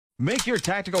Make your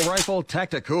tactical rifle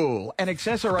tactical and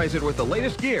accessorize it with the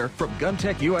latest gear from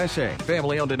GunTech USA.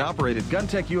 Family-owned and operated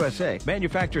GunTech USA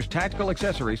manufactures tactical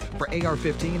accessories for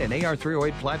AR-15 and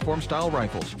AR-308 platform-style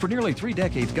rifles. For nearly 3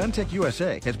 decades, GunTech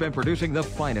USA has been producing the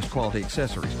finest quality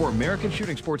accessories for American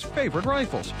shooting sports' favorite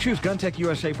rifles. Choose GunTech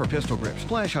USA for pistol grips,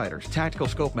 flash hiders, tactical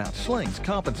scope mounts, slings,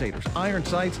 compensators, iron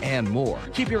sights, and more.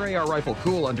 Keep your AR rifle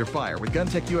cool under fire with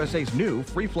GunTech USA's new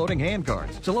free-floating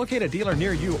handguards. To locate a dealer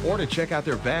near you or to check out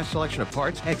their vast selection of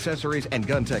parts, accessories, and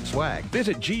GunTech swag,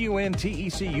 visit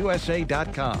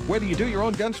GUNTECUSA.com. Whether you do your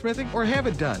own gunsmithing or have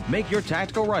it done, make your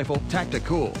tactical rifle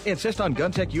tactical. Insist on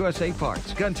GunTech USA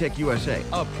parts. GunTech USA,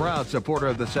 a proud supporter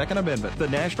of the Second Amendment, the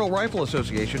National Rifle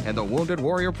Association, and the Wounded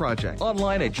Warrior Project.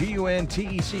 Online at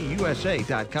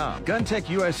GUNTECUSA.com. GunTech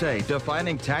USA,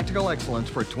 defining tactical excellence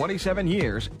for 27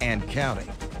 years and counting.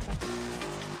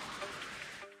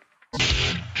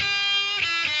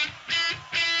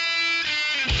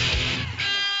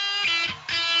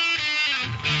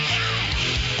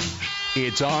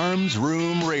 It's Arms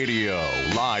Room Radio,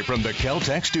 live from the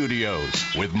Kel-Tec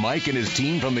Studios, with Mike and his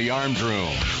team from the Arms Room.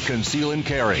 Conceal and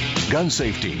carry, gun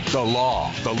safety, the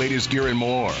law, the latest gear and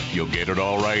more. You'll get it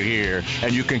all right here,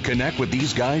 and you can connect with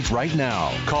these guys right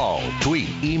now. Call, tweet,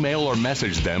 email, or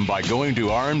message them by going to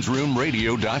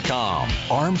armsroomradio.com.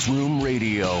 Arms Room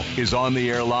Radio is on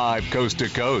the air live coast to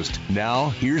coast. Now,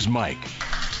 here's Mike.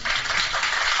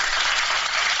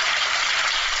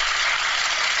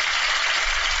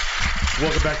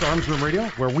 Welcome back to Arms Room Radio,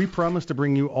 where we promise to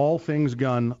bring you all things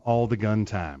gun, all the gun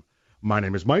time. My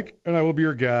name is Mike, and I will be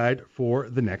your guide for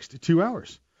the next 2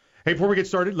 hours. Hey, before we get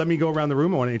started, let me go around the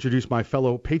room. I want to introduce my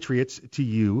fellow patriots to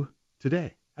you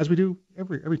today, as we do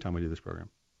every time we do this program.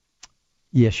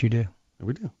 Yes, you do.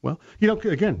 We do. Well,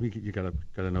 again, you gotta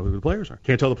know who the players are.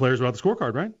 Can't tell the players about the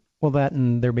scorecard, right? Well, that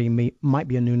and might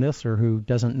be a new listener who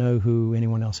doesn't know who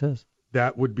anyone else is.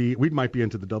 That would be, we might be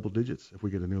into the double digits if we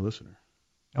get a new listener.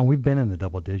 Oh, we've been in the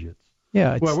double digits.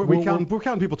 Yeah. Well, we're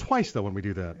counting people twice, though, when we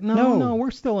do that. No,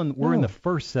 we're still in. We're in the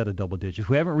first set of double digits.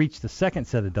 We haven't reached the second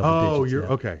set of double digits.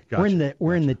 Oh, okay. Gotcha.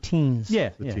 We're in the teens. Yeah,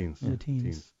 teens. The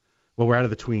teens. Well, we're out of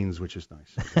the tweens, which is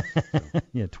nice. Okay,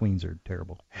 yeah, tweens are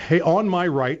terrible. Hey, on my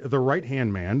right, the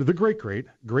right-hand man, the great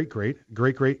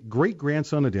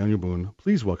grandson of Daniel Boone.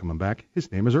 Please welcome him back.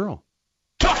 His name is Earl.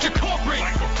 Dr. Corporate,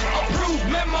 approved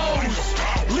memos,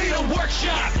 lead a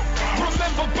workshop,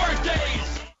 remember birthdays.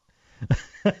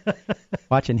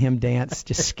 Watching him dance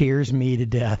just scares me to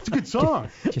death. It's a good song.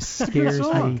 Just scares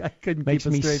me. I couldn't Makes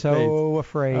keep a me straight so face.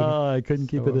 afraid. Oh, I couldn't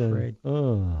keep it in.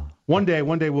 Oh. One day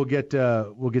we'll get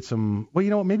some. Well,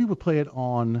 you know what? Maybe we'll play it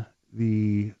on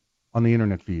the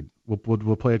internet feed.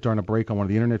 We'll play it during a break on one of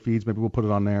the internet feeds. Maybe we'll put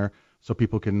it on there so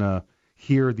people can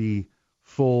hear the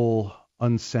full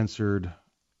uncensored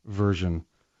version.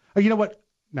 Oh, you know what?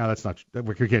 No, that's not.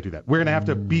 We can't do that. We're gonna have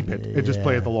to beep it and just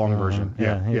play it the long version.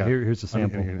 Yeah. Here's the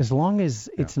sample. As long as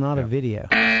it's not a video.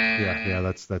 Yeah.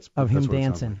 That's of him that's what it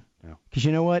sounds dancing. like. Because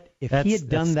you know what? If he had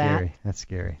done that, that's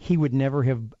scary. he would never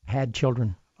have had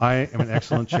children. I am an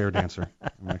excellent chair dancer.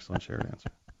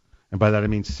 And by that I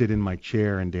mean sit in my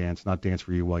chair and dance, not dance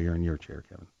for you while you're in your chair,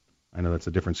 Kevin. I know that's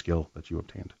a different skill that you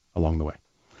obtained along the way.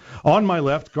 On my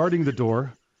left, guarding the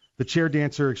door, the chair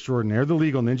dancer extraordinaire, the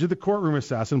legal ninja, the courtroom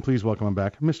assassin. Please welcome him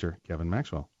back, Mr. Kevin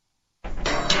Maxwell.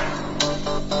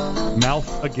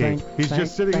 Mouth agape. He's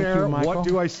just sitting there. You, what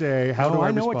do I say? How do I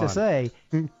respond? I know what to say.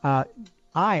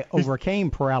 I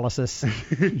overcame paralysis.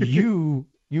 You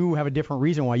have a different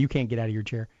reason why you can't get out of your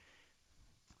chair.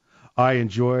 I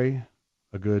enjoy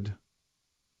a good...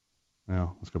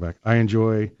 No, let's go back. I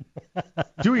enjoy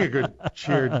doing a good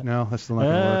chair. No, that's still not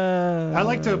going to work. I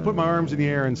like to put my arms in the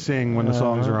air and sing when the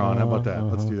songs are on. How about that?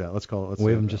 Let's do that. Let's call it. Let's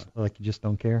wave them just like you just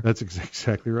don't care. That's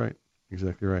exactly right.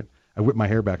 Exactly right. I whip my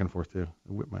hair back and forth too.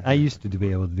 I used to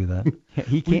be able to do that.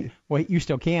 He can't. Well, you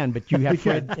still can, but you have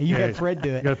Fred. You have Fred do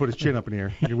it. You got to put his chin up in the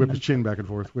air. You whip his chin back and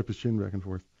forth.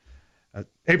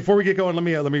 Hey, before we get going, let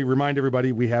me remind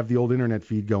everybody we have the old internet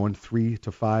feed going 3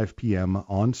 to 5 p.m.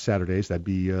 on Saturdays. That'd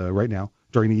be right now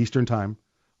during the Eastern time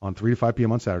on 3 to 5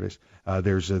 p.m. on Saturdays.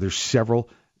 There's several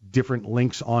different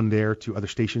links on there to other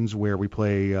stations where we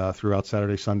play throughout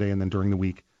Saturday, Sunday, and then during the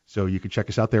week. So you can check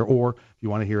us out there, or if you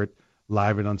want to hear it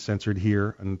live and uncensored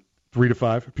here on 3 to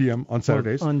 5 p.m. on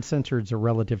Saturdays. Well, uncensored is a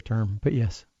relative term, but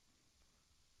yes.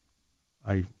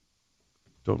 You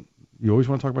always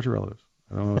want to talk about your relatives.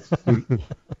 I don't know.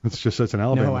 It's just such an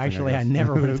Alabama thing. No, actually, I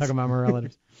never want to talk about my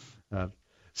relatives.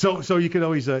 So you could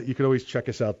always check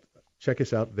us out. Check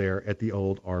us out there at the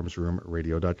old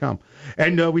armsroomradio.com.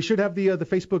 And we should have the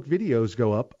Facebook videos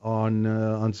go up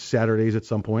on Saturdays at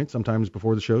some point, sometimes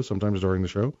before the show, sometimes during the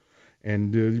show.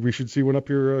 And we should see one up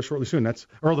here shortly soon. The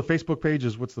Facebook page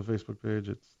is, what's the Facebook page?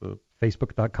 It's the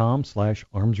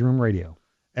Facebook.com/armsroomradio.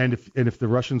 And if the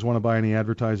Russians want to buy any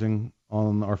advertising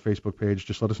on our Facebook page,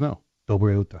 just let us know.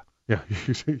 Dobre utro. Yeah.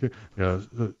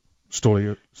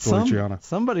 Stolichiana.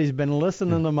 Somebody's been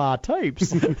listening to my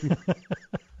tapes.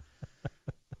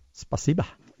 Spasiba.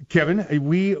 Kevin,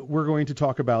 we're going to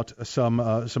talk about some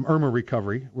Irma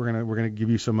recovery. We're gonna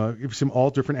give you some all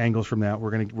different angles from that.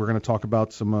 We're gonna talk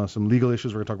about some legal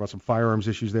issues. We're gonna talk about some firearms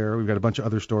issues there. We've got a bunch of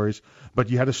other stories. But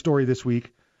you had a story this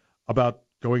week about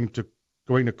going to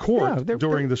court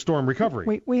during the storm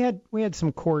recovery. We had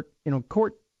some court in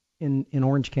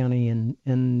Orange County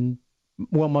and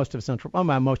most of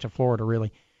most of Florida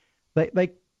really.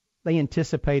 They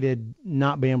anticipated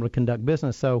not being able to conduct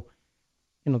business, so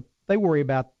they worry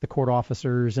about the court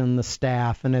officers and the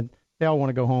staff, and they all want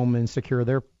to go home and secure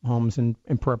their homes in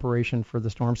preparation for the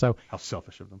storm. So how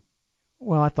selfish of them.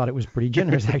 Well, I thought it was pretty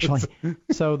generous actually.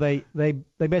 So they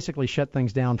basically shut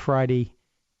things down Friday,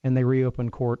 and they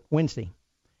reopened court Wednesday.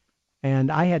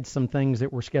 And I had some things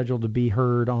that were scheduled to be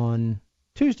heard on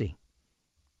Tuesday.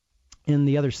 And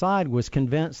the other side was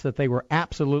convinced that they were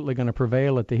absolutely going to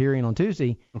prevail at the hearing on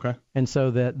Tuesday. Okay. And so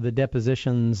that the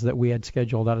depositions that we had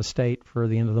scheduled out of state for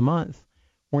the end of the month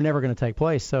were never going to take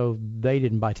place. So they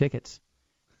didn't buy tickets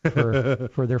for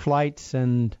their flights.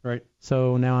 And right.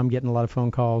 So now I'm getting a lot of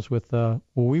phone calls with,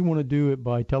 we want to do it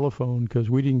by telephone because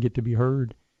we didn't get to be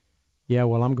heard. Yeah,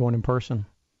 well, I'm going in person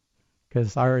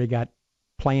because I already got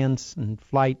plans and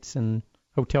flights and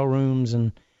hotel rooms.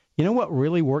 And you know what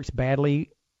really works badly?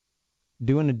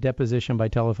 Doing a deposition by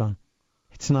telephone.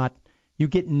 It's not, you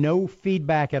get no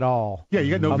feedback at all. Yeah,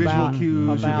 you got no visual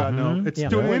cues. It's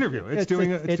doing an interview.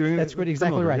 That's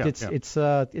exactly right. Yeah,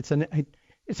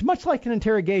 It's much like an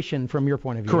interrogation from your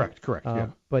point of view. Correct. Yeah.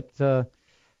 But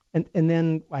and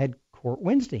then I had court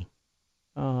Wednesday,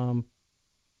 and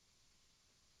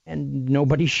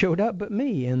nobody showed up but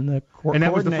me and the court. And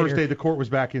that was the first day the court was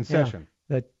back in session.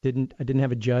 I didn't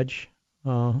have a judge.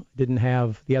 Didn't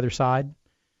have the other side.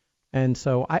 And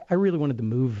so I really wanted to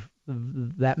move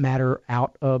that matter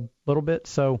out a little bit.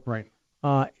 So right.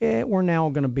 We're now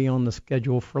going to be on the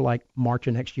schedule for like March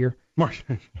of next year. March.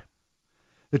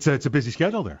 It's a busy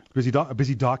schedule there. A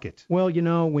busy docket. Well,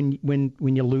 when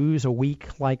you lose a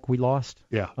week like we lost,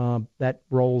 that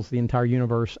rolls the entire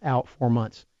universe out 4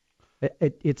 months.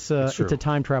 It's a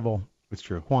time travel. It's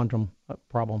true. Quantum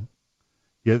problem.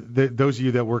 Yeah, those of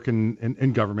you that work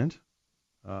in government.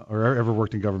 Or ever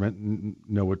worked in government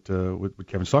know what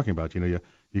Kevin's talking about. You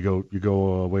go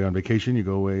away on vacation, you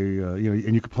go away,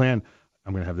 and you can plan.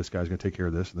 I'm going to have this guy's going to take care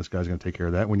of this, and this guy's going to take care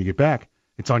of that. When you get back,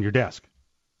 it's on your desk,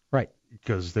 right?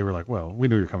 Because they were like, well, we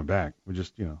knew you were coming back. We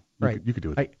just, right. You could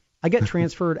do it. I got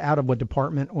transferred out of a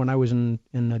department when I was in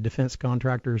the defense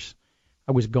contractors.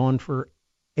 I was gone for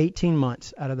 18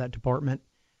 months out of that department,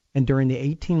 and during the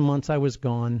 18 months I was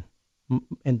gone,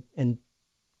 and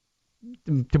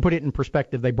to put it in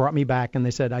perspective, they brought me back and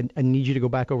they said, I need you to go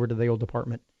back over to the old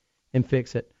department and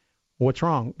fix it. What's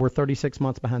wrong? We're 36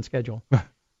 months behind schedule.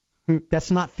 That's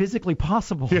not physically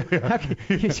possible. Yeah.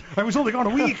 I was only gone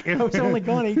a week. I was only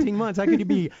gone 18 months. How could you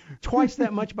be twice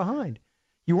that much behind?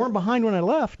 You weren't behind when I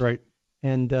left. Right.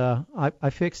 And I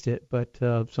fixed it, but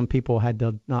some people had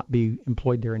to not be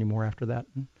employed there anymore after that.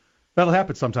 That'll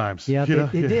happen sometimes. Yeah,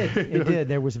 it did. It did.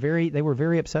 They were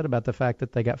very upset about the fact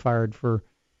that they got fired for.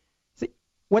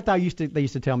 What they used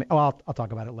to tell me, I'll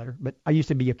talk about it later, but I used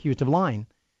to be accused of lying.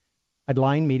 I'd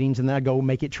lie in meetings and then I'd go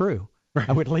make it true. Right.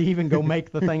 I would leave and go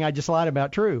make the thing I just lied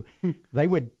about true. They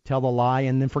would tell the lie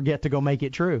and then forget to go make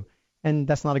it true. And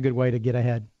that's not a good way to get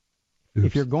ahead. Oops.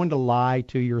 If you're going to lie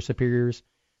to your superiors,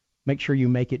 make sure you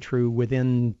make it true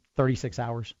within 36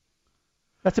 hours.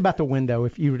 That's about the window.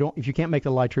 If you can't make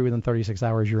the lie true within 36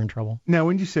 hours, you're in trouble. Now,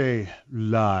 when you say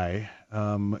lie,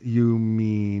 you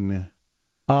mean...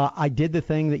 I did the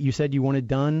thing that you said you wanted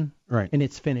done, right, and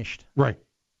it's finished. Right.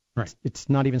 It's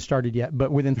not even started yet, but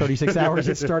within 36 hours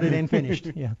it started and finished.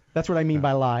 Yeah, that's what I mean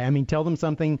by lie. I mean tell them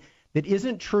something that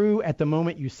isn't true at the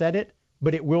moment you said it,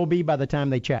 but it will be by the time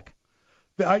they check.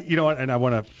 And I don't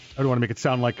want to make it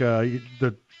sound like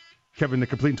the Kevin the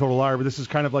complete and total liar, but this is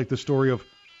kind of like the story of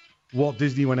Walt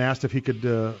Disney when asked if he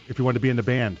wanted to be in the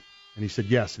band, and he said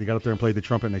yes, and he got up there and played the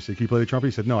trumpet, and they said, "Can you play the trumpet?"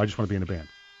 He said, "No, I just want to be in the band."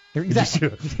 Exactly.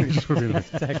 Just want to be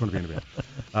in the band.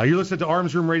 You're listening to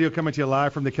Arms Room Radio coming to you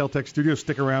live from the Kel-Tec studio.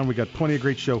 Stick around. We got plenty of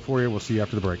great show for you. We'll see you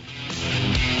after the break.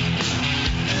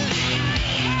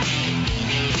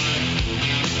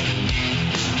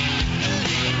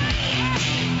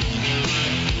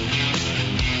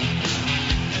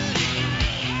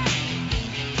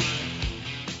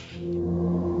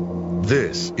 This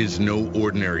This is no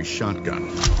ordinary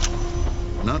shotgun.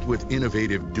 Not with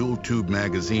innovative dual-tube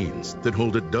magazines that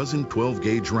hold a dozen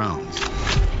 12-gauge rounds,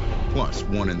 plus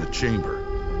one in the chamber.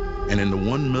 And in the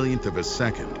 1/1,000,000th of a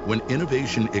second, when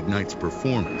innovation ignites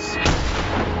performance,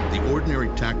 the ordinary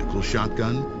tactical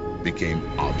shotgun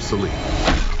became obsolete.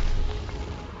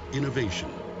 Innovation,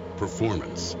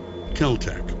 performance,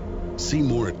 Kel-Tec. See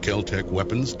more at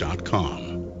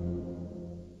keltecweapons.com.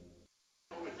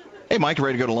 Hey, Mike, you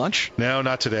ready to go to lunch? No,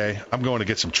 not today. I'm going to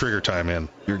get some trigger time in.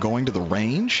 You're going to the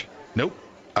range? Nope.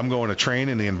 I'm going to train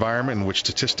in the environment in which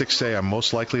statistics say I'm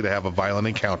most likely to have a violent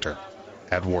encounter.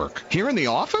 At work. Here in the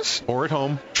office? Or at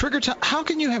home. Trigger time? How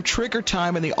can you have trigger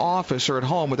time in the office or at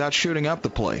home without shooting up the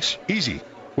place? Easy.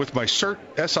 With my SIRT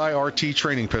SIRT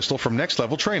training pistol from Next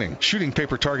Level Training. Shooting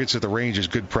paper targets at the range is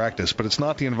good practice, but it's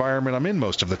not the environment I'm in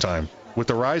most of the time. With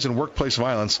the rise in workplace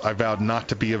violence, I vowed not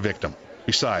to be a victim.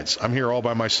 Besides, I'm here all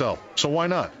by myself, so why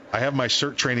not? I have my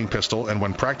SIRT training pistol, and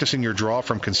when practicing your draw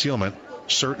from concealment,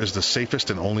 SIRT is the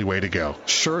safest and only way to go.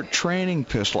 SIRT training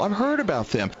pistol. I've heard about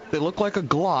them. They look like a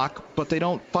Glock, but they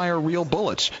don't fire real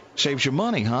bullets. Saves you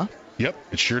money, huh? Yep,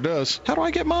 it sure does. How do I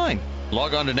get mine?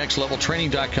 Log on to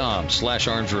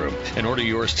nextleveltraining.com/armsroom and order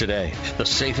yours today. The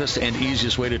safest and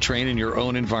easiest way to train in your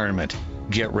own environment.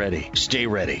 Get ready. Stay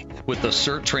ready with the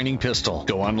SIRT training pistol.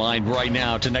 Go online right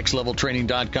now to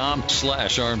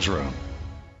nextleveltraining.com/armsroom.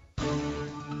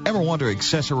 Ever want to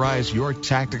accessorize your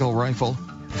tactical rifle?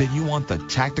 Then you want the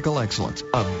tactical excellence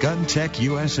of GunTech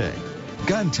USA.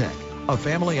 GunTech, a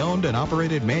family-owned and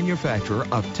operated manufacturer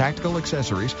of tactical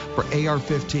accessories for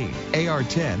AR-15,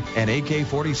 AR-10, and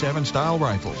AK-47 style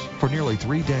rifles. For nearly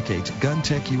 3 decades,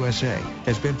 GunTech USA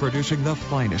has been producing the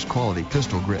finest quality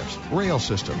pistol grips, rail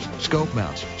systems, scope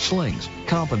mounts, slings,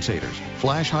 compensators,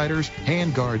 flash hiders,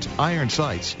 hand guards, iron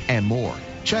sights, and more.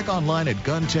 Check online at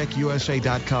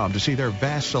GunTechUSA.com to see their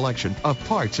vast selection of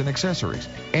parts and accessories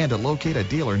and to locate a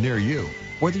dealer near you.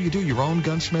 Whether you do your own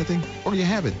gunsmithing or you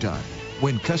have it done,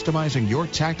 when customizing your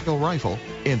tactical rifle,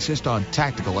 insist on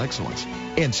tactical excellence.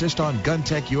 Insist on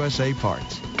GunTech USA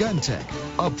parts. GunTech,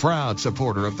 a proud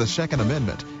supporter of the Second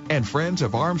Amendment and friends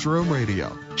of Arms Room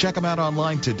Radio. Check them out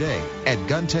online today at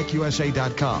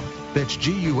GunTechUSA.com. That's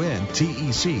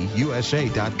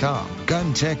GUNTECUSA.com.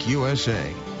 GunTech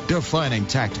USA. Defining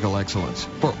tactical excellence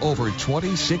for over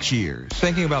 26 years.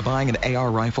 Thinking about buying an AR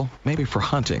rifle? Maybe for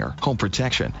hunting or home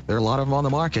protection. There are a lot of them on the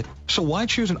market. So why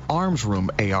choose an Arms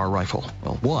Room AR rifle?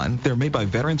 Well, 1, they're made by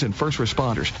veterans and first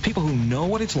responders, people who know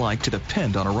what it's like to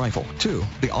depend on a rifle. 2,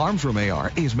 the Arms Room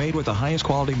AR is made with the highest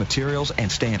quality materials and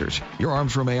standards. Your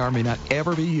Arms Room AR may not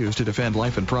ever be used to defend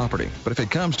life and property, but if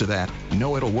it comes to that,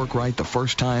 know it'll work right the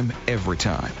first time, every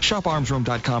time. Shop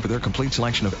armsroom.com for their complete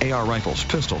selection of AR rifles,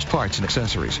 pistols, parts, and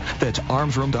accessories. That's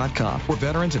armsroom.com, where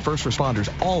veterans and first responders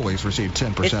always receive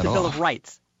 10% off. It's the Bill of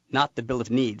Rights, not the Bill of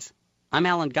Needs. I'm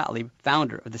Alan Gottlieb,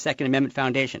 founder of the Second Amendment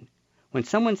Foundation. When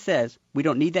someone says we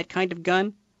don't need that kind of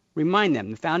gun, remind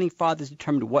them the Founding Fathers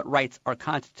determined what rights our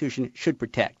Constitution should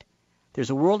protect.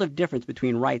 There's a world of difference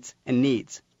between rights and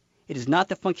needs. It is not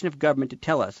the function of government to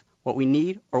tell us what we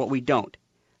need or what we don't.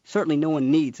 Certainly no one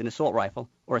needs an assault rifle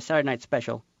or a Saturday Night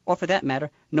Special, or for that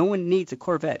matter, no one needs a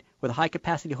Corvette with a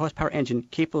high-capacity horsepower engine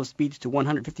capable of speeds to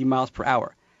 150 miles per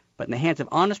hour. But in the hands of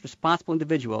honest, responsible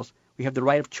individuals, we have the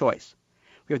right of choice.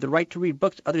 We have the right to read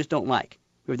books others don't like.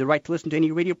 We have the right to listen to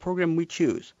any radio program we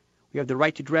choose. We have the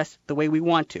right to dress the way we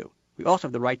want to. We also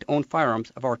have the right to own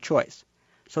firearms of our choice.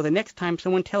 So the next time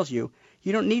someone tells you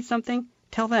you don't need something,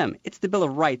 tell them it's the Bill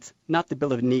of Rights, not the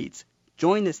Bill of Needs.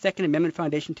 Join the Second Amendment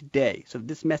Foundation today so that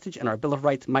this message and our Bill of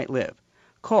Rights might live.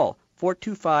 Call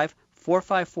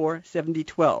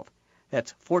 425-454-7012.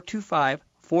 That's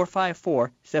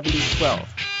 425-454-7012.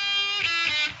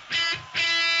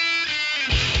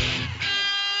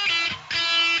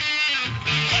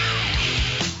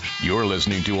 You're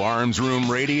listening to Arms Room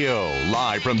Radio,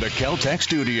 live from the Kel-Tec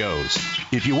studios.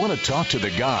 If you want to talk to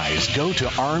the guys, go to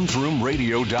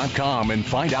armsroomradio.com and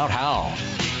find out how.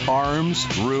 Arms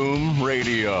Room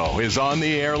Radio is on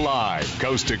the air live,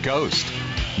 coast to coast.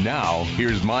 Now,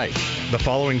 here's Mike. The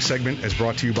following segment is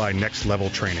brought to you by Next Level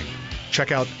Training.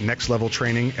 Check out Next Level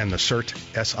Training and the SIRT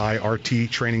SIRT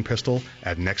training pistol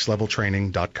at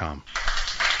nextleveltraining.com.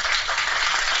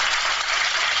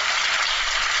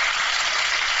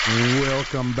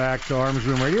 Welcome back to Arms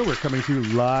Room Radio. We're coming to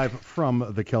you live from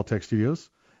the Kel-Tec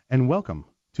studios. And welcome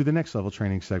to the Next Level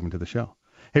Training segment of the show.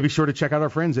 Hey, be sure to check out our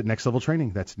friends at Next Level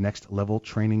Training. That's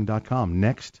nextleveltraining.com.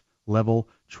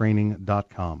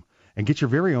 Nextleveltraining.com. And get your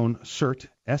very own SIRT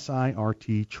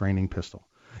SIRT training pistol.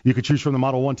 You could choose from the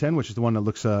Model 110, which is the one that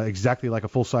looks exactly like a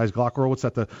full-size Glock roll. What's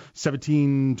that? The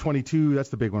 1722. That's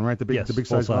the big one, right? The big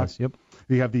size Glock. Yep.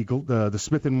 You have the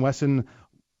Smith & Wesson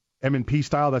M&P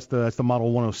style. That's the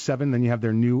Model 107. Then you have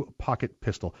their new pocket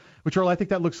pistol, which I think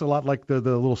that looks a lot like the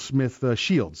little Smith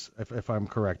Shields, if I'm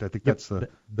correct. I think that's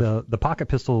the pocket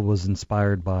pistol was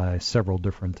inspired by several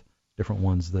different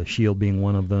ones. The Shield being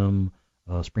one of them.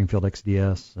 Springfield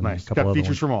XDS. And nice. A couple Got other features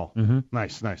ones. from all. Mm-hmm.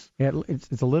 Nice. Yeah,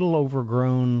 it's a little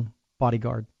overgrown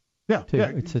bodyguard. Yeah, too.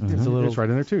 Yeah. It's a little. It's right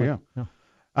in there too.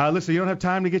 Yeah. Listen, you don't have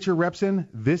time to get your reps in?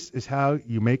 This is how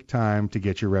you make time to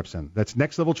get your reps in. That's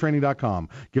nextleveltraining.com.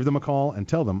 Give them a call and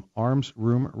tell them Arms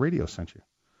Room Radio sent you.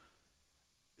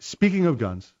 Speaking of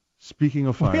guns, speaking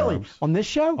of firearms. Really? On this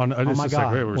show? Oh my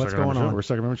God. What's going on? We're a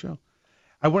second member show.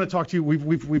 I want to talk to you.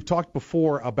 We've talked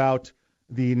before about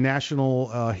the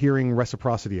National Hearing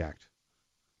Reciprocity Act,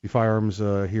 the Firearms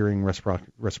Hearing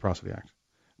Reciprocity Act.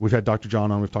 We've had Dr.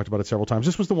 John on. We've talked about it several times.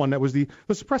 This was the one that was the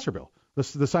suppressor bill,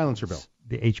 the silencer bill.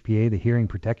 The HPA, the Hearing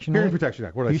Protection Act? Hearing Protection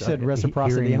Act. What did I say? You said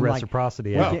reciprocity. Hearing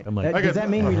Reciprocity Act. Does that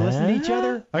mean we listen to each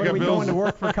other? Are we going to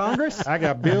work for Congress? I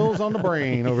got bills on the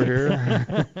brain over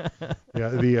here.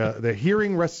 The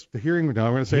Hearing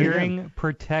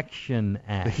Protection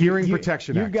Act. The Hearing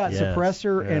Protection Act. You've got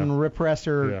suppressor and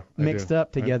repressor mixed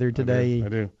up together today. I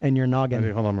do. And you're noggin.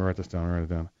 Hold on, I'm going to write this down. I'll write it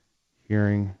down.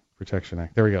 Hearing Protection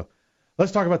Act. There we go.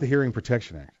 Let's talk about the Hearing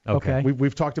Protection Act. Okay.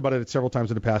 We've talked about it several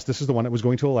times in the past. This is the one that was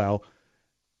going to allow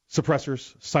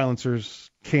suppressors,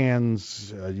 silencers,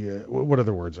 cans. What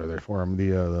other words are there for them?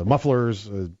 The mufflers.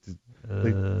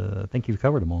 I think you've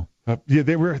covered them all.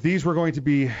 These were going to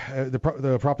be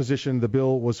the proposition. The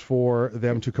bill was for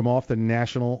them to come off the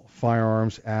National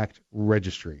Firearms Act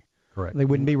registry. Correct. They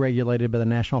wouldn't be regulated by the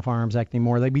National Firearms Act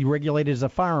anymore. They'd be regulated as a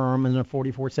firearm in a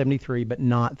 4473, but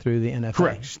not through the NFA.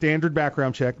 Correct. Standard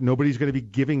background check. Nobody's going to be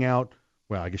giving out.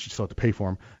 Well, I guess you still have to pay for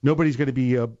them. Nobody's going to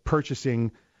be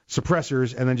purchasing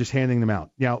suppressors and then just handing them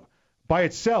out. Now, by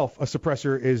itself, a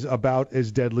suppressor is about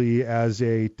as deadly as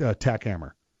a tack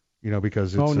hammer.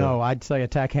 Because it's... I'd say a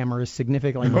tack hammer is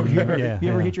significantly more. Okay. You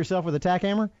ever hit yourself with a tack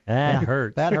hammer? That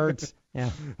hurts. That hurts. Yeah.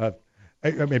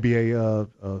 Maybe a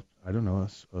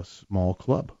small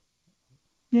club.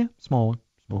 Yeah, small one.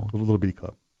 A little bitty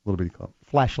club.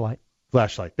 Flashlight.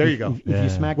 There you go. If you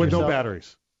smack with yourself, no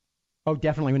batteries. Oh,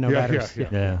 definitely with no batteries.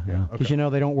 Yeah. Because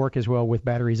they don't work as well with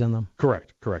batteries in them.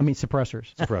 Correct. I mean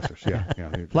suppressors.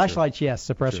 Yeah. Flashlights, yes.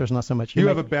 Suppressors, not so much. You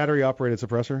have a battery-operated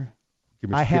suppressor?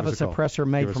 I have a suppressor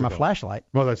made from a flashlight.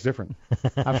 Well, that's different.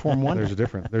 I formed one.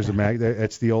 There's a mag.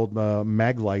 It's the old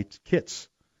Maglite kits.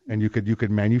 And you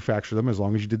could manufacture them as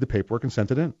long as you did the paperwork and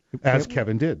sent it in, as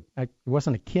Kevin did. It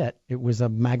wasn't a kit. It was a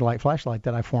Maglite flashlight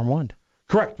that I formed one.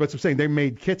 Correct. That's what I'm saying. They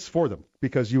made kits for them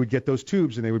because you would get those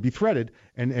tubes and they would be threaded,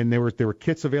 and there were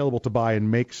kits available to buy and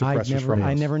make suppressors from them.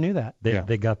 I never knew that.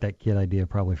 They got that kit idea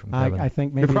probably from Kevin. I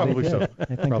think maybe probably they did. so. I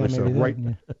think probably so. Right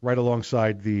Yeah.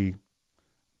 alongside the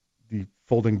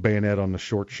folding bayonet on the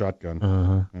short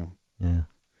shotgun. Yeah.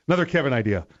 Another Kevin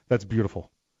idea. That's beautiful.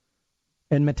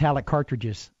 And metallic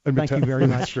cartridges. Thank you very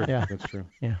much. That's true. Yeah. That's true.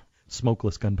 Yeah.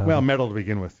 Smokeless gunpowder. Well, metal to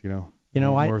begin with, More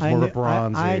of a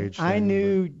Bronze Age. I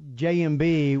knew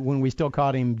JMB when we still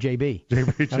called him JB.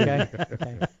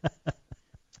 Okay.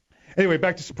 Anyway,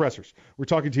 back to suppressors. We're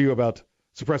talking to you about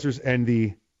suppressors and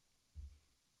the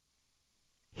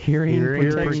Hearing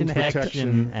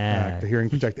Protection Act. The Hearing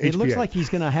Protection It looks like he's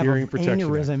going to have an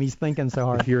aneurysm. He's thinking so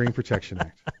hard. The Hearing Protection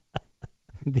Act.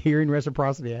 The Hearing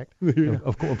Reciprocity Act.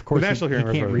 Of course, the National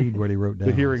Hearing can't read what he wrote down.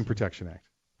 The Hearing Protection Act.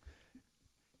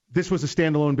 This was a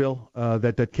standalone bill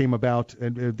that came about,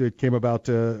 and it came about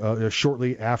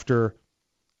shortly after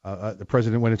the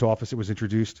president went into office. It was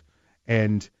introduced,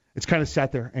 and it's kind of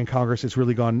sat there in Congress. It's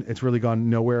really gone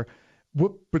nowhere.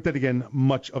 But then again,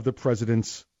 much of the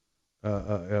president's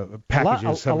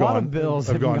packages have gone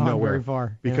nowhere very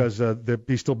far because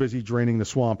he's still busy draining the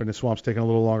swamp, and the swamp's taking a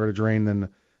little longer to drain than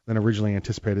originally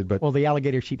anticipated. But the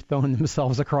alligators keep throwing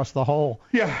themselves across the hole.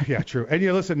 Yeah, true. And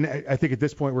listen, I think at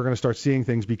this point we're going to start seeing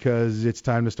things because it's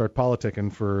time to start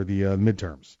politicking for the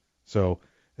midterms. So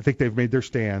I think they've made their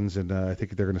stands, and I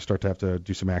think they're going to start to have to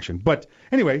do some action. But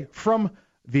anyway, from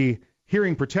the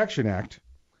Hearing Protection Act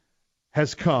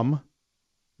has come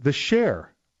the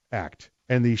SHARE Act.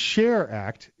 And the SHARE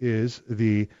Act is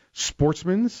the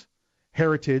Sportsman's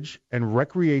Heritage and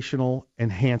Recreational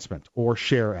Enhancement, or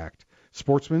SHARE Act.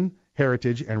 Sportsman,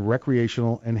 Heritage, and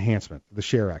Recreational Enhancement, the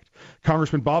SHARE Act.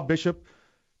 Congressman Bob Bishop,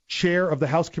 chair of the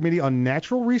House Committee on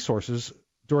Natural Resources,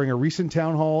 during a recent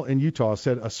town hall in Utah,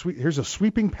 said, here's a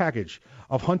sweeping package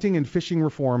of hunting and fishing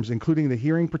reforms, including the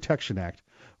Hearing Protection Act,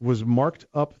 was marked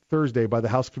up Thursday by the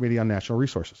House Committee on Natural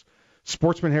Resources.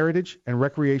 Sportsman Heritage and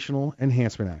Recreational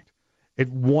Enhancement Act. It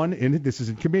won, this is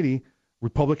in committee,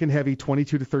 Republican-heavy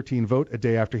 22-13 vote a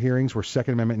day after hearings where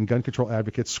Second Amendment and gun control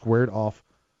advocates squared off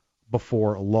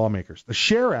before lawmakers. The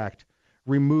SHARE Act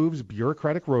removes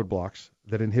bureaucratic roadblocks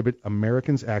that inhibit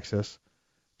Americans' access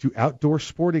to outdoor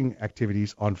sporting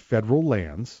activities on federal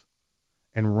lands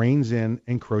and reins in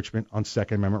encroachment on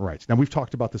Second Amendment rights. Now, we've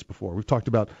talked about this before. We've talked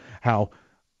about how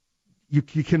you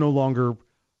can no longer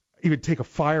even take a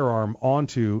firearm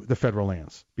onto the federal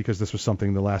lands because this was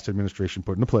something the last administration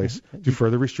put into place to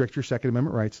further restrict your Second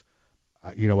Amendment rights.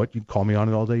 You know what? You can call me on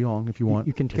it all day long if you want.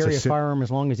 You can carry a firearm as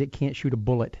long as it can't shoot a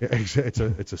bullet. It's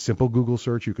a simple Google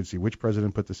search. You can see which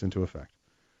president put this into effect.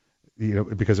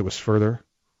 Because it was further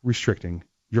restricting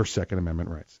your Second Amendment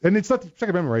rights. And it's not the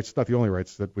Second Amendment rights. It's not the only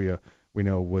rights that we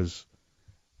know was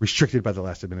restricted by the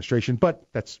last administration. But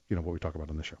that's what we talk about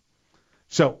on the show.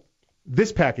 So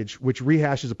this package, which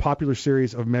rehashes a popular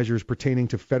series of measures pertaining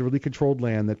to federally controlled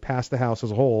land that passed the House as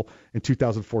a whole in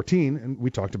 2014, and we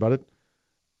talked about it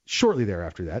shortly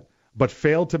thereafter that, but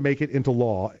failed to make it into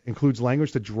law, includes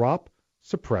language to drop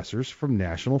suppressors from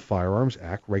National Firearms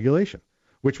Act regulation,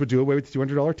 which would do away with the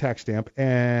 $200 tax stamp.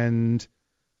 And,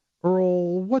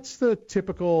 Earl, what's the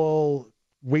typical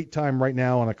wait time right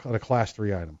now on a Class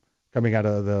 3 item coming out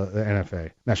of the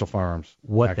NFA, National Firearms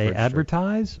What Act they registry?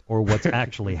 advertise or what's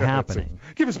actually happening?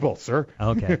 Give us both, sir.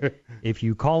 Okay. If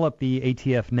you call up the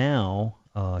ATF now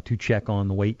to check on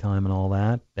the wait time and all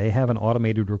that, they have an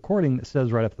automated recording that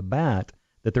says right off the bat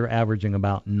that they're averaging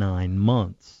about 9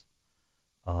 months.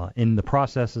 In the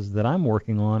processes that I'm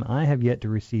working on, I have yet to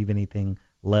receive anything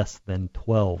less than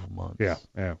 12 months.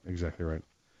 Yeah, exactly right.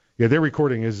 Yeah, their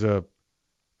recording is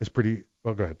pretty.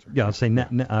 Well, go ahead, sir. Yeah, I'll say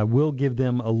I will give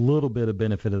them a little bit of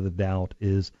benefit of the doubt.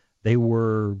 Is they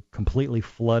were completely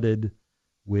flooded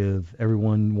with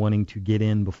everyone wanting to get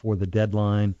in before the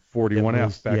deadline.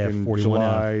 41F back in 41F.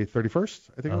 July 31st,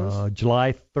 I think it was.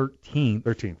 July 13th.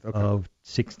 13th. Okay. Of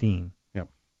 16. Yep.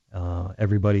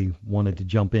 Everybody wanted to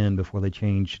jump in before they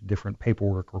changed different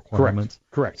paperwork requirements.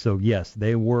 Correct. So yes,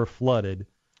 they were flooded.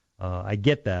 I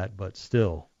get that, but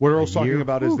still. What Earl's talking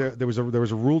about is there was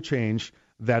a rule change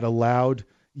that allowed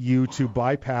you to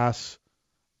bypass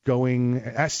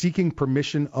seeking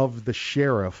permission of the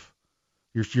sheriff,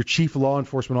 your chief law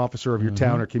enforcement officer of your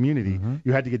town or community.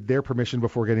 You had to get their permission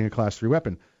before getting a Class 3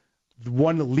 weapon. The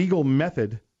one legal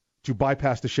method to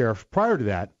bypass the sheriff prior to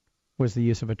that was the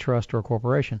use of a trust or a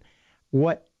corporation.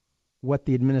 What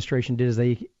the administration did is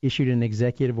they issued an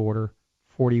executive order,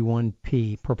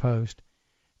 41P proposed,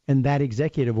 and that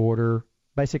executive order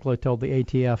basically told the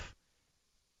ATF,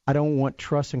 I don't want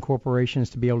trusts and corporations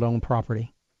to be able to own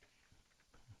property.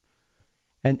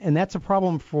 And that's a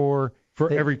problem for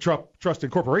every trust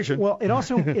and corporation. Well, it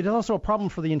is also a problem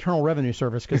for the Internal Revenue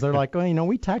Service because they're like,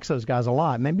 we tax those guys a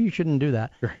lot. Maybe you shouldn't do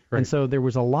that. Right. And so there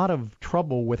was a lot of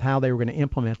trouble with how they were going to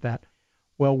implement that.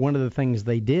 Well, one of the things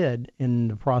they did in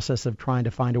the process of trying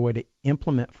to find a way to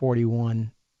implement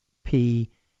 41P,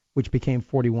 which became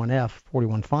 41F,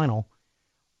 41 final,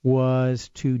 was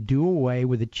to do away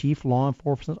with the chief law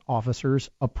enforcement officer's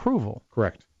approval.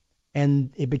 Correct.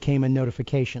 And it became a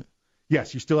notification.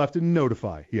 Yes, you still have to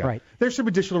notify. Yeah. Right. There's some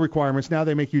additional requirements. Now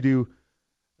they make you do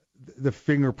the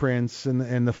fingerprints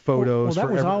and the photos. Well,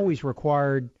 that was always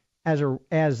required as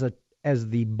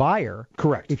the buyer.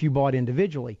 Correct. If you bought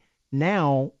individually.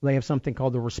 Now they have something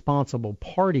called the responsible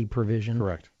party provision.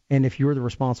 Correct. And if you're the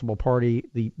responsible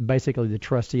party, basically the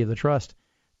trustee of the trust,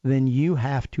 then you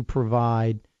have to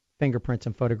provide fingerprints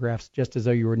and photographs just as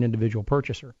though you were an individual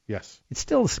purchaser. Yes. It's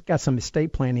still got some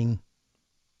estate planning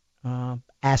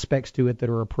aspects to it that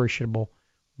are appreciable,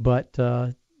 but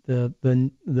the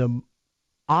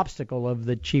obstacle of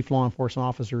the chief law enforcement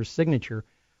officer's signature,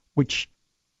 which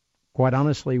quite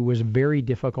honestly was very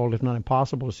difficult, if not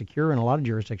impossible, to secure in a lot of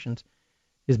jurisdictions,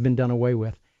 has been done away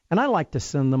with. And I like to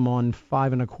send them on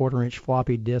 5 1/4-inch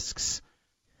floppy disks.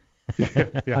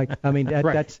 Yeah.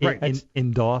 That's right.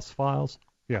 In DOS files.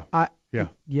 Yeah.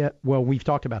 Yeah. Well, we've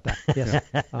talked about that. Yes.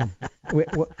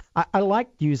 I like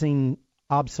using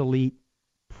obsolete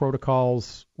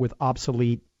protocols with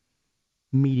obsolete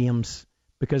mediums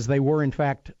because they were in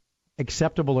fact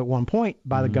acceptable at one point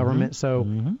by the government, so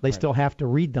they still have to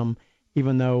read them,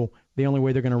 even though the only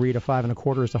way they're going to read a 5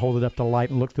 1/4 is to hold it up to light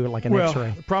and look through it like an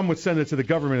X-ray. The problem with sending it to the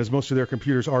government is most of their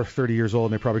computers are 30 years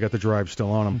old and they probably got the drive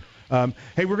still on them.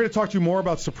 Hey, we're going to talk to you more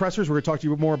about suppressors. We're going to talk to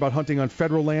you more about hunting on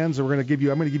federal lands, and I'm going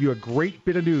to give you a great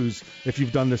bit of news if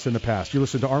you've done this in the past. You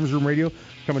listen to Arms Room Radio,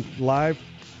 coming live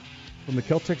from the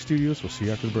Keltec studios. We'll see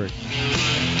you after the break.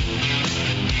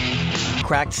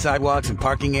 Cracked sidewalks and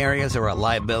parking areas are a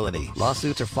liability.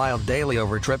 Lawsuits are filed daily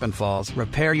over trip and falls.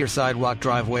 Repair your sidewalk,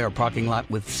 driveway, or parking lot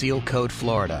with Seal Coat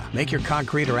Florida. Make your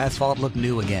concrete or asphalt look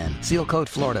new again. Seal Coat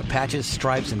Florida patches,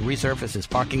 stripes, and resurfaces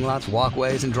parking lots,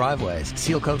 walkways, and driveways.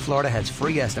 Seal Coat Florida has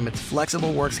free estimates,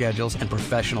 flexible work schedules, and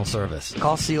professional service.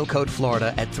 Call Seal Coat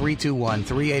Florida at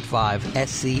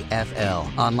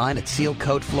 321-385-SCFL. Online at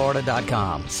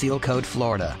sealcoatflorida.com. Seal Coat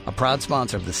Florida, a proud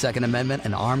sponsor of the Second Amendment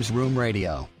and Arms Room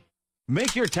Radio.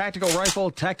 Make your tactical rifle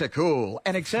Tacticool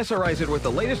and accessorize it with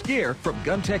the latest gear from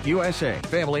GunTech USA.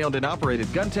 Family-owned and operated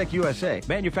GunTech USA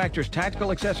manufactures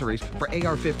tactical accessories for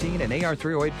AR-15 and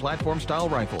AR-308 platform-style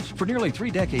rifles. For nearly 3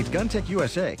 decades, GunTech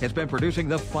USA has been producing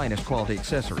the finest quality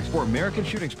accessories for American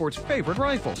shooting sports' favorite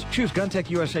rifles. Choose GunTech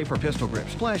USA for pistol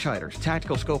grips, flash hiders,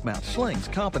 tactical scope mounts, slings,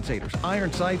 compensators,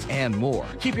 iron sights, and more.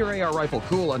 Keep your AR rifle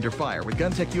cool under fire with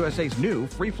GunTech USA's new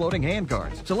free-floating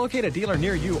handguards. To locate a dealer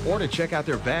near you or to check out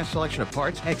their vast selection of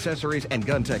parts, accessories, and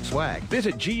GunTech swag,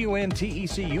 visit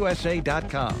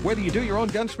GUNTECUSA.com. Whether you do your own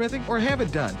gunsmithing or have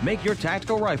it done, make your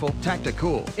tactical rifle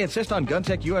Tacticool. Insist on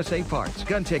GunTech USA parts.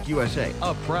 GunTech USA,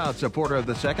 a proud supporter of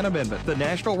the Second Amendment, the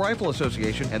National Rifle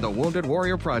Association, and the Wounded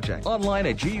Warrior Project. Online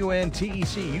at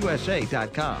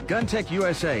GUNTECUSA.com. GunTech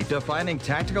USA, defining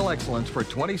tactical excellence for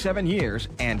 27 years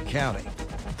and counting.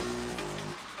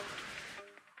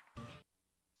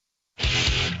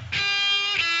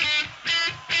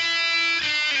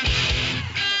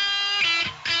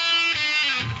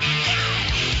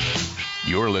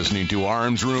 You're listening to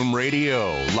Arms Room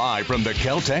Radio, live from the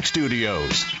Kel-Tec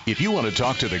studios. If you want to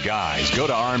talk to the guys, go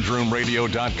to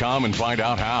armsroomradio.com and find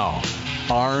out how.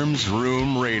 Arms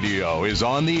Room Radio is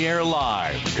on the air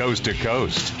live, coast to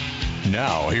coast.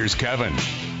 Now, here's Kevin.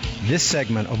 This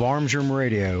segment of Arms Room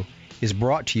Radio is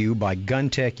brought to you by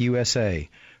GunTech USA.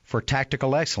 For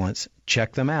tactical excellence,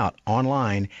 check them out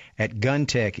online at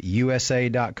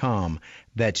guntechusa.com.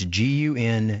 That's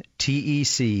GUNTECUSA.com.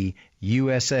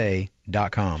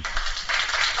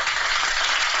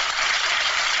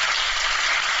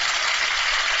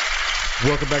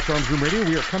 Welcome back to Arms Room Radio.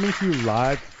 We are coming to you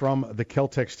live from the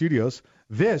Kel-Tec studios.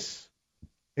 This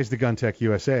is the GunTech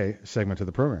USA segment of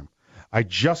the program. I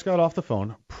just got off the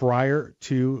phone prior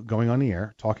to going on the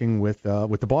air, talking with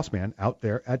the boss man out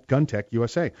there at GunTech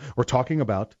USA. We're talking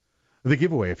about the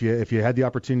giveaway. If you had the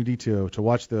opportunity to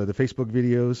watch the Facebook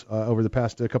videos over the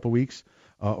past couple weeks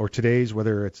or today's,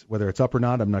 whether it's up or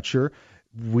not, I'm not sure.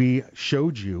 We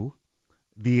showed you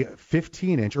the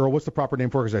 15-inch, or what's the proper name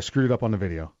for it? Because I screwed it up on the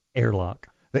video. Airlock.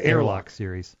 The Airlock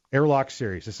series. Airlock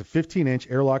series. It's a 15-inch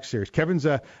Airlock series. Kevin's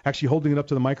actually holding it up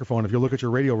to the microphone. If you look at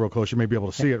your radio real close, you may be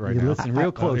able to see it right now. Listen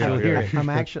real close, you'll hear it. I'm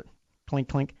actually clink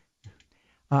clink.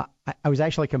 I was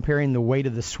actually comparing the weight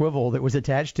of the swivel that was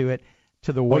attached to it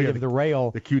to the weight of the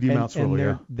rail. The QD mount swivel.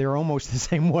 And they're almost the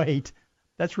same weight.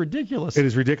 That's ridiculous. It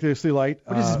is ridiculously light.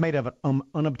 What is this made of?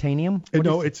 Unobtainium?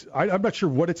 I'm not sure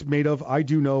what it's made of. I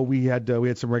do know we had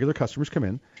some regular customers come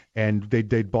in, and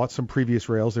they'd bought some previous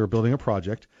rails. They were building a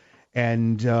project,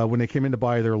 and when they came in to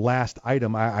buy their last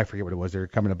item, I forget what it was. They were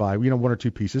coming to buy, 1 or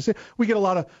 2 pieces. We get a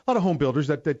lot of home builders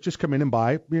that just come in and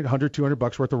buy $100,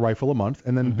 $200 worth of rifle a month,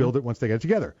 and then build it once they get it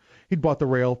together. He'd bought the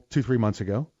rail 2-3 months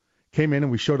ago, came in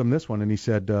and we showed him this one, and he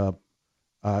said,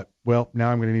 well, now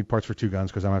I'm going to need parts for 2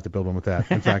 guns because I'm going to have to build one with that.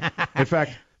 In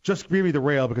fact, just give me the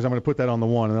rail because I'm going to put that on the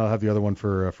one, and I'll have the other one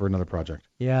for another project.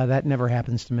 Yeah, that never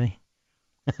happens to me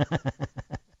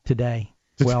today.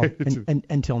 Well,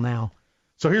 until now.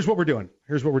 So here's what we're doing.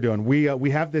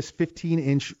 We have this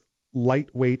 15-inch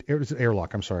lightweight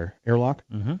Airlock. Airlock.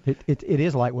 Mm-hmm. It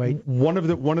is lightweight. And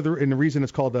the reason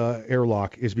it's called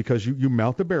Airlock is because you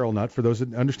mount the barrel nut. For those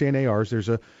that understand ARs,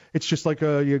 it's just like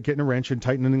you're getting a wrench and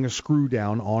tightening a screw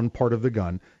down on part of the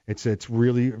gun. It's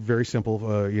really very simple.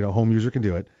 Home user can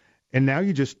do it. And now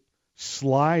you just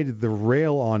slide the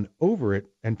rail on over it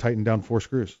and tighten down 4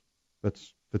 screws.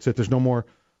 That's it. There's no more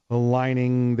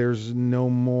lining. There's no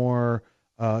more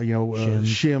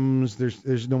shims.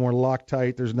 There's no more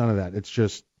Loctite. There's none of that. It's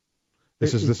just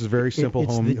this is very simple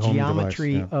home device. It's the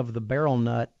geometry of the barrel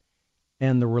nut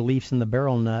and the reliefs in the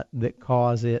barrel nut that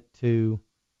cause it to,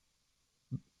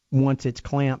 once it's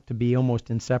clamped, to be almost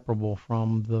inseparable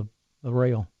from the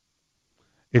rail.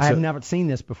 I have never seen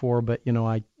this before, but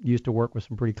I used to work with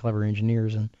some pretty clever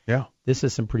engineers, and this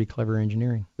is some pretty clever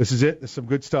engineering. This is it. This is some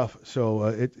good stuff.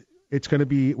 So it's going to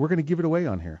be. We're going to give it away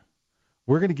on here.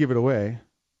 We're going to give it away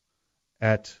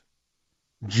at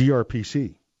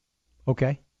GRPC.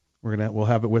 Okay. We'll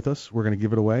have it with us. We're going to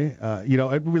give it away.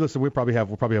 We'll probably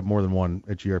have more than one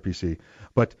at GRPC.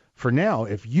 But for now,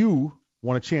 if you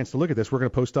want a chance to look at this, we're going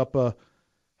to post up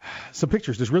some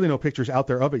pictures. There's really no pictures out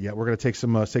there of it yet. We're going to take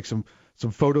some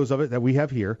photos of it that we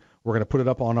have here. We're going to put it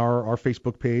up on our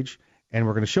Facebook page, and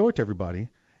we're going to show it to everybody.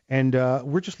 And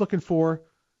we're just looking for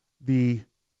the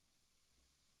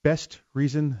best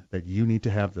reason that you need to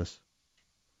have this.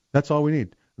 That's all we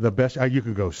need. The best. You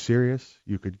could go serious.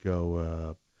 You could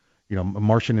go,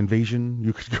 Martian invasion.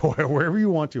 You could go wherever you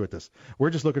want to with this. We're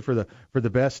just looking for the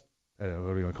best. I don't know,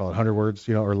 what do you want to call it? 100 words,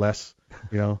 or less.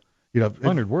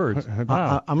 100 words.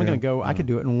 Wow. I'm going to go. I could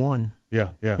do it in one. Yeah.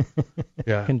 I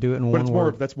can do it in but one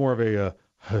word. That's more of a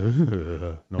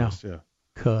noise. No. Yeah.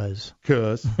 Cause.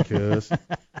 That's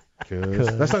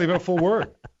not even a full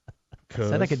word. I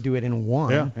said I could do it in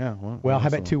one. Yeah. Well, how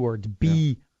about 2 words?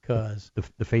 Because.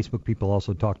 The Facebook people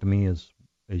also talk to me as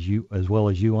well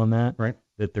as you on that. Right.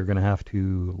 That they're going to have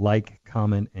to like,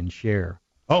 comment, and share.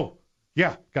 Oh,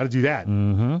 yeah. Got to do that.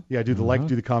 Mm-hmm. Yeah, do the like,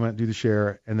 do the comment, do the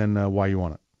share, and then why you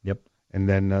want it. Yep. And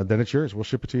then it's yours. We'll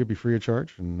ship it to you, be free of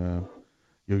charge, and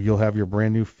you'll have your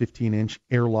brand new 15-inch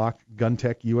Airlock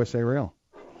GunTech USA rail.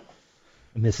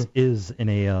 And this is in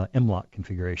a M-Lock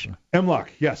configuration.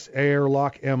 M-Lock, yes,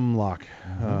 Airlock M-Lock.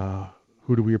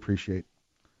 Who do we appreciate?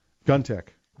 GunTech,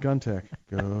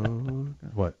 go.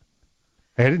 What?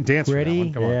 Hey, I didn't dance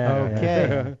Ready? For that one. Come on.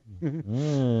 Okay.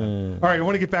 All right, I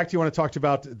want to get back to you. I want to talk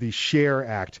about the SHARE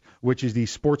Act, which is the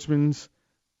Sportsman's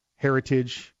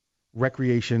Heritage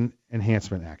Recreation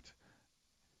Enhancement Act.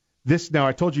 Now,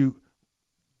 I told you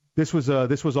this was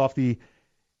off the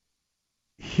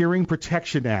Hearing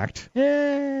Protection Act.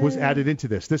 Was added into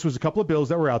this. This was a couple of bills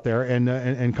that were out there,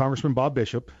 and Congressman Bob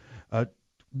Bishop, had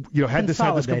this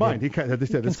combined. He had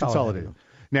this consolidated.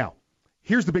 Now,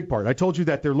 here's the big part. I told you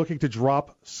that they're looking to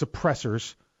drop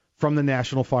suppressors from the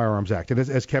National Firearms Act, and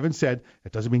as Kevin said,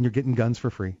 that doesn't mean you're getting guns for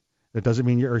free. That doesn't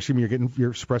mean you're getting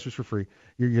your suppressors for free.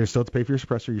 You're going to still have to pay for your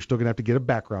suppressor. You're still going to have to get a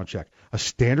background check, a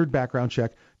standard background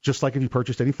check, just like if you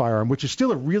purchased any firearm, which is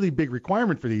still a really big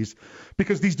requirement for these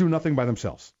because these do nothing by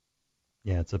themselves.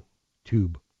 Yeah, it's a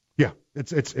tube. Yeah,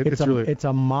 it's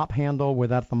a mop handle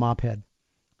without the mop head.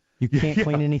 You can't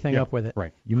clean anything up with it.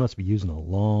 Right. You must be using a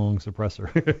long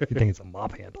suppressor. You think it's a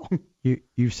mop handle.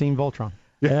 You've seen Voltron.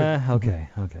 Yeah. Okay.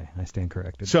 I stand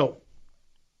corrected. So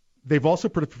they've also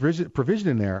put a provision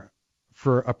in there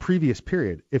for a previous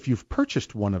period. If you've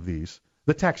purchased one of these,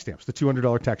 the tax stamps, the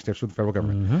 $200 tax stamps from the federal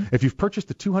government, if you've purchased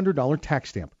a $200 tax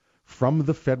stamp from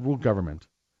the federal government,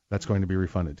 that's going to be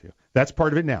refunded to you. That's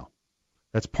part of it now.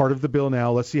 That's part of the bill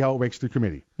now. Let's see how it makes through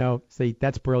committee. No, see,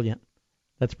 that's brilliant.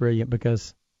 That's brilliant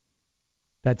because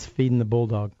that's feeding the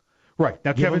bulldog. Right.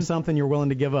 Now, give Kevin, them something you're willing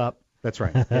to give up. That's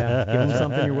right. Yeah, give them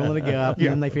something you're willing to give up, and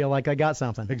then they feel like they got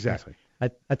something. Exactly.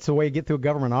 That's the way you get through a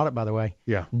government audit, by the way.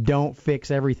 Yeah. Don't fix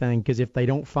everything, because if they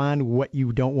don't find what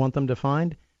you don't want them to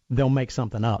find, they'll make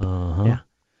something up. Yeah.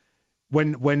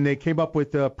 When they came up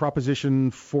with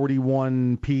Proposition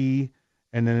 41P,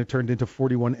 and then it turned into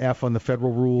 41F on the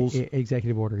federal rules.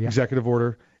 Executive order, yeah. Executive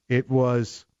order. That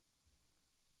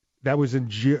was in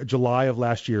July of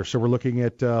last year, so we're looking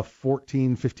at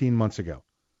 15 months ago.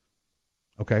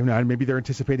 Okay, now maybe they're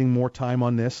anticipating more time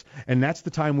on this, and that's the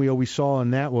time we always saw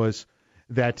on that was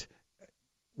that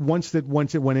once it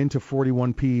went into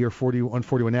 41P or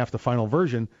 41F, the final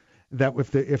version, that if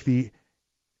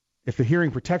the Hearing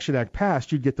Protection Act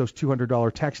passed, you'd get those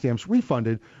 $200 tax stamps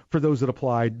refunded for those that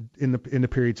applied in the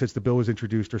period since the bill was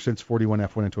introduced or since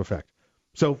 41F went into effect.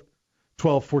 So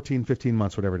 12, 14, 15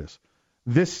 months, whatever it is.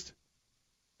 This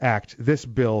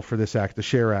bill for this act, the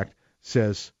SHARE Act,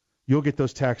 says you'll get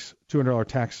those $200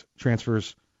 tax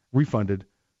transfers refunded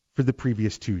for the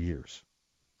previous 2 years.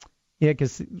 Yeah,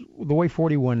 because the way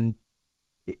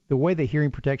the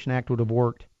Hearing Protection Act would have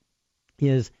worked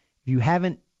is if you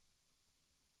haven't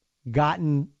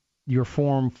gotten your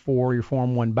Form 4, your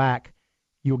Form 1 back,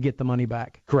 you'll get the money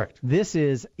back. Correct. This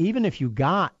is, even if you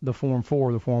got the Form 4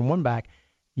 or the Form 1 back,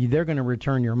 they're going to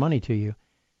return your money to you.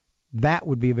 That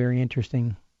would be a very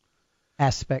interesting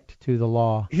aspect to the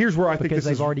law. Here's where I think because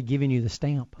they've already given you the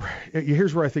stamp.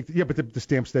 Here's where I think, but the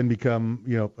stamps then become,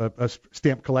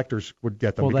 stamp collectors would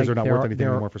get them because they're not worth anything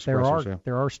anymore for suppressors.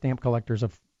 There are stamp collectors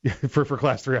of for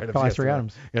Class 3 items. Class 3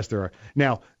 items. Yes, there are.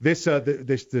 Now,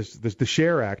 the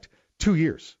SHARE Act, 2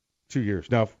 years. 2 years.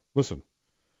 Now, listen,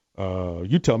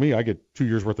 you tell me I get 2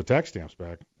 years worth of tax stamps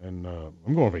back, and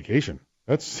I'm going on vacation.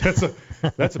 That's a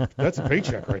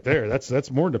paycheck right there.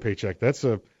 That's more than a paycheck.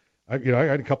 I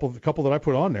had a couple that I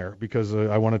put on there because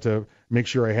I wanted to make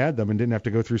sure I had them and didn't have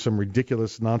to go through some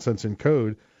ridiculous nonsense in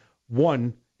code.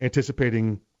 One,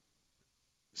 anticipating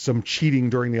some cheating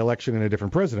during the election and a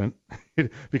different president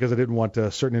because I didn't want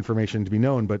certain information to be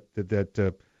known, but that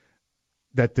the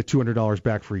 $200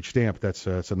 back for each stamp, that's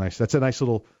a nice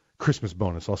little Christmas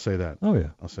bonus. I'll say that. Oh,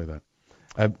 yeah. I'll say that.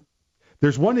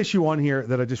 There's one issue on here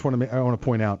that I just want to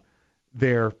point out.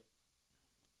 There,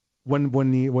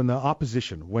 when the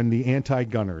opposition, when the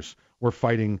anti-gunners were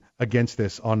fighting against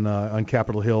this on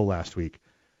Capitol Hill last week,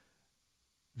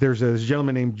 there's a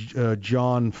gentleman named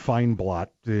John Feinblatt.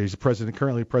 He's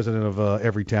currently president of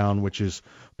Everytown, which is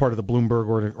part of the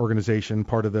Bloomberg organization,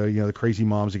 part of the Crazy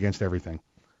Moms Against Everything.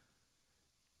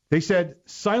 They said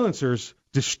silencers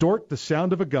distort the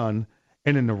sound of a gun,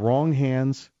 and in the wrong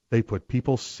hands, they put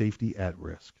people's safety at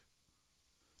risk.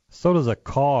 So does a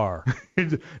car.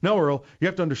 No, Earl, you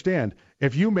have to understand,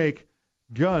 if you make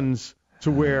guns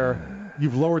to where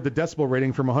you've lowered the decibel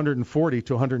rating from 140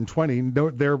 to 120,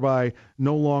 thereby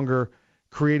no longer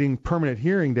creating permanent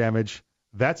hearing damage,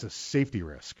 that's a safety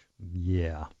risk.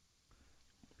 Yeah.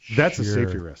 That's a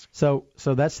safety risk. So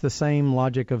that's the same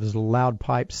logic of loud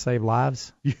pipes save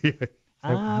lives? Yeah.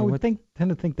 I would tend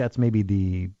to think that's maybe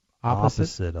the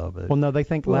opposite of it. Well, no, they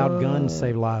think loud guns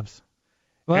save lives.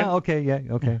 Well, okay,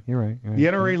 you're right. The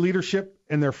NRA leadership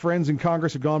and their friends in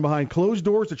Congress have gone behind closed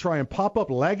doors to try and pop up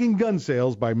lagging gun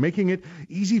sales by making it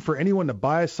easy for anyone to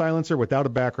buy a silencer without a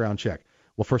background check.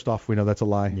 Well, first off, we know that's a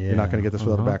lie. Yeah. You're not going to get this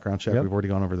without a background check. Yep. We've already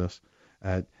gone over this.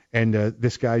 And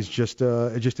this guy's just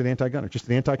an anti-gunner, just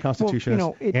an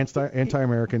anti-constitutionist,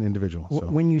 anti-American individual. So.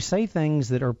 When you say things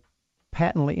that are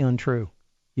patently untrue,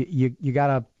 you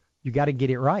gotta get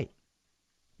it right.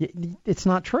 It's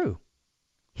not true.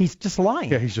 He's just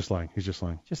lying. Yeah, he's just lying. Just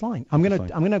lying. I'm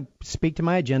gonna speak to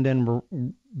my agenda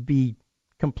and be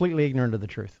completely ignorant of the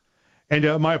truth.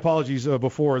 And my apologies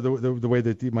before the way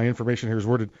that my information here is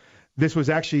worded. This was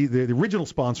actually the original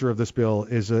sponsor of this bill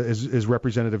is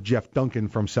Representative Jeff Duncan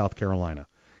from South Carolina.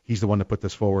 He's the one that put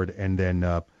this forward, and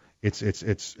then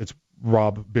it's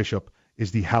Rob Bishop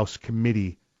is the House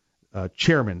Committee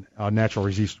chairman on Natural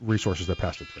Resources that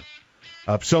passed it through.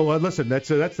 So listen,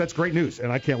 that's great news,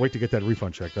 and I can't wait to get that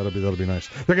refund check. That'll be nice.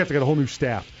 They're gonna have to get a whole new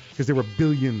staff because there were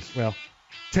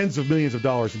tens of millions of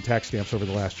dollars in tax stamps over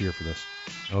the last year for this.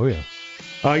 Oh yeah.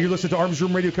 You're listening to Arms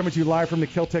Room Radio coming to you live from the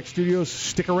Kel-Tec studios.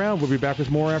 Stick around. We'll be back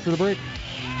with more after the break.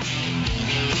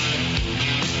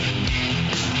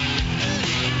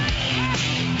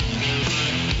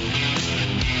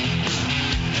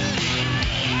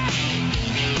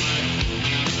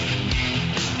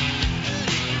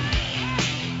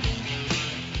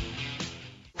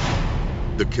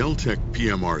 The Kel-Tec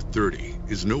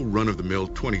PMR-30 is no run-of-the-mill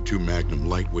 .22 Magnum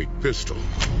lightweight pistol,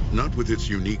 not with its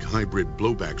unique hybrid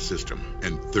blowback system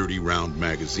and 30-round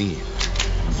magazine.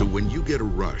 So when you get a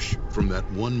rush from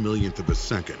that 1/1,000,000th of a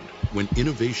second, when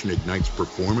innovation ignites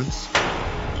performance,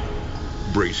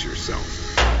 brace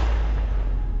yourself.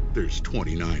 There's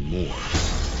 29 more.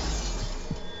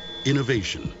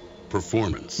 Innovation,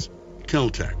 performance,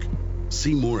 Kel-Tec.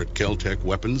 See more at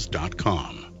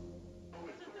keltecweapons.com.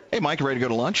 Hey, Mike, ready to go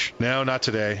to lunch? No, not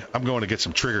today. I'm going to get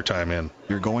some trigger time in.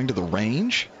 You're going to the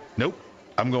range? Nope.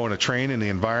 I'm going to train in the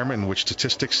environment in which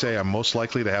statistics say I'm most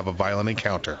likely to have a violent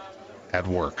encounter. At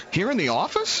work. Here in the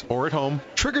office? Or at home.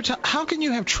 Trigger time? How can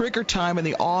you have trigger time in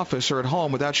the office or at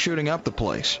home without shooting up the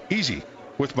place? Easy.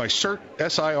 With my SIRT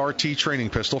SIRT training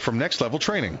pistol from Next Level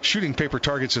Training. Shooting paper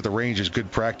targets at the range is good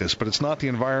practice, but it's not the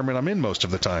environment I'm in most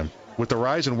of the time. With the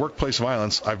rise in workplace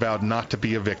violence, I vowed not to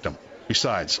be a victim.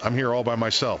 Besides, I'm here all by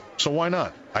myself, so why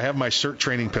not? I have my SIRT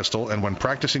training pistol, and when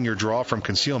practicing your draw from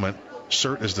concealment,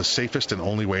 SIRT is the safest and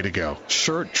only way to go.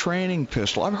 SIRT training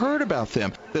pistol. I've heard about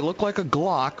them. They look like a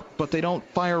Glock, but they don't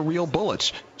fire real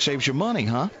bullets. Saves you money,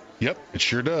 huh? Yep, it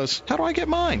sure does. How do I get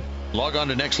mine? Log on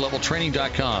to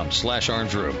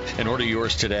nextleveltraining.com/armsroom and order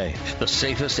yours today. The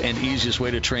safest and easiest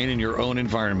way to train in your own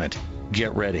environment.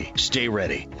 Get ready. Stay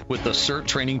ready with the SIRT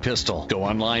training pistol. Go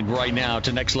online right now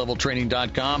to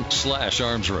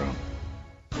nextleveltraining.com/armsroom.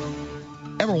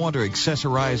 Ever want to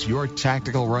accessorize your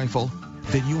tactical rifle?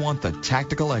 Then you want the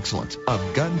tactical excellence of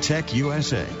GunTech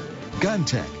USA.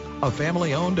 GunTech, a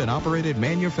family-owned and operated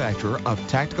manufacturer of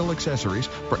tactical accessories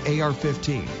for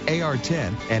AR-15,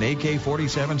 AR-10, and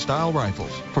AK-47 style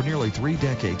rifles. For nearly 3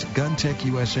 decades, GunTech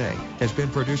USA has been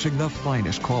producing the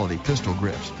finest quality pistol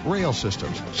grips, rail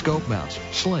systems, scope mounts,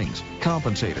 slings,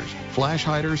 compensators, flash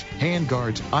hiders, hand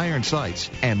guards, iron sights,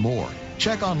 and more.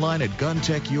 Check online at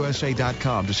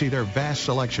GunTechUSA.com to see their vast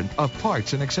selection of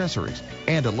parts and accessories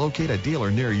and to locate a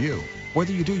dealer near you.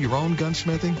 Whether you do your own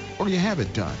gunsmithing or you have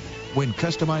it done, when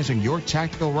customizing your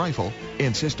tactical rifle,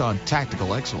 insist on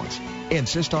tactical excellence.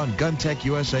 Insist on GunTech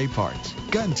USA parts.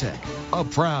 GunTech, a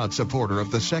proud supporter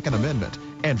of the Second Amendment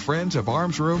and friends of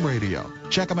Arms Room Radio.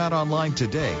 Check them out online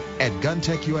today at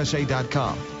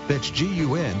GunTechUSA.com. That's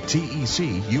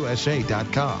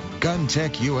GUNTECUSA.com.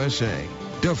 GunTech USA.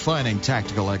 defining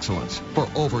tactical excellence for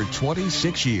over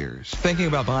 26 years. Thinking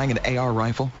about buying an AR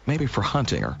rifle? Maybe for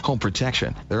hunting or home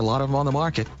protection. There are a lot of them on the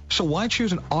market. So why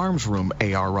choose an Arms Room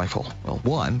AR rifle? Well,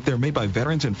 one, they're made by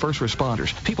veterans and first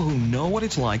responders, people who know what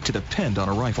it's like to depend on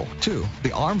a rifle. Two,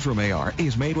 the Arms Room AR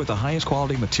is made with the highest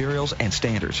quality materials and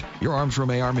standards. Your Arms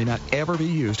Room AR may not ever be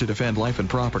used to defend life and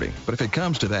property, but if it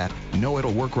comes to that, know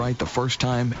it'll work right the first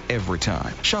time, every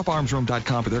time. Shop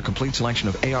armsroom.com for their complete selection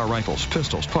of AR rifles,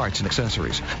 pistols, parts, and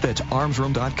accessories. That's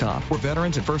armsroom.com, where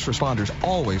veterans and first responders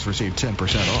always receive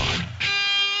 10% off.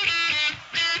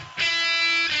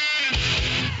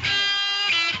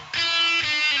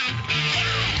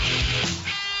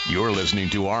 You're listening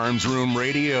to Arms Room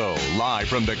Radio, live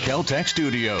from the Kel-Tec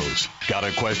studios. Got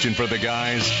a question for the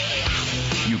guys?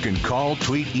 You can call,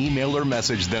 tweet, email, or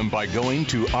message them by going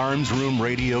to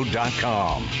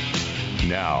armsroomradio.com.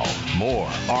 Now, more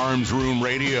Arms Room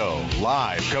Radio,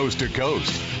 live coast to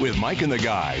coast, with Mike and the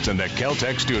guys in the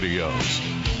Kel-Tec studios.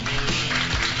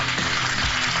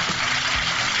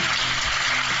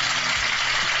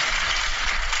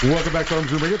 Welcome back to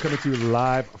Arms Room Radio, coming to you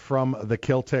live from the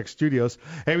Kel-Tec studios.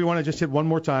 Hey, we want to just hit one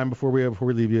more time before we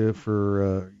leave you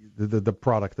for the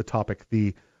product, the topic,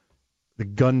 the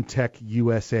GunTech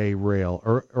USA rail.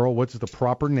 Earl, what's the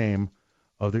proper name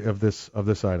of this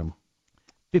item?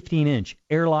 15-inch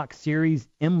Airlock Series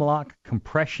M-Lock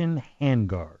compression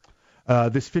handguard.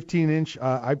 This 15-inch,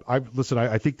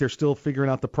 I think they're still figuring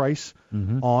out the price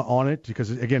on it, because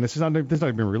again, this is not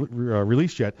even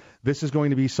released yet. This is going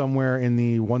to be somewhere in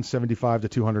the $175 to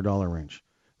 $200 range.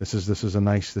 This is a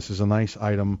nice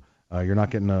item. You're not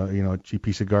getting a cheap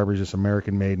piece of garbage. It's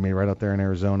American made right out there in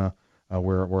Arizona,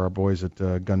 where our boys at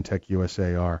GunTech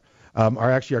USA are.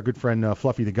 Our good friend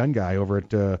Fluffy the Gun Guy over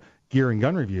at Gear and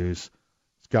Gun Reviews has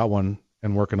got one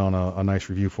and working on a nice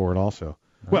review for it also.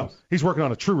 Nice. Well, he's working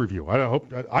on a true review.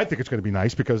 I think it's going to be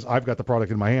nice because I've got the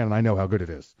product in my hand and I know how good it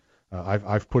is.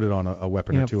 I've put it on a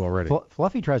weapon or two already.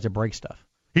 Fluffy tries to break stuff.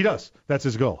 He does. That's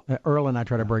his goal. Earl and I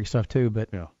try to break stuff too, but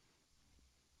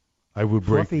I would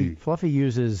break Fluffy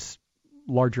uses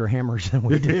larger hammers than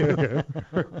we do.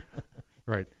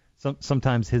 Right.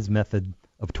 Sometimes his method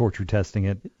of torture testing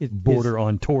it border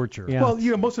on torture. Yeah. Well,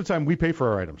 most of the time we pay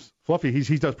for our items. Fluffy,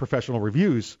 he does professional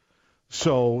reviews.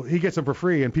 So he gets them for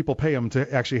free, and people pay him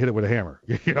to actually hit it with a hammer.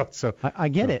 So I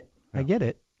get it. Yeah. I get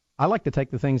it. I like to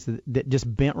take the things that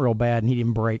just bent real bad and he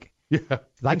didn't break. Yeah.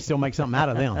 I can still make something out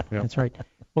of them. Yeah. That's right.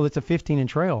 Well, it's a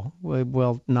 15-inch rail.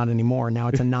 Well, not anymore. Now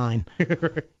it's a 9.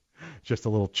 Just a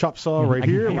little chop saw right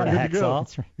here. We're good to go.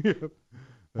 That's right.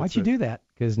 Why'd you do that?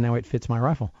 Because now it fits my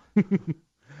rifle.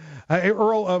 Hey,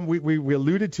 Earl, we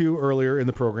alluded to earlier in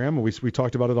the program. We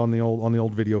talked about it on the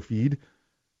old video feed.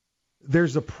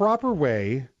 There's a proper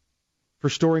way for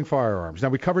storing firearms. Now,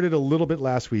 we covered it a little bit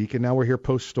last week, and now we're here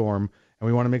post-storm, and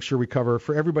we want to make sure we cover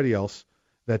for everybody else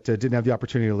that didn't have the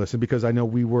opportunity to listen, because I know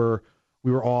we were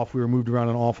off. We were moved around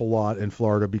an awful lot in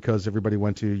Florida because everybody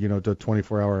went to the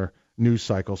 24-hour news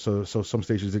cycle, so some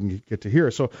stations didn't get to hear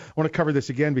us. So I want to cover this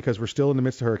again because we're still in the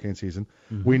midst of hurricane season.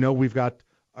 Mm-hmm. We know we've got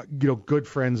good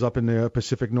friends up in the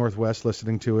Pacific Northwest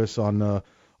listening to us on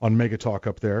Mega Talk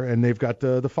up there, and they've got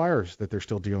the fires that they're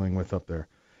still dealing with up there.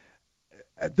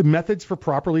 The methods for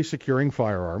properly securing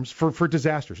firearms for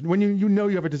disasters. When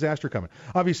you have a disaster coming,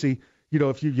 obviously,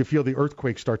 if you feel the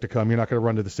earthquake start to come, you're not going to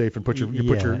run to the safe and put your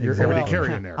everyday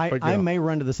carry in there. I may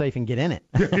run to the safe and get in it.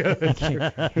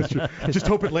 Just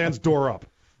hope it lands door up.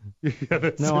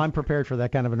 No, I'm prepared for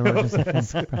that kind of an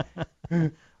emergency.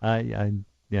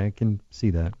 I can see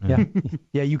that.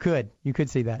 Yeah, you could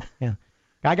see that. Yeah.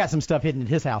 I got some stuff hidden at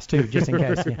his house, too, just in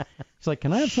case. Yeah. He's like,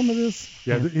 can I have some of this?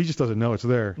 Yeah, he just doesn't know it's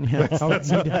there. Yeah.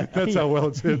 That's how well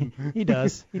it's hidden. He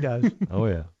does. Oh,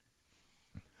 yeah.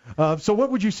 So what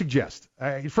would you suggest?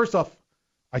 First off,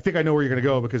 I think I know where you're going to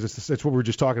go because it's what we were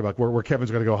just talking about, where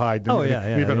Kevin's going to go hide. Oh,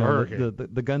 yeah.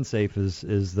 The gun safe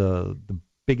is the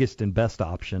biggest and best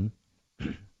option.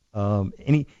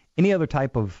 Any other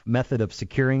type of method of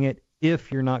securing it,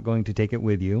 if you're not going to take it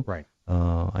with you. Right.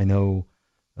 I know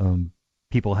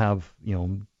people have,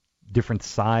 different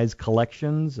size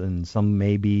collections, and some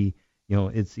may be,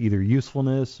 it's either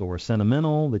usefulness or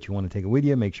sentimental that you want to take it with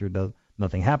you, make sure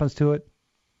nothing happens to it.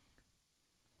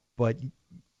 But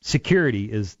security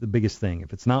is the biggest thing.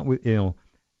 If it's not,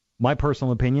 my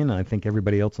personal opinion, I think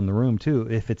everybody else in the room too,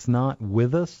 if it's not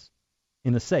with us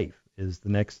in a safe is the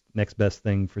next best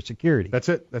thing for security. That's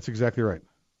it. That's exactly right.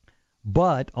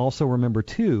 But also remember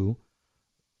too,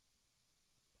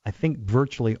 I think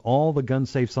virtually all the gun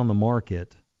safes on the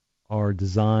market are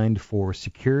designed for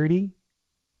security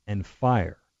and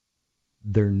fire.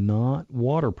 They're not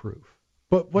waterproof.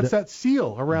 But what's that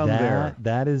seal around there?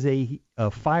 That is a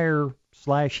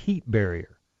fire/heat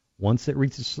barrier. Once it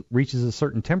reaches a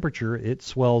certain temperature, it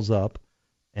swells up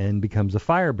and becomes a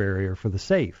fire barrier for the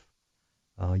safe.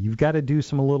 You've got to do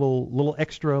some little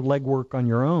extra legwork on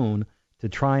your own to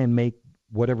try and make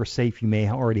whatever safe you may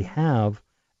already have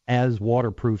as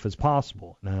waterproof as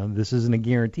possible. Now, this isn't a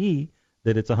guarantee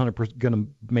that it's 100% going to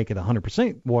make it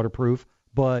 100% waterproof,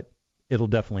 but it'll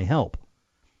definitely help.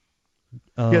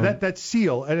 That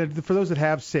seal, and for those that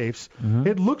have safes,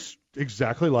 it looks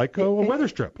exactly like a weather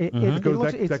strip. It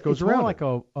goes around like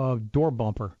a door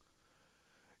bumper.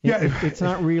 It's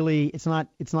not really. It's not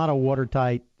a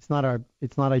watertight. It's not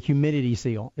a humidity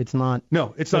seal. It's not.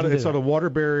 No, it's not a water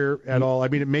barrier at all. I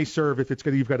mean, it may serve if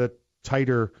you've got a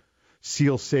tighter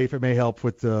seal safe. It may help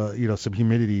with some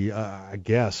humidity, I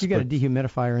guess. You got a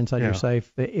dehumidifier inside your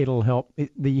safe. It'll help. The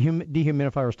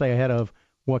dehumidifier will stay ahead of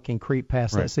what can creep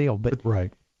past that seal. But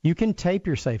you can tape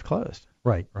your safe closed.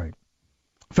 Right. In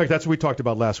fact, that's what we talked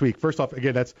about last week. First off,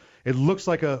 again, it looks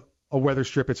like a weather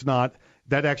strip. It's not.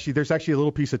 There's actually a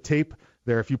little piece of tape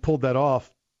there. If you pulled that off,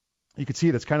 you could see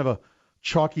it. It's kind of a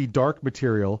chalky, dark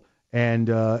material, and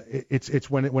it's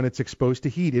when it's exposed to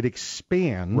heat, it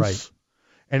expands,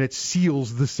 and it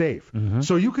seals the safe.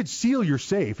 So you could seal your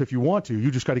safe if you want to. You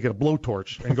just got to get a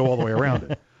blowtorch and go all the way around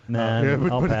it.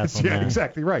 I'll pass on that.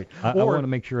 Exactly right. I want to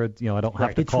make sure I don't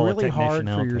have to call a technician out. It's really hard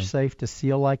for your safe to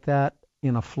seal like that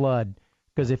in a flood,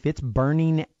 because if it's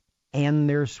burning and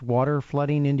there's water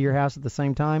flooding into your house at the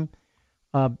same time,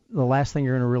 the last thing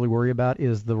you're going to really worry about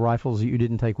is the rifles that you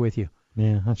didn't take with you.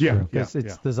 Yeah, that's true. Because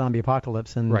it's the zombie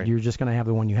apocalypse, and you're just going to have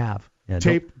the one you have. Yeah,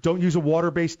 tape. Don't use a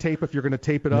water-based tape if you're going to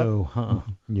tape it up.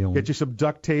 No, Get you some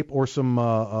duct tape or some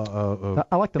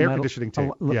I like the air conditioning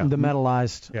tape. The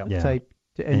metallized tape,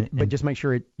 but just make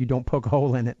sure you don't poke a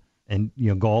hole in it. And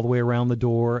go all the way around the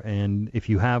door. And if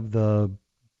you have the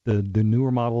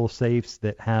newer model of safes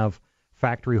that have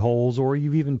factory holes, or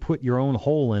you've even put your own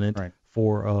hole in it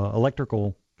for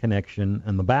electrical connection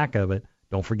in the back of it,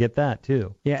 don't forget that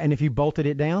too. Yeah, and if you bolted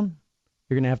it down,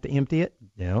 you're going to have to empty it,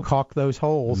 caulk those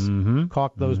holes,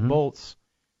 caulk those bolts,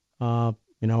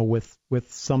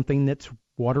 with something that's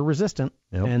water resistant,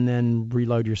 and then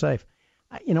reload your safe.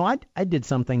 I did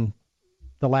something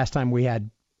the last time we had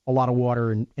a lot of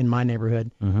water in my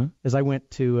neighborhood, is I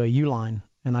went to a Uline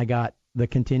and I got the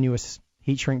continuous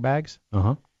heat shrink bags,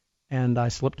 and I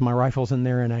slipped my rifles in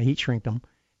there and I heat shrinked them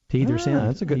to either end.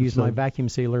 That's a good. I used my vacuum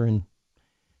sealer, and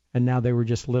now they were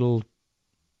just little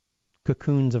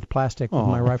cocoons of plastic with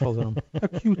my rifles in them. How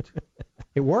cute.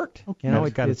 It worked.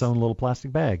 It's got its own little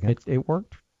plastic bag. It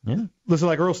worked. Yeah. Listen,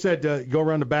 like Earl said, go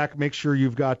around the back, make sure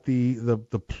you've got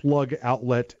the plug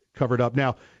outlet covered up.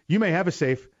 Now, you may have a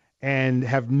safe and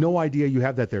have no idea you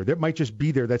have that there. That might just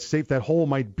be there. That safe, that hole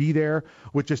might be there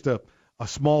with just a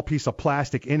small piece of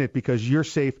plastic in it because your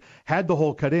safe had the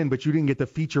hole cut in, but you didn't get the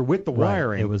feature with the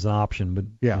wiring. It was an option,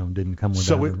 but didn't come with that.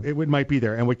 So it might be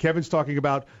there. And what Kevin's talking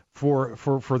about for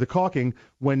the caulking,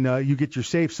 when you get your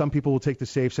safe, some people will take the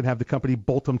safes and have the company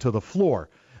bolt them to the floor.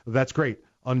 That's great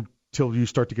until you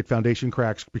start to get foundation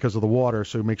cracks because of the water.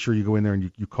 So make sure you go in there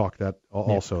and you caulk that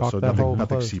also, so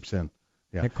nothing seeps in.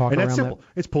 Yeah, and that's simple.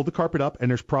 It's pulled the carpet up,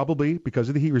 and there's probably, because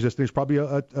of the heat resistance, there's probably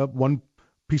a one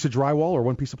piece of drywall or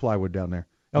one piece of plywood down there.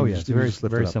 It's very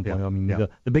simple. Yeah. I mean,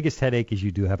 the biggest headache is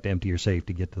you do have to empty your safe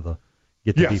to get to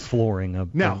the flooring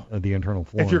of the internal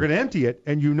flooring. If you're going to empty it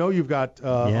and you know you've got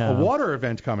a water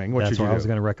event coming, what should you do? That's why I was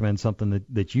going to recommend something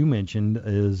that you mentioned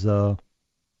is,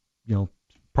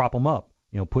 prop them up.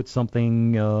 Put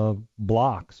something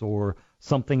blocks or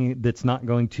something that's not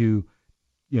going to,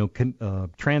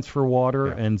 transfer water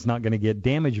and it's not going to get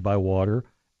damaged by water,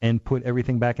 and put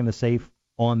everything back in the safe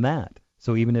on that.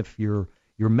 So even if your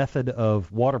method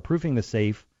of waterproofing the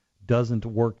safe doesn't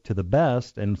work to the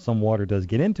best and some water does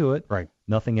get into it,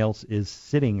 nothing else is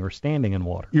sitting or standing in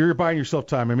water. You're buying yourself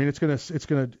time. I mean, it's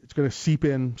gonna seep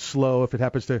in slow if it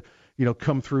happens to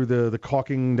come through the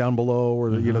caulking down below,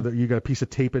 or you got a piece of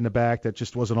tape in the back that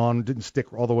just wasn't on, didn't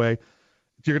stick all the way.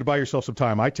 You're gonna buy yourself some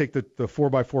time. I take the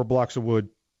 4x4 blocks of wood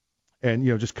and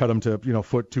just cut them to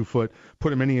foot, 2 foot,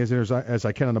 put them in as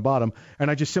I can on the bottom,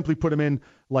 and I just simply put them in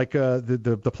like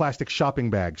the plastic shopping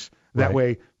bags. That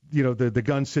way, the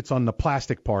gun sits on the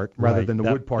plastic part rather than the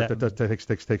wood part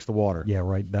that takes the water. Yeah,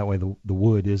 right. That way the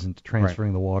wood isn't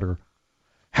transferring the water.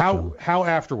 How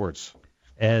afterwards?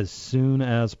 As soon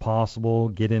as possible,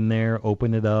 get in there,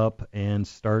 open it up, and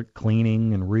start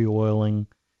cleaning and re-oiling.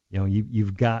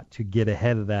 You've got to get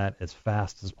ahead of that as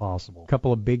fast as possible. A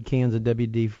couple of big cans of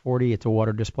WD-40. It's a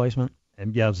water displacement.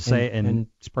 And I was to say, and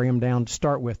spray them down to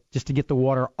start with, just to get the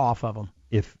water off of them.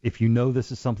 if you know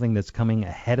this is something that's coming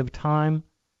ahead of time,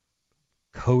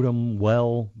 coat them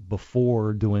well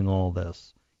before doing all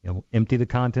this. Empty the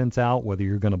contents out, whether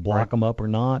you're going to block them up or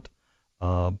not.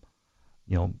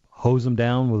 Hose them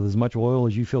down with as much oil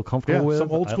as you feel comfortable with. Some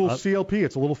old school CLP.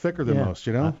 It's a little thicker than most,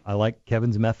 I like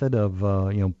Kevin's method of,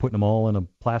 putting them all in a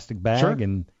plastic bag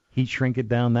and heat shrink it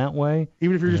down that way.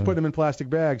 Even if you're just putting them in plastic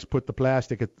bags, put the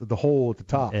plastic at the hole at the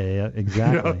top. Yeah,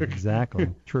 exactly. Exactly.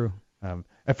 True.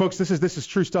 And folks, this is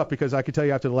true stuff, because I can tell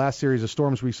you after the last series of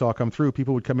storms we saw come through,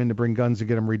 people would come in to bring guns to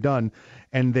get them redone,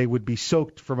 and they would be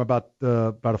soaked from about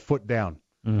a foot down.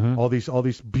 Mm-hmm. All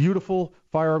these beautiful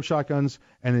firearm shotguns,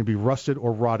 and they'd be rusted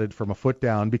or rotted from a foot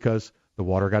down because the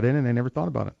water got in and they never thought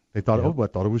about it. They thought, I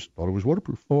thought it was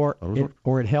waterproof.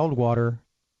 Or it held water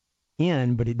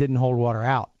in, but it didn't hold water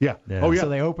out. Yeah. Oh yeah. So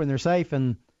they opened their safe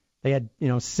and they had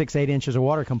 6-8 inches of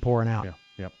water come pouring out. Yeah.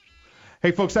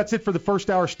 Hey, folks, that's it for the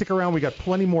first hour. Stick around. We got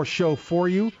plenty more show for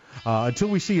you. Until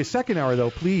we see you second hour,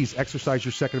 though, please exercise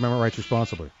your Second Amendment rights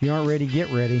responsibly. If you aren't ready,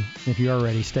 get ready. If you are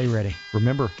ready, stay ready.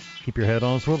 Remember, keep your head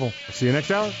on a swivel. See you next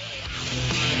hour.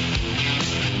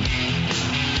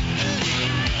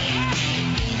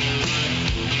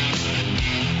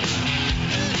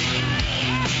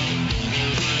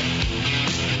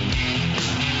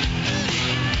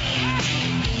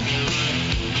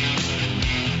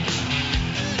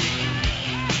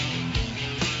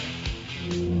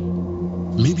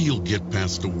 Maybe you'll get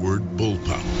past the word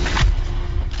bullpup.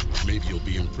 Maybe you'll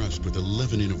be impressed with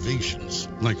 11 innovations,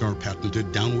 like our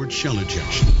patented downward shell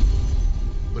ejection.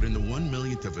 But in the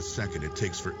 1/1,000,000th of a second it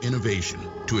takes for innovation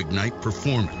to ignite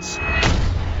performance,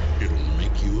 it'll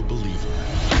make you a believer.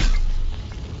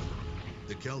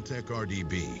 The Kel-Tec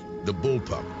RDB, the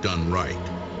bullpup done right.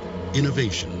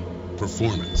 Innovation,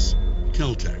 performance,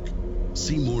 Kel-Tec.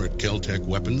 See more at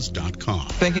keltecweapons.com.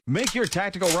 Make your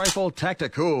tactical rifle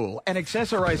tactical and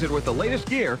accessorize it with the latest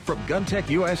gear from GunTech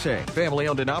USA. Family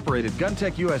owned and operated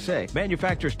GunTech USA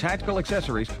manufactures tactical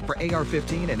accessories for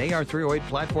AR-15 and AR-308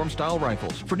 platform style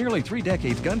rifles. For nearly 3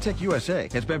 decades, GunTech USA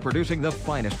has been producing the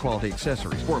finest quality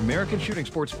accessories for American shooting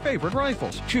sports' favorite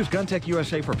rifles. Choose GunTech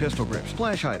USA for pistol grips,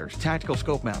 flash hiders, tactical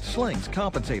scope mounts, slings,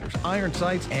 compensators, iron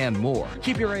sights, and more.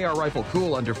 Keep your AR rifle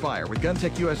cool under fire with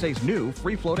GunTech USA's new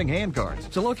free-floating handguard.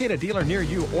 So locate a dealer near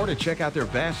you or to check out their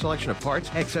vast selection of parts,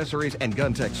 accessories, and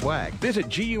GunTech swag. Visit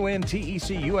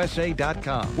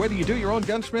GUNTECUSA.com. Whether you do your own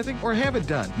gunsmithing or have it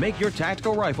done, make your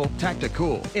tactical rifle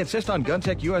tactical. Insist on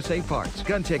GunTech USA parts.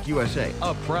 GunTech USA,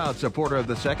 a proud supporter of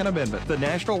the Second Amendment, the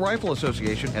National Rifle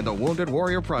Association, and the Wounded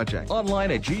Warrior Project. Online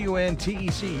at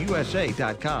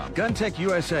GUNTECUSA.com. GunTech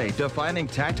USA, defining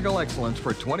tactical excellence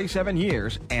for 27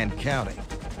 years and counting.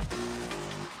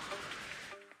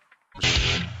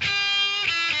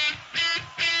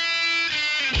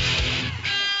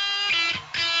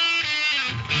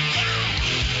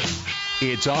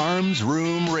 It's Arms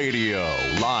Room Radio,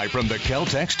 live from the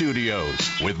Kel-Tec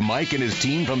Studios, with Mike and his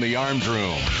team from the Arms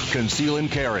Room. Conceal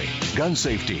and carry, gun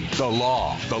safety, the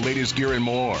law, the latest gear and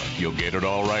more. You'll get it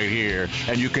all right here,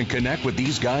 and you can connect with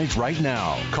these guys right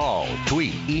now. Call,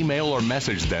 tweet, email, or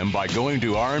message them by going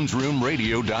to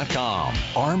armsroomradio.com.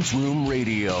 Arms Room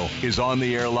Radio is on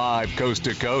the air live coast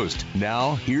to coast.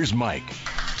 Now, here's Mike.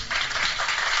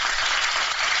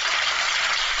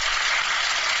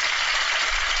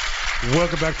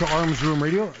 Welcome back to Arms Room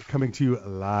Radio, coming to you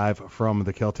live from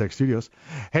the Kel-Tec Studios.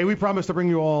 Hey, we promise to bring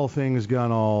you all things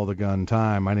gun all the gun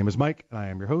time. My name is Mike, and I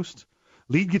am your host.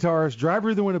 Lead guitarist,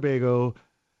 driver of the Winnebago,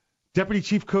 deputy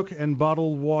chief cook and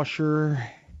bottle washer,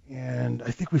 and I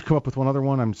think we've come up with one other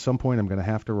one. At some point, I'm going to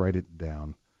have to write it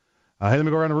down. Hey, let me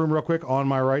go around the room real quick. On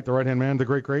my right, the right-hand man, the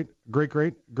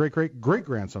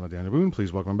great-great-great-great-great-grandson of Daniel Boone.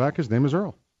 Please welcome him back. His name is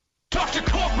Earl. Dr.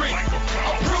 Corporate,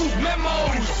 approved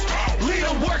memos, lead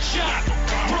a workshop,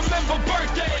 remember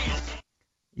birthdays.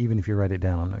 Even if you write it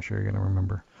down, I'm not sure you're going to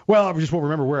remember. Well, I just won't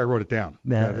remember where I wrote it down.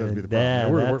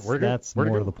 That's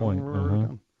more to the point.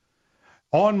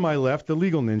 On my left, the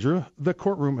legal ninja, the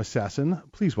courtroom assassin.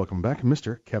 Please welcome back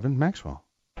Mr. Kevin Maxwell.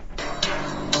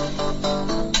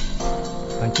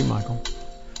 Thank you, Michael.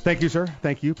 Thank you, sir.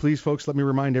 Thank you. Please, folks, let me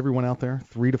remind everyone out there,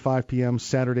 3 to 5 p.m.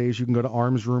 Saturdays, you can go to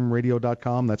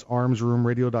armsroomradio.com. That's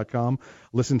armsroomradio.com.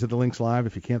 Listen to the links live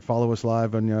if you can't follow us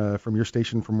live on, from your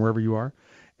station, from wherever you are.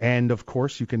 And, of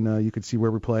course, you can see where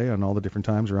we play on all the different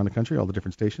times around the country, all the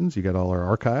different stations. You got all our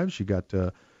archives. You got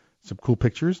some cool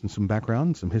pictures and some background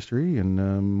and some history.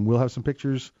 And we'll have some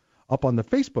pictures up on the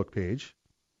Facebook page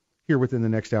here within the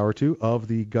next hour or two of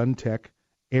the GunTech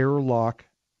Airlock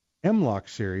M-Lock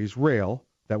series rail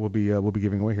that we'll be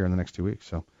giving away here in the next 2 weeks.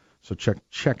 So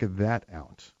check that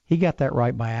out. He got that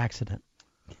right by accident.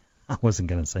 I wasn't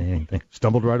going to say anything.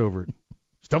 Stumbled right over it.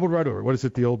 Stumbled right over. What is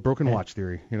it? The old broken watch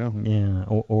theory, you know? Yeah,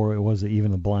 or was it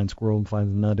even a blind squirrel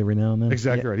finds a nut every now and then?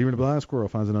 Exactly right. Even a blind squirrel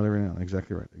finds a nut every now and then.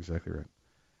 Exactly right. Exactly right.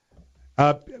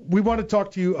 We want to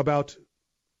talk to you about,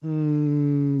 I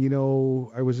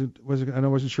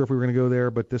wasn't sure if we were going to go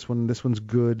there, but this one's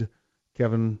good,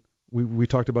 Kevin. We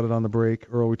talked about it on the break.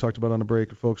 Earl, we talked about it on the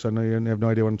break. Folks, I know you have no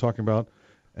idea what I'm talking about.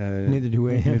 Neither do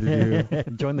we. Neither do you.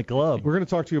 Join the club. We're going to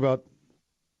talk to you about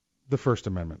the First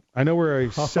Amendment. I know we're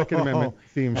a Second Amendment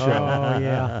themed show. Oh,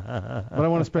 yeah. But I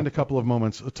want to spend a couple of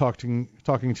moments talking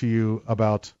to you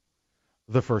about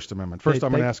the First Amendment. First,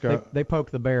 I'm going to ask... They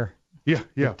poke the bear. Yeah.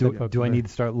 Do I need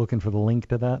to start looking for the link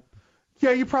to that?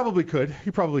 Yeah, you probably could.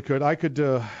 I could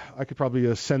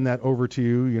probably send that over to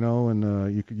you,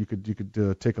 and you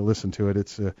could take a listen to it.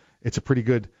 It's a pretty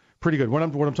good. What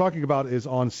I'm talking about is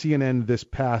on CNN this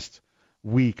past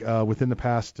week, within the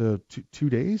past 2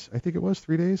 days, I think it was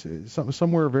 3 days,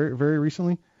 somewhere very very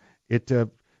recently. There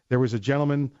was a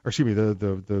gentleman, or excuse me,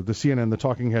 the CNN, the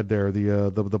talking head there,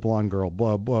 the blonde girl,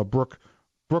 Brooke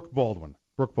Baldwin.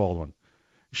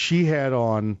 She had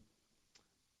on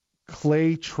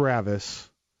Clay Travis,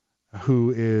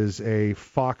 who is a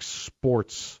Fox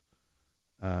Sports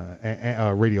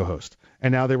radio host,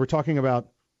 and now they were talking about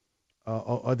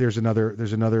there's another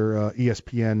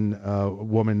ESPN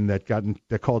woman that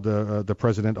called the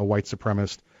president a white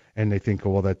supremacist, and they think,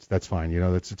 well, that's fine,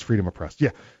 it's freedom of press. Yeah,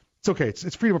 it's okay,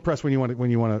 it's freedom of press when you want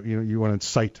to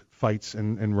cite fights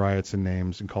and riots and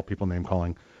names and call people name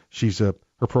calling.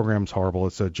 Her program's horrible.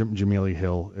 It's Jamila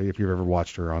Hill, if you've ever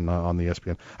watched her on the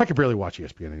ESPN. I can barely watch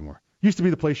ESPN anymore. Used to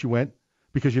be the place you went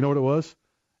because you know what it was?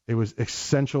 It was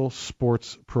Essential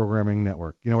Sports Programming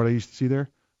Network. You know what I used to see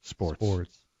there? Sports. You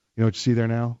know what you see there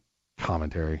now?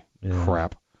 Commentary. Yeah.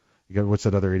 Crap. You got, what's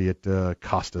that other idiot,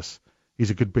 Costas? He's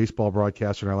a good baseball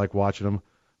broadcaster, and I like watching him,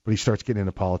 but he starts getting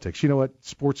into politics. You know what?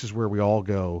 Sports is where we all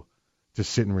go to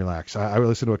sit and relax. I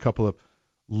listen to a couple of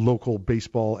local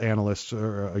baseball analysts,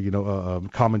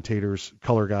 commentators,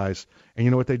 color guys, and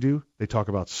you know what they do? They talk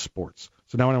about sports.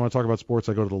 So now when I want to talk about sports,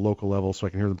 I go to the local level so I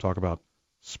can hear them talk about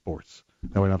sports.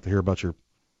 Now I don't have to hear about your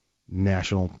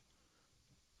national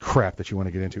crap that you want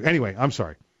to get into. Anyway, I'm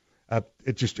sorry.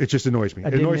 It just annoys me.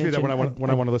 It annoys me that when I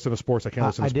want to listen to sports, I can't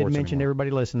listen to sports anymore. I did mention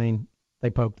everybody listening, they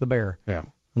poked the bear. Yeah.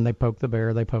 When they poke the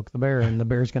bear, and the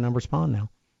bear's going to respond now.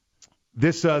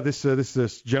 This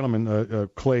gentleman,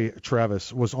 Clay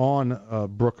Travis, was on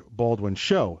Brooke Baldwin's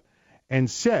show and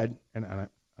said, and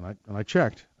I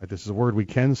checked, this is a word we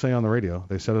can say on the radio.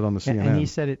 They said it on the CNN. And he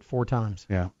said it 4 times.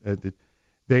 Yeah.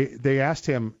 They asked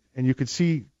him, and you could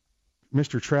see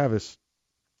Mr. Travis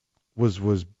was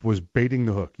baiting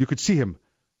the hook. You could see him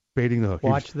baiting the hook.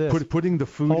 Watch this. Putting the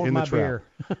food Hold in my the trap.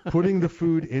 Putting the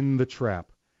food in the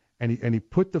trap. And he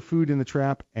put the food in the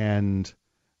trap, and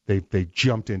they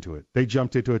jumped into it. They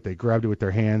grabbed it with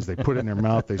their hands. They put it in their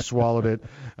mouth. They swallowed it.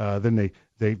 Then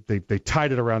they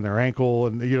tied it around their ankle,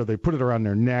 and they put it around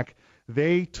their neck.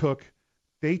 They took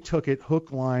it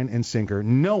hook, line, and sinker,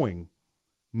 knowing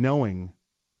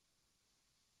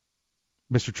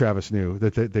Mr. Travis knew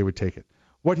that they would take it.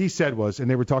 What he said was, and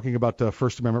they were talking about the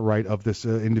First Amendment right of this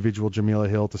individual, Jamila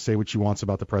Hill, to say what she wants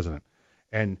about the president.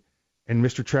 And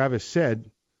Mr. Travis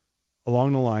said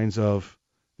along the lines of,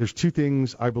 there's 2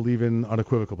 things I believe in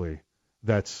unequivocally.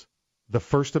 That's the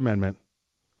First Amendment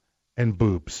and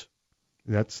boobs.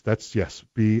 That's yes,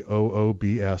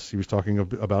 BOOBS. He was talking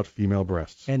about female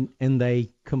breasts. And they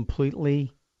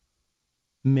completely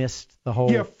missed the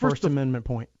whole First Amendment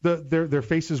point. Their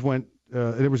faces went.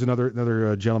 There was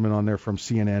another gentleman on there from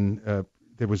CNN.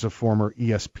 There was a former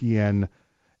ESPN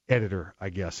editor, I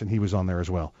guess, and he was on there as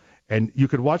well. And you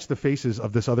could watch the faces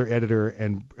of this other editor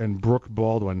and Brooke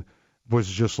Baldwin was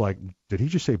just like, did he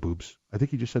just say boobs? I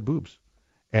think he just said boobs.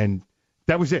 And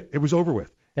that was it. It was over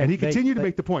with. And he continued to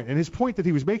make the point. And his point that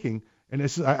he was making, and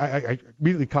this is, I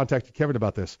immediately contacted Kevin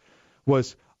about this,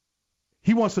 was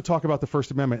he wants to talk about the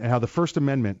First Amendment and how the First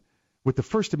Amendment, with the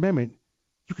First Amendment,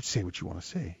 you could say what you want to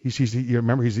say.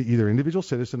 Remember, he's either an individual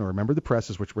citizen or a member of the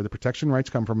press, which where the protection rights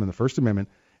come from in the First Amendment.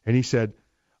 And he said,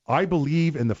 I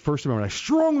believe in the First Amendment. I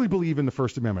strongly believe in the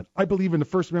First Amendment. I believe in the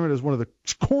First Amendment as one of the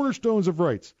cornerstones of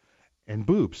rights. And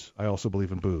boobs. I also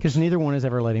believe in boobs. Because neither one has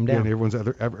ever let him down. Yeah, neither one's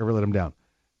ever let him down.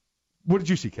 What did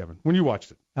you see, Kevin, when you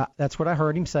watched it? That's what I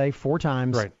heard him say 4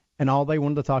 times. Right. And all they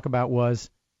wanted to talk about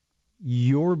was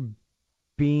you're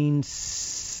being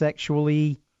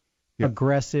sexually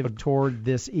aggressive toward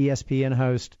this ESPN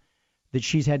host, that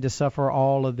she's had to suffer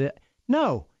all of it.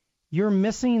 No, you're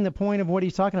missing the point of what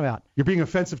he's talking about. You're being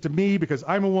offensive to me because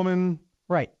I'm a woman.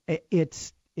 Right.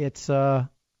 It's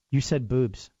you said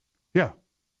boobs. Yeah.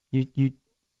 You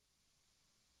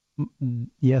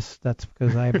Yes, that's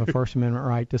because I have a First Amendment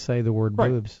right to say the word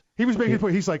boobs. He was making a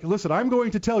point. He's like, listen, I'm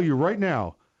going to tell you right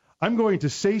now, I'm going to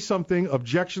say something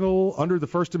objectionable under the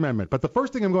First Amendment. But the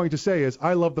first thing I'm going to say is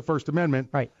I love the First Amendment.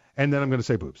 Right. And then I'm going to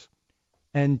say boobs.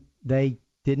 And they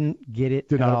didn't get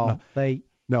it at all.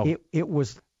 It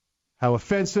was how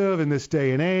offensive in this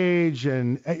day and age.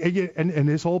 And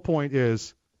his whole point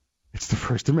is it's the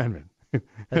First Amendment.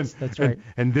 That's right.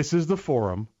 And this is the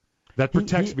forum that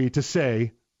protects me to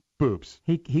say boobs.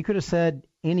 He could have said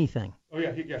anything. Oh,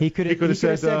 yeah. He could have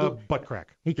said butt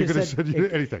crack. He could have said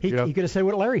anything. He could have said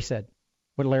what Larry said,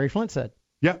 what Larry Flint said.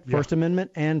 Yeah. First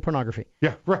Amendment and pornography.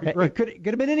 Yeah, right. It could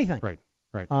have been anything. Right.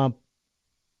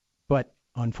 But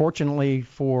unfortunately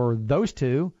for those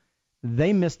two,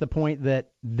 they missed the point that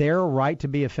their right to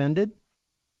be offended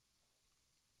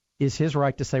is his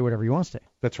right to say whatever he wants to.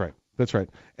 That's right.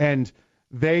 And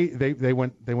they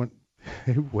went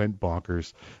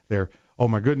bonkers. They're, oh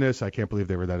my goodness, I can't believe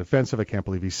they were that offensive. I can't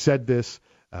believe he said this.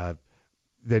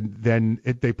 Then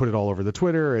they put it all over the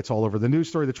Twitter. It's all over the news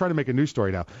story. They're trying to make a news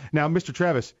story now. Now, Mr.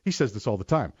 Travis, he says this all the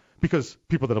time because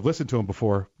people that have listened to him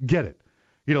before get it.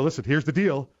 Listen, here's the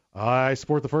deal. I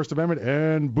support the First Amendment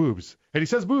and boobs. And he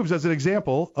says boobs as an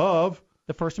example of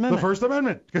the First Amendment. The First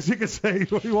Amendment, because he can say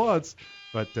what he wants.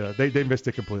 But they missed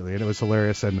it completely, and it was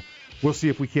hilarious. And we'll see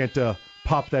if we can't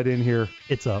pop that in here.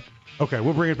 It's up. Okay,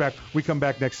 we'll bring it back. We come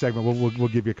back next segment. We'll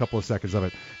give you a couple of seconds of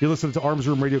it. You're listening to Arms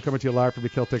Room Radio coming to you live from the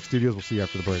Kel-Tec Studios. We'll see you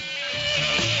after the break.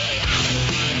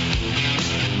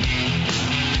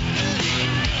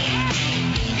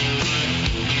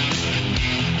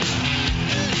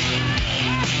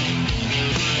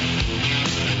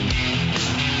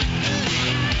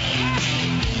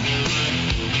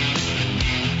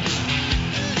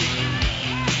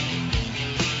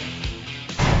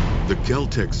 The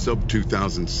Kel-Tec Sub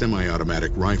 2000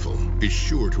 semi-automatic rifle is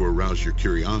sure to arouse your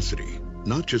curiosity,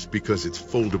 not just because it's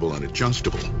foldable and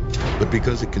adjustable, but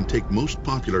because it can take most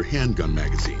popular handgun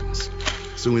magazines.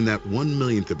 So in that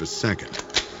 1/1,000,000th of a second,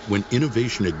 when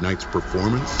innovation ignites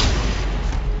performance,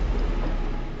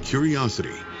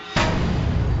 curiosity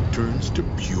turns to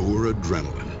pure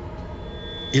adrenaline.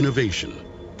 Innovation,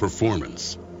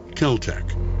 performance, Kel-Tec.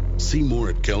 See more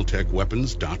at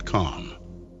keltecweapons.com.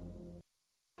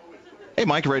 Hey,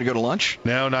 Mike, ready to go to lunch?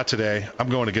 No, not today. I'm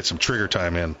going to get some trigger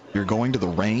time in. You're going to the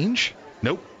range?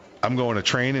 Nope. I'm going to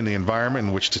train in the environment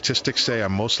in which statistics say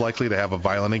I'm most likely to have a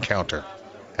violent encounter.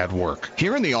 At work.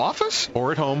 Here in the office?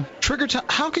 Or at home. Trigger time?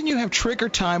 How can you have trigger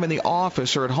time in the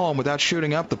office or at home without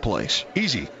shooting up the place?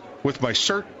 Easy. With my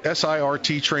SIRT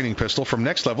SIRT training pistol from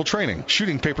Next Level Training.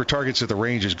 Shooting paper targets at the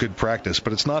range is good practice,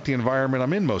 but it's not the environment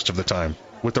I'm in most of the time.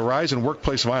 With the rise in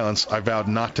workplace violence, I vowed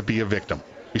not to be a victim.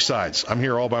 Besides, I'm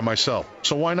here all by myself,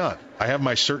 so why not? I have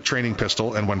my SIRT training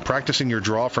pistol, and when practicing your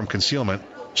draw from concealment,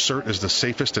 SIRT is the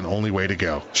safest and only way to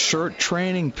go. SIRT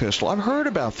training pistol. I've heard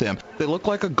about them. They look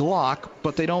like a Glock,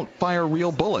 but they don't fire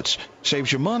real bullets.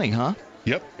 Saves you money, huh?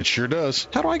 Yep, it sure does.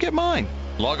 How do I get mine?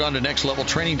 Log on to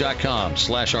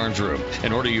nextleveltraining.com/armsroom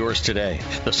and order yours today.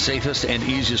 The safest and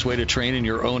easiest way to train in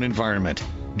your own environment.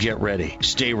 Get ready.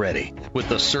 Stay ready with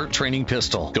the SIRT training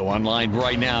pistol. Go online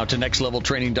right now to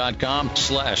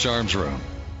nextleveltraining.com/armsroom.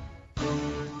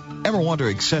 Ever want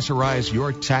to accessorize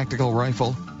your tactical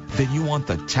rifle? Then you want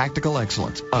the tactical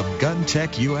excellence of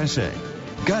GunTec USA.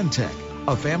 GunTec,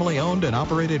 a family-owned and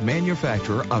operated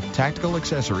manufacturer of tactical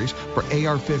accessories for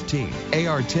AR-15,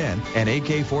 AR-10, and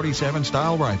AK-47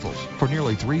 style rifles. For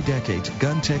nearly 3 decades,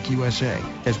 GunTec USA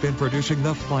has been producing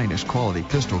the finest quality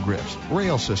pistol grips,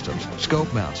 rail systems,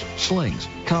 scope mounts, slings,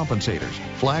 compensators,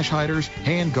 flash hiders,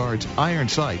 hand guards, iron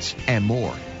sights, and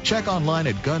more. Check online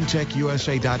at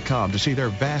GunTecUSA.com to see their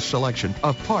vast selection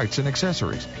of parts and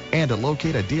accessories and to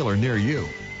locate a dealer near you.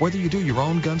 Whether you do your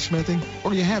own gunsmithing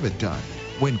or you have it done,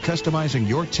 when customizing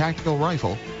your tactical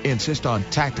rifle, insist on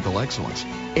tactical excellence.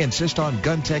 Insist on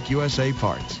GunTec USA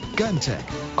parts. GunTec,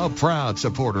 a proud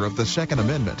supporter of the Second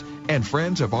Amendment and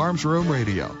friends of Arms Room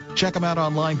Radio. Check them out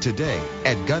online today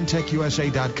at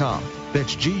GunTecUSA.com.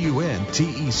 That's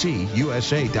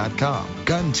GUNTECUSA.com.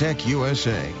 GunTec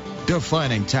USA.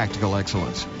 Defining tactical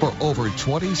excellence for over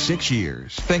 26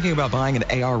 years. Thinking about buying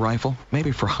an AR rifle?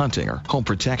 Maybe for hunting or home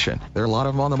protection. There are a lot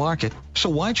of them on the market. So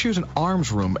why choose an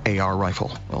Arms Room AR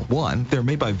rifle? Well, 1, they're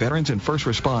made by veterans and first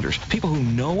responders, people who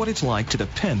know what it's like to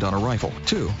depend on a rifle.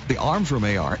 2, the Arms Room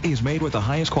AR is made with the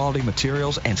highest quality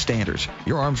materials and standards.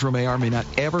 Your Arms Room AR may not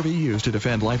ever be used to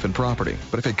defend life and property,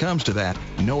 but if it comes to that,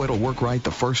 know it'll work right the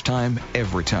first time,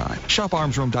 every time. Shop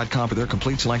armsroom.com for their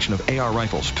complete selection of AR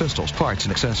rifles, pistols, parts,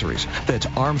 and accessories. That's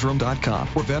armsroom.com,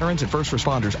 where veterans and first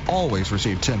responders always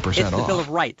receive 10% off. It's the off. Bill of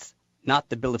Rights, not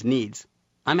the Bill of Needs.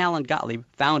 I'm Alan Gottlieb,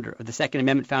 founder of the Second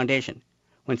Amendment Foundation.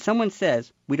 When someone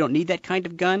says we don't need that kind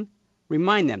of gun,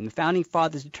 remind them the Founding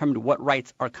Fathers determined what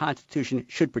rights our Constitution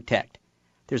should protect.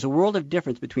 There's a world of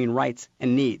difference between rights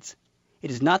and needs. It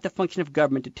is not the function of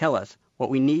government to tell us what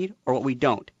we need or what we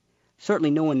don't. Certainly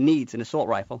no one needs an assault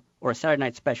rifle or a Saturday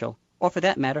Night Special, or for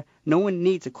that matter, no one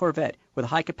needs a Corvette with a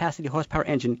high-capacity horsepower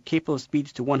engine capable of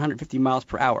speeds to 150 miles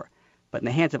per hour. But in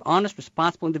the hands of honest,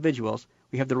 responsible individuals,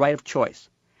 we have the right of choice.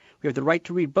 We have the right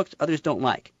to read books others don't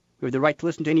like. We have the right to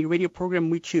listen to any radio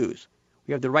program we choose.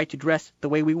 We have the right to dress the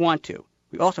way we want to.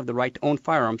 We also have the right to own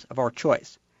firearms of our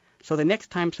choice. So the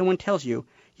next time someone tells you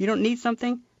you don't need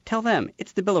something, tell them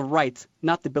it's the Bill of Rights,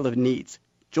 not the Bill of Needs.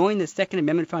 Join the Second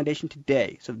Amendment Foundation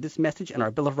today so that this message and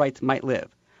our Bill of Rights might live.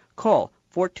 Call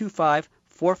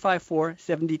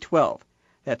 425-454-7012.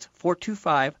 That's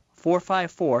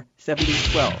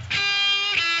 425-454-7012.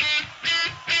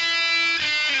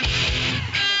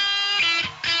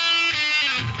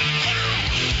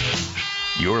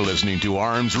 You're listening to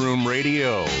Arms Room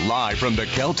Radio, live from the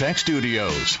Kel-Tec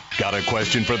studios. Got a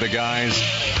question for the guys?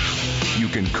 You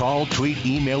can call, tweet,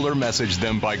 email, or message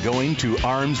them by going to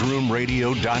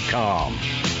armsroomradio.com.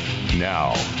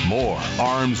 Now, more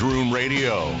Arms Room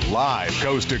Radio, live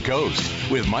coast to coast,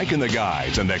 with Mike and the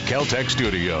guys in the Kel-Tec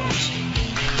studios.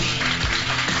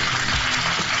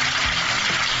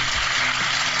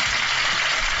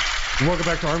 Welcome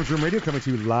back to Arms Room Radio, coming to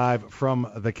you live from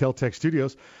the Kel-Tec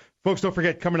studios. Folks, don't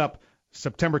forget, coming up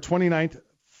September 29th,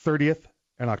 30th,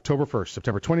 and October 1st.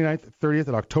 September 29th, 30th,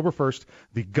 and October 1st,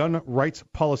 the Gun Rights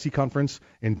Policy Conference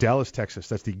in Dallas, Texas.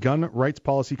 That's the Gun Rights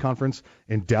Policy Conference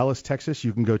in Dallas, Texas.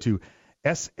 You can go to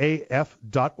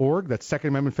saf.org. That's Second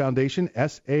Amendment Foundation,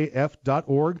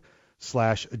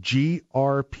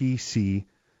 saf.org/GRPC.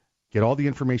 Get all the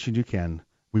information you can.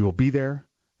 We will be there.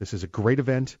 This is a great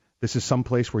event. This is some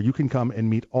place where you can come and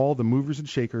meet all the movers and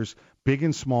shakers, big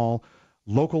and small,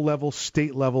 local level,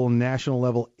 state level, national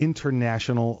level,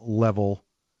 international level,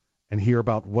 and hear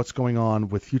about what's going on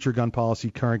with future gun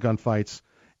policy, current gun fights,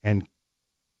 and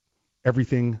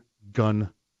everything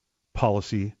gun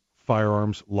policy,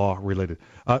 firearms, law related.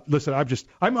 Listen, I'm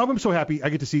so happy I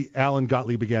get to see Alan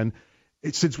Gottlieb again.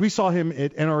 Since we saw him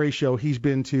at NRA show, he's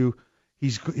gone to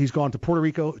Puerto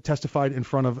Rico, testified in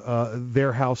front of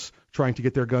their house, trying to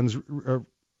get their gun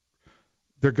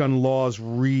laws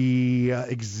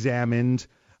re-examined.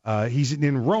 He's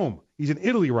in Rome. He's in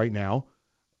Italy right now,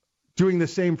 doing the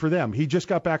same for them. He just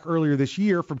got back earlier this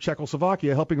year from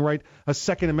Czechoslovakia, helping write a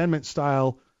Second Amendment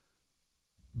style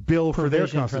bill for their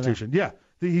constitution. Yeah,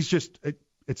 he's just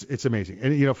it's amazing.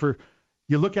 And you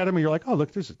look at him and you're like, oh,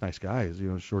 look, this is a nice guy.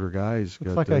 He's shorter guy. He's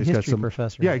like a history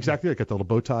professor. Yeah, exactly. Got the little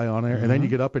bow tie on there, and then you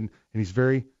get up and he's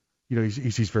very.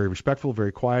 He's very respectful,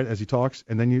 very quiet as he talks,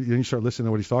 and then you start listening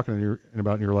to what he's talking and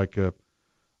you're like,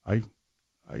 I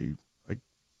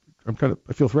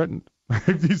feel threatened.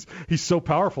 he's so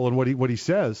powerful in what he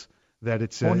says that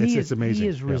it's amazing. He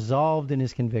is resolved in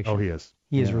his conviction. Oh, he is.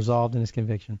 He is resolved in his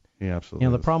conviction. Yeah, absolutely.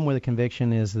 The problem with a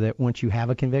conviction is that once you have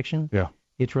a conviction,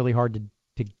 it's really hard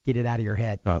to get it out of your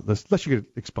head. Unless you get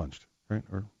it expunged, right?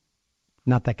 Or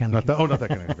not that kind of. Not that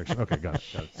kind of conviction. Okay, got it.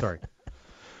 Sorry.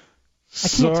 I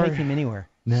can't take him anywhere.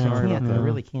 I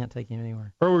really can't take him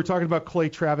anywhere. We were talking about Clay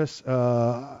Travis.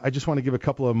 I just want to give a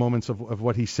couple of moments of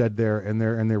what he said there and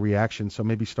their reaction. So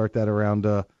maybe start that around.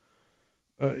 We'll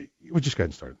just go ahead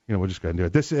and start. We'll just go ahead and do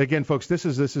it. This again, folks. This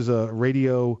is a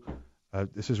radio.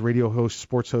 This is radio host,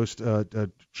 sports host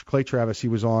Clay Travis. He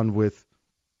was on with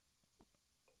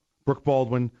Brooke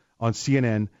Baldwin on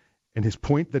CNN, and his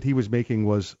point that he was making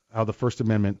was how the First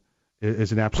Amendment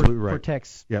is an absolute right. It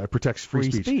protects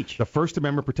free speech. The First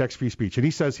Amendment protects free speech. And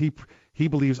he says he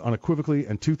believes unequivocally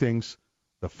in two things,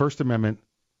 the First Amendment,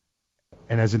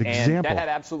 and as an example. And that had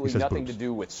absolutely nothing to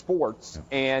do with sports. Yeah.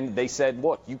 And they said,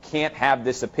 look, you can't have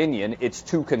this opinion. It's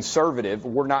too conservative.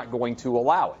 We're not going to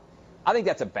allow it. I think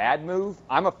that's a bad move.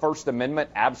 I'm a First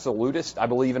Amendment absolutist. I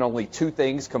believe in only two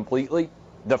things completely,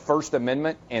 the First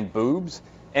Amendment and boobs.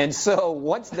 And so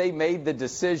once they made the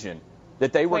decision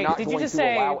that they were not going to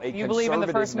allow a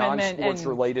conservative,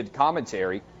 non-sports-related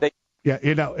commentary.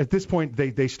 At this point, they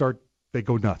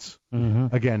go nuts.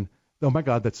 Mm-hmm. Again, oh, my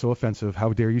God, that's so offensive.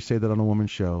 How dare you say that on a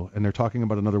woman's show? And they're talking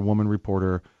about another woman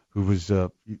reporter who was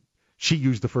she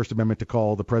used the First Amendment to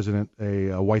call the president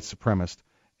a white supremacist,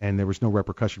 and there was no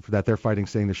repercussion for that. They're fighting,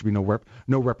 saying there should be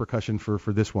no repercussion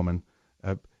for this woman.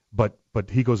 But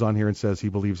he goes on here and says he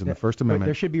believes in the First Amendment.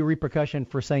 There should be repercussion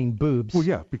for saying boobs. Well,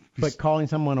 yeah. But calling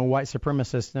someone a white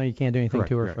supremacist, no, you can't do anything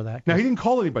to her for that. Now, he didn't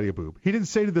call anybody a boob. He didn't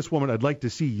say to this woman, I'd like to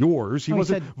see yours. He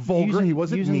wasn't vulgar. He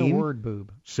wasn't using mean. The word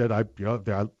boob. Said,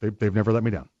 they've never let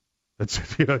me down. That's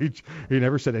he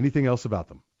never said anything else about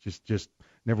them. Just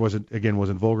never wasn't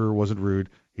vulgar, wasn't rude.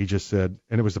 He just said,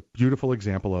 and it was a beautiful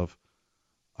example of,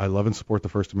 I love and support the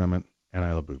First Amendment, and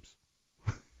I love boobs.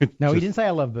 No, he didn't say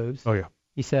I love boobs. Oh yeah.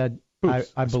 He said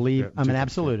Boobs. I believe I'm an things,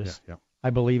 absolutist. Yeah.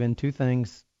 I believe in two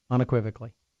things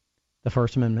unequivocally: the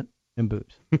First Amendment and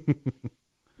boobs.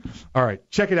 All right,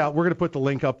 check it out. We're going to put the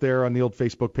link up there on the old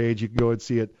Facebook page. You can go and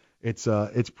see it.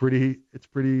 It's pretty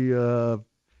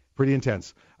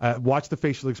intense. Watch the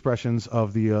facial expressions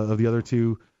of the other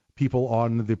two people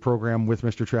on the program with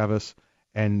Mr. Travis,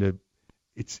 and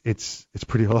it's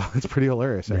pretty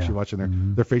hilarious actually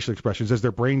watching their facial expressions as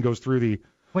their brain goes through the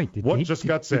what just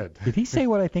got said. Did he say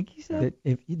what I think he said?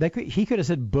 He could have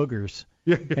said boogers,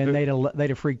 and they'd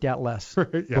have freaked out less.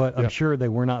 But I'm sure they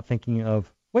were not thinking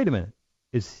of, wait a minute,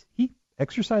 is he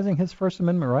exercising his First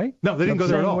Amendment right? No, they didn't go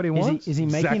there at all. What he wants? Is he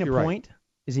making a point?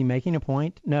 Is he making a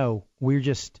point? No, we're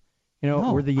just,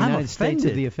 we're the United States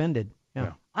of the offended.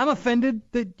 Yeah. I'm offended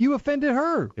that you offended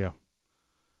her. Yeah.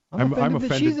 I'm offended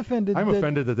that she's offended. I'm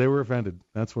offended that they were offended.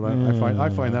 That's what I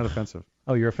find that offensive.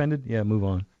 Oh, you're offended? Yeah, move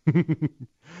on.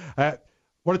 Want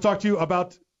to talk to you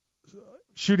about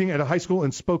shooting at a high school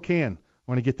in Spokane.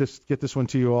 I want to get this one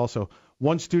to you also.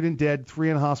 1 student dead,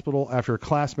 3 in hospital after a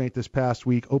classmate this past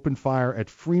week opened fire at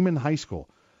Freeman High School.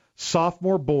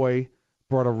 Sophomore boy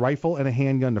brought a rifle and a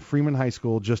handgun to Freeman High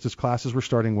School just as classes were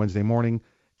starting Wednesday morning,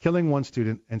 killing 1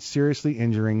 student and seriously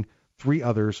injuring 3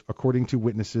 others, according to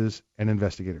witnesses and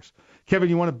investigators. Kevin,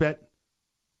 you want to bet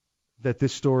that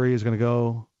this story is going to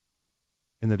go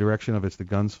in the direction of it's the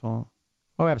gun's fault?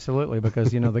 Oh, absolutely, because,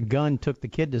 the gun took the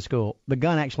kid to school. The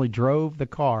gun actually drove the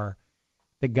car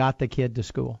that got the kid to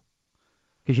school.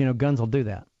 Because, guns will do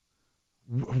that.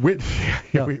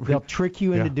 They'll trick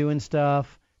you into doing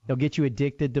stuff. They'll get you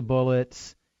addicted to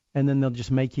bullets, and then they'll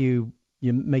just make you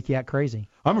act crazy.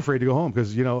 I'm afraid to go home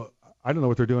because, I don't know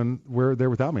what they're doing where they're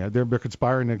without me. They're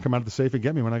conspiring to come out of the safe and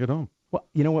get me when I get home. Well,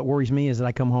 what worries me is that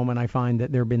I come home and I find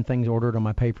that there have been things ordered on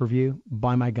my pay-per-view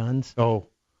by my guns. Oh,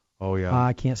 yeah.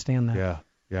 I can't stand that.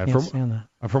 Yeah. Can't stand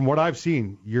that. From what I've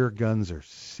seen, your guns are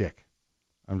sick.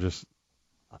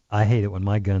 I hate it when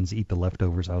my guns eat the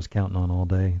leftovers I was counting on all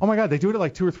day. Oh my God, they do it at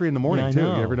like 2 or 3 in the morning too. You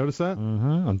ever notice that?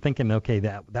 Mm-hmm. I'm thinking, okay,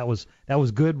 that was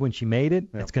good when she made it.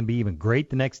 It's going to be even great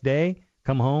the next day.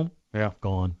 Come home,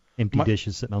 gone. Empty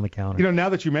dishes sitting on the counter. Now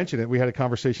that you mention it, we had a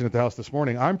conversation at the house this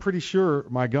morning. I'm pretty sure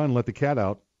my gun let the cat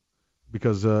out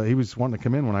because he was wanting to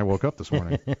come in when I woke up this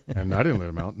morning, and I didn't let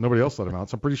him out. Nobody else let him out,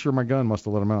 so I'm pretty sure my gun must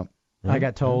have let him out. I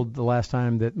got told the last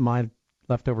time that my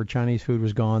leftover Chinese food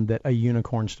was gone that a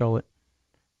unicorn stole it.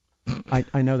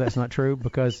 I know that's not true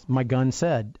because my gun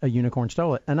said a unicorn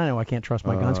stole it, and I know I can't trust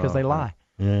my guns because they lie.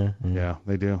 Yeah,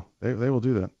 they do. They will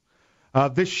do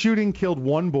that. This shooting killed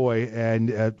 1 boy,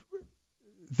 and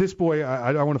this boy,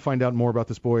 I want to find out more about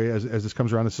this boy as this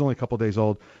comes around. This is only a couple days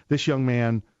old. This young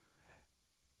man,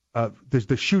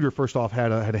 the shooter, first off,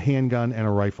 had a handgun and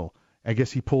a rifle. I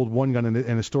guess he pulled one gun, and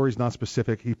the story's not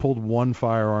specific. He pulled one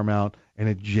firearm out, and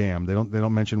it jammed. They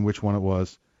don't mention which one it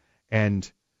was.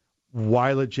 And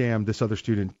while it jammed, this other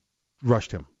student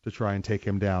rushed him to try and take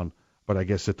him down. But I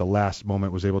guess at the last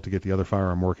moment was able to get the other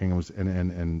firearm working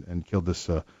and killed this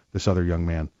other young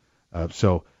man.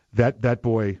 So that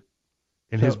boy,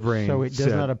 in his brain, so it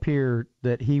does not appear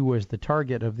that he was the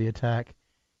target of the attack.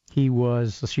 He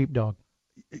was a sheepdog.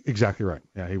 Exactly right.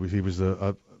 Yeah, he was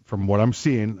from what I'm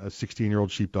seeing, a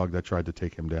 16-year-old sheepdog that tried to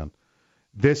take him down.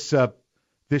 This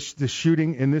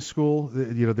shooting in this school,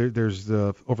 there's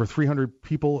over 300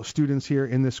 students here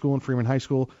in this school in Freeman High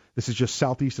School. This is just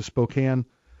southeast of Spokane.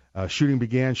 Shooting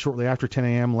began shortly after 10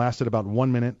 a.m., lasted about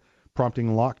 1 minute,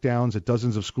 prompting lockdowns at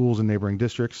dozens of schools in neighboring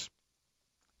districts.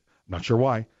 Not sure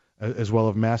why, as well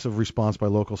as massive response by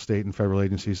local, state, and federal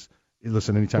agencies.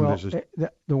 Listen, anytime there's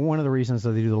one of the reasons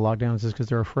that they do the lockdowns is because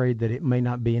they're afraid that it may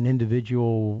not be an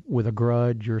individual with a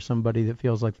grudge or somebody that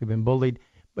feels like they've been bullied,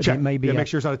 but it may be make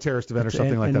sure it's not a terrorist event or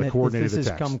something like that, a coordinated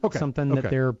attack. This is something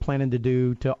that they're planning to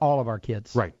do to all of our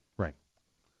kids. Right.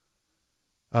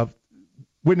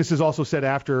 Witnesses also said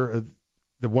after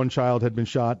the one child had been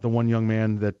shot, the one young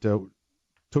man that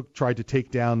tried to take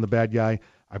down the bad guy,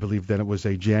 I believe then it was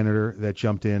a janitor that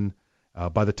jumped in.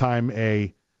 By the time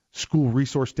a school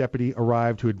resource deputy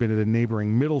arrived who had been at a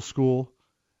neighboring middle school,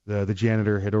 the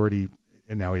janitor had already,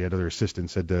 and now he had other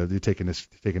assistants, had taken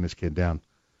this kid down.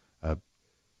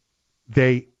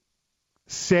 They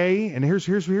say, and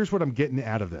here's what I'm getting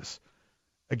out of this.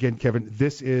 Again, Kevin,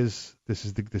 this is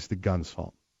the gun's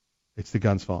fault. It's the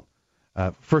gun's fault.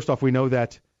 First off, we know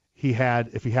that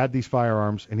if he had these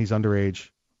firearms and he's underage,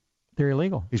 they're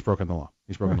illegal. He's broken the law.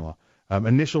 The law.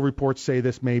 Initial reports say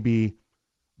this may be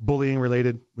bullying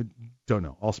related, we don't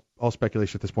know. All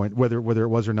speculation at this point. Whether it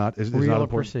was or not is Real not or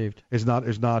important. perceived. Is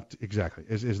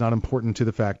not important to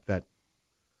the fact that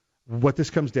what this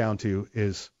comes down to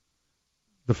is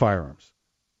the firearms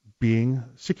being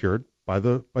secured by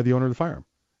the owner of the firearm.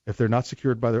 If they are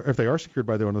secured by the owner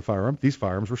of the firearm, these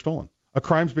firearms were stolen. A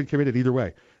crime's been committed either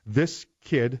way. This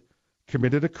kid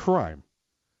committed a crime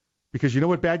because you know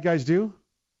what bad guys do?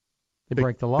 They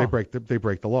break the law. They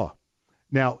break the law.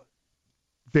 Now,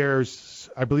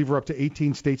 I believe we're up to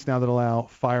 18 states now that allow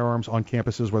firearms on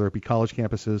campuses, whether it be college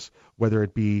campuses, whether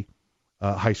it be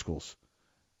high schools.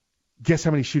 Guess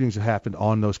how many shootings have happened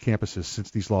on those campuses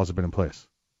since these laws have been in place?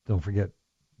 Don't forget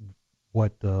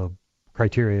what the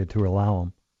criteria to allow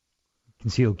them.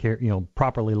 Concealed carry,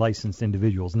 properly licensed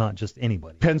individuals, not just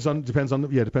anybody. Depends on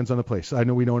the place.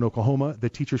 We know in Oklahoma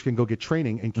that teachers can go get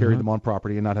training and carry them on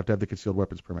property and not have to have the concealed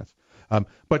weapons permits.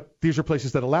 But these are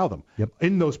places that allow them. Yep.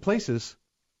 In those places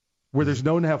where there's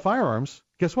known to have firearms,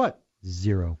 guess what?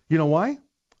 Zero. You know why?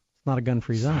 It's not a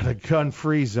gun-free zone. It's not a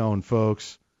gun-free zone,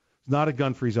 folks. It's not a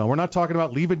gun-free zone. We're not talking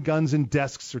about leaving guns in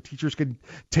desks or teachers can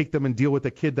take them and deal with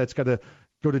a kid that's got to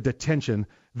go to detention.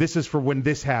 This is for when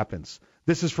this happens.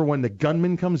 This is for when the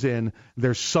gunman comes in,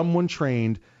 there's someone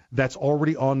trained that's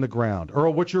already on the ground.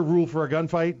 Earl, what's your rule for a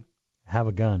gunfight? Have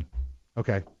a gun.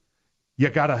 Okay. You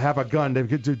got to have a gun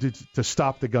to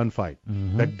stop the gunfight.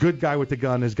 Mm-hmm. That good guy with the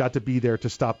gun has got to be there to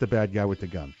stop the bad guy with the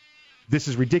gun. This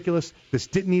is ridiculous. This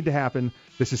didn't need to happen.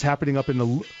 This is happening up in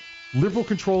the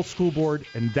liberal-controlled school board,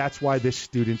 and that's why this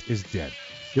student is dead.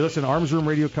 You listen to Arms Room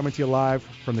Radio coming to you live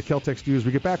from the Kel-Tec studios.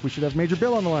 We get back, we should have Major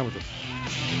Bill on the line with us.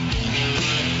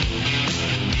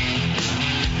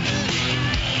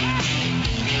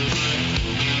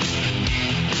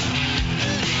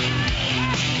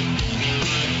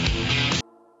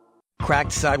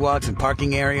 Cracked sidewalks and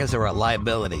parking areas are a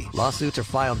liability. Lawsuits are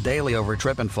filed daily over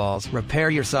trip and falls. Repair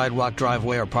your sidewalk,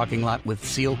 driveway, or parking lot with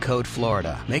Seal Coat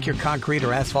Florida. Make your concrete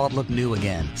or asphalt look new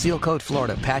again. Seal Coat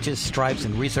Florida patches, stripes,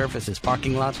 and resurfaces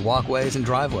parking lots, walkways, and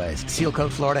driveways. Seal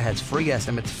Coat Florida has free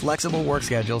estimates, flexible work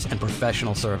schedules, and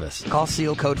professional service. Call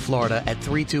Seal Coat Florida at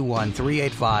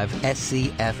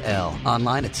 321-385-SCFL.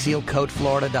 Online at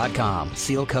sealcoatflorida.com.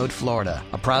 Seal Coat Florida,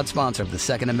 a proud sponsor of the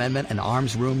Second Amendment and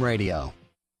Arms Room Radio.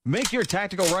 Make your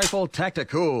tactical rifle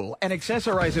Tacticool and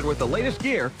accessorize it with the latest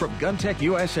gear from GunTech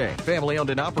USA. Family-owned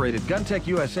and operated GunTech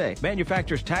USA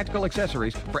manufactures tactical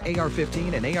accessories for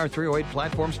AR-15 and AR-308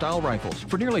 platform-style rifles.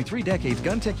 For nearly 3 decades,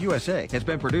 GunTech USA has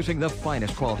been producing the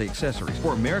finest quality accessories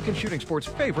for American shooting sports'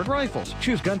 favorite rifles.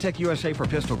 Choose GunTech USA for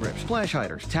pistol grips, flash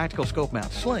hiders, tactical scope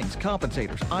mounts, slings,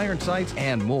 compensators, iron sights,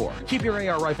 and more. Keep your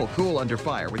AR rifle cool under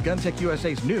fire with GunTech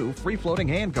USA's new free-floating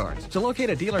handguards. To locate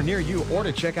a dealer near you or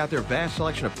to check out their vast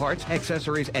selection of parts,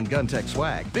 accessories, and GunTech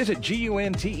swag, visit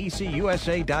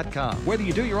GUNTECUSA.com. Whether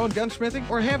you do your own gunsmithing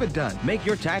or have it done, make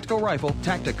your tactical rifle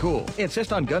Tacticool.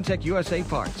 Insist on GunTech USA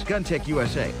parts. GunTech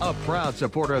USA, a proud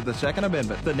supporter of the Second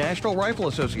Amendment, the National Rifle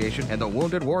Association, and the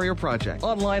Wounded Warrior Project.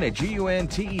 Online at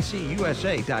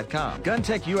GUNTECUSA.com.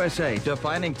 GunTech USA,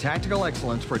 defining tactical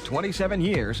excellence for 27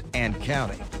 years and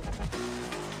counting.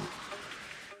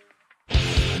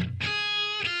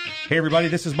 Hey everybody,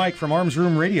 this is Mike from Arms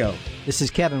Room Radio. This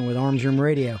is Kevin with Arms Room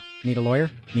Radio. Need a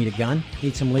lawyer? Need a gun?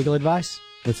 Need some legal advice?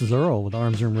 This is Earl with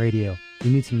Arms Room Radio.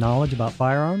 You need some knowledge about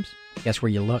firearms? Guess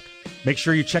where you look. Make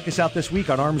sure you check us out this week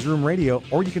on Arms Room Radio,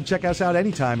 or you can check us out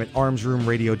anytime at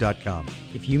armsroomradio.com.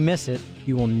 If you miss it,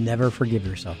 you will never forgive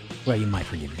yourself. Well, you might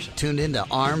forgive yourself. Tuned into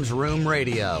Arms Room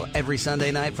Radio every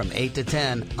Sunday night from 8 to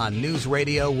 10 on News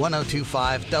Radio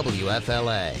 102.5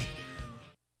 WFLA.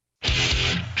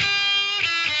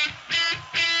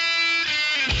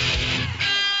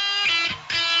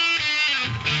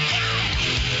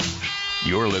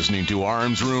 You're listening to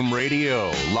Arms Room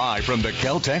Radio, live from the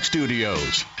Kel-Tec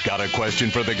studios. Got a question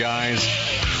for the guys?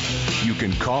 You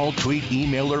can call, tweet,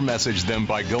 email, or message them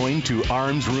by going to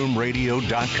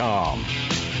armsroomradio.com.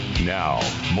 Now,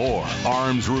 more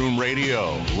Arms Room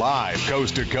Radio, live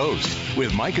coast to coast,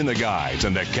 with Mike and the guys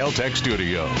in the Kel-Tec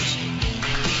studios.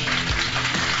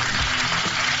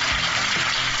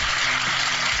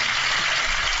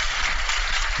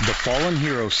 The Fallen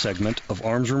Hero segment of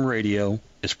Arms Room Radio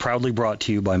is proudly brought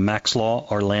to you by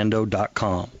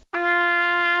MaxLawOrlando.com.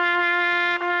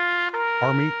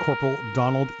 Army Corporal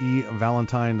Donald E.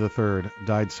 Valentine III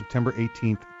died September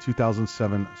 18,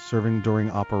 2007, serving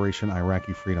during Operation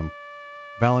Iraqi Freedom.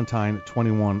 Valentine,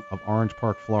 21, of Orange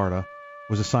Park, Florida,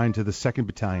 was assigned to the 2nd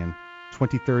Battalion,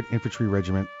 23rd Infantry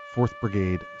Regiment, 4th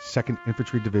Brigade, 2nd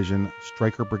Infantry Division,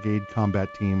 Stryker Brigade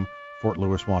Combat Team, Fort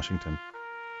Lewis, Washington.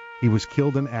 He was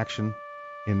killed in action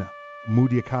in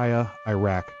Mudiyakaya,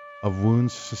 Iraq, of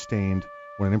wounds sustained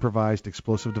when an improvised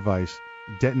explosive device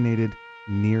detonated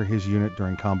near his unit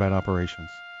during combat operations.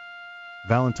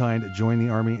 Valentine joined the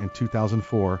Army in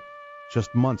 2004,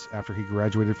 just months after he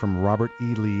graduated from Robert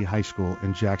E. Lee High School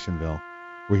in Jacksonville,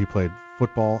 where he played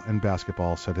football and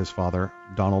basketball, said his father,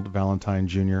 Donald Valentine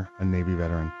Jr., a Navy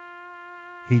veteran.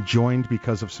 He joined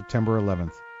because of September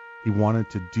 11th. He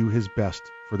wanted to do his best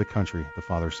for the country, the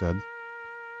father said.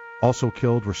 Also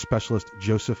killed were Specialist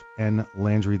Joseph N.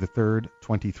 Landry III,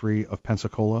 23, of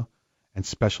Pensacola, and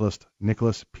Specialist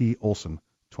Nicholas P. Olson,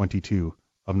 22,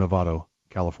 of Novato,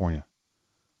 California.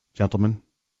 Gentlemen,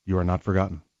 you are not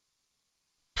forgotten.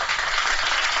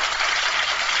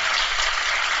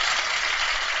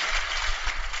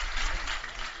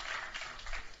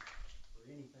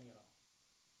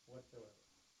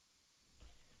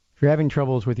 If you're having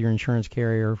troubles with your insurance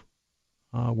carrier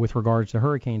with regards to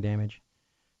hurricane damage,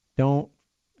 don't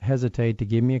hesitate to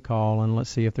give me a call and let's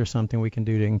see if there's something we can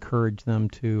do to encourage them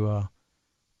to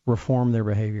reform their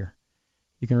behavior.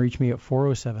 You can reach me at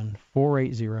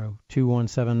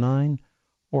 407-480-2179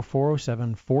 or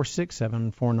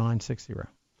 407-467-4960.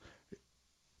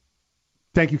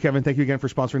 Thank you, Kevin. Thank you again for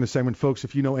sponsoring this segment. Folks,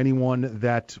 if you know anyone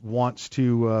that wants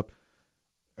to,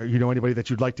 or you know anybody that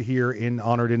you'd like to hear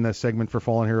honored in this segment for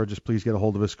Fallen Hero, just please get a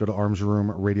hold of us. Go to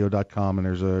armsroomradio.com, and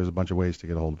there's a bunch of ways to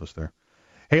get a hold of us there.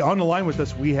 Hey, on the line with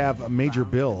us, we have Major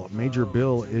Bill. Major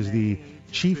Bill is the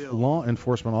Chief Law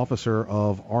Enforcement Officer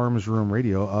of Arms Room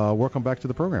Radio. Welcome back to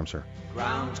the program, sir.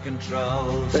 Ground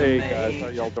controls. Hey, guys. How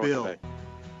y'all doing today?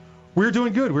 We're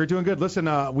doing good. Listen,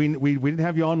 we didn't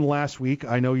have you on last week.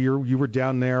 I know you were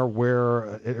down there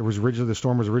where the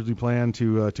storm was originally planned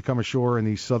to come ashore in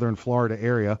the southern Florida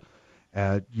area.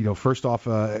 First off,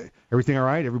 everything all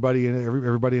right? Everybody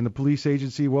in the police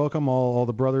agency, welcome. All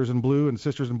the brothers in blue and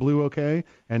sisters in blue, okay?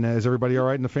 And is everybody all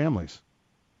right in the families?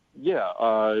 Yeah,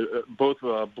 both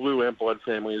blue and blood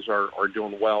families are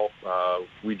doing well.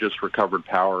 We just recovered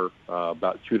power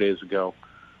about 2 days ago.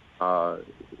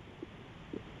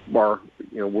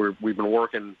 We've been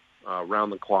working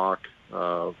around the clock,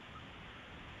 trying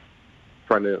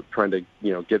to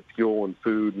get fuel and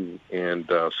food and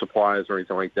supplies or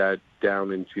anything like that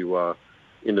down into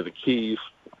the Keys.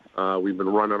 We've been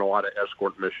running a lot of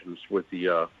escort missions with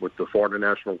the Florida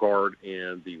National Guard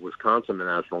and the Wisconsin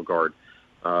National Guard.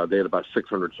 They had about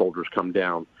 600 soldiers come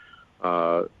down,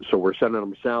 so we're sending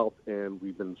them south, and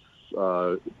we've been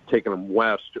taking them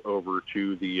west over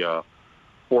to the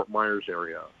Fort Myers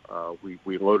area.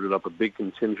 We loaded up a big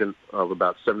contingent of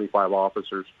about 75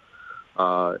 officers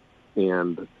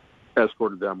and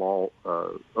escorted them all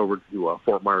over to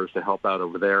Fort Myers to help out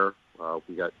over there.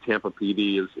 We got Tampa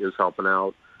PD is helping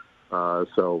out.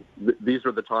 So these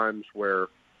are the times where,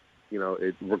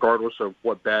 regardless of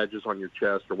what badge is on your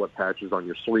chest or what patch is on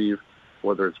your sleeve,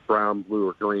 whether it's brown, blue,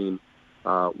 or green,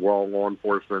 we're all law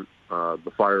enforcement,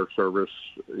 the fire service,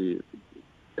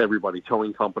 everybody,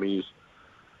 towing companies.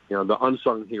 The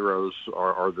unsung heroes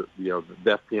are the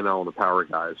FP&L and the power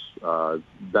guys.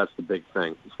 That's the big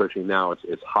thing, especially now.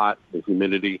 It's hot, the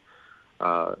humidity.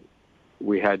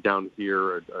 We had down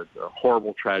here a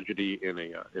horrible tragedy in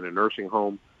a nursing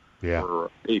home where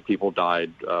 8 people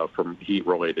died from heat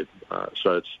related.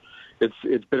 So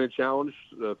it's been a challenge.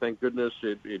 Thank goodness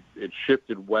it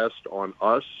shifted west on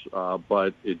us,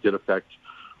 but it did affect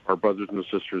our brothers and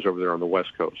sisters over there on the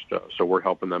West Coast. So we're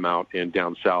helping them out, and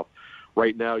down south.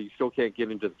 Right now, you still can't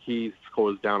get into the Keys. It's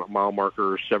closed down at mile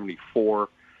marker 74,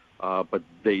 but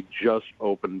they just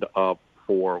opened up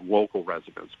for local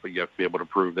residents, but you have to be able to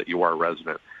prove that you are a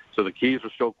resident. So the Keys are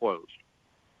still closed.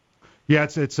 Yeah,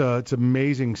 it's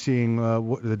amazing seeing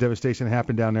the devastation that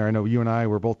happened down there. I know you and I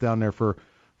were both down there for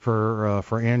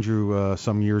Andrew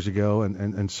some years ago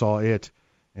and saw it,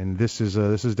 and this is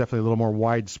definitely a little more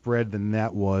widespread than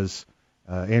that was.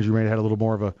 Andrew may have had a little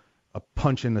more of a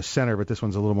punch in the center, but this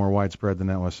one's a little more widespread than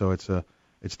that was. So it's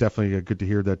definitely good to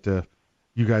hear that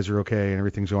you guys are okay and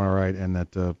everything's going all right, and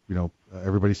that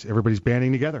everybody's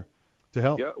banding together to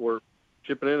help. Yeah, we're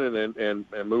chipping in and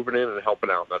moving in and helping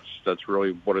out. That's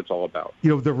really what it's all about.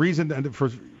 The reason, and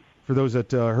for those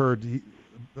that heard,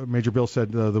 Major Bill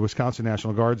said the Wisconsin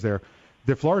National Guard's there.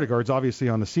 The Florida Guard's obviously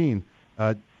on the scene.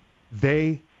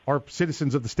 They are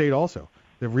citizens of the state also.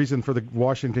 The reason for the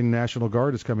Washington National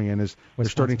Guard is coming in is they're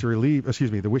starting to relieve,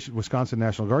 the Wisconsin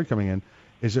National Guard coming in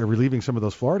is they're relieving some of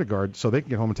those Florida Guards so they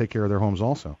can get home and take care of their homes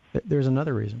also. There's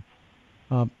another reason.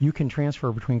 You can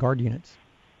transfer between Guard units,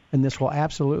 and this will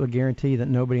absolutely guarantee that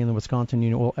nobody in the Wisconsin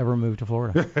unit will ever move to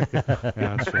Florida.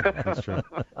 Yeah, that's true.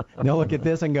 They'll look at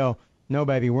this and go, no,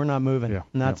 baby, we're not moving. Yeah.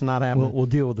 And that's not happening. We'll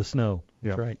deal with the snow. Yeah.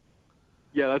 That's right.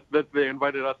 Yeah, they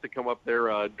invited us to come up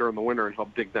there during the winter and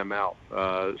help dig them out.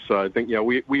 So I think,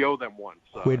 we owe them one.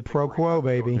 So Quid pro quo,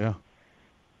 baby. Yeah.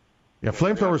 Yeah,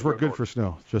 flamethrowers work good for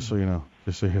snow, just so you know.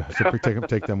 So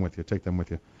take them with you. Take them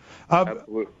with you.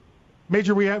 Absolutely.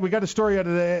 Major, we got a story out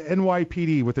of the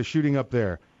NYPD with the shooting up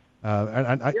there.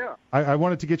 I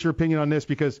wanted to get your opinion on this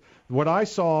because what I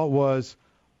saw was,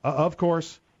 of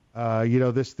course,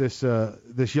 this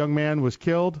young man was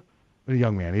killed. A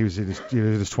young man, he was in his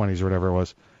 20s or whatever it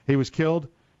was. He was killed,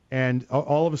 and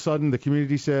all of a sudden the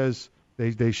community says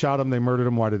they shot him, they murdered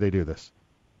him. Why did they do this?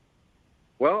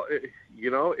 Well,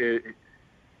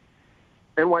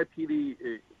 NYPD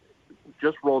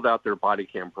just rolled out their body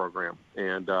cam program,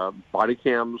 and body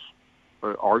cams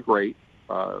are great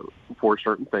for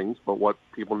certain things, but what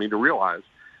people need to realize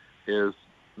is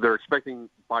they're expecting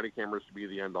body cameras to be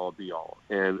the end-all, be-all,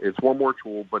 and it's one more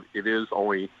tool, but it is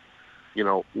only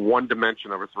one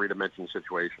dimension of a three-dimension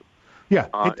situation. Yeah,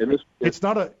 it's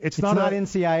not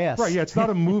NCIS. Right, yeah, it's not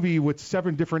a movie with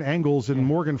 7 different angles and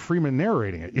Morgan Freeman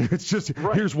narrating it. It's just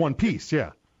here's one piece.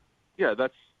 Yeah. Yeah,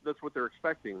 that's what they're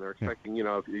expecting. They're expecting,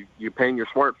 if you pan your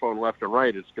smartphone left and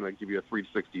right, it's going to give you a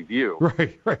 360 view.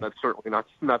 Right. That's certainly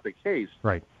not the case.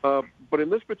 Right. But in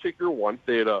this particular one,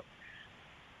 they had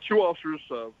 2 officers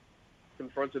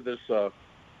confronted this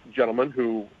gentleman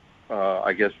who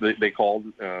I guess they called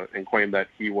and claimed that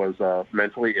he was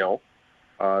mentally ill.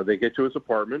 They get to his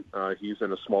apartment. He's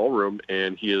in a small room,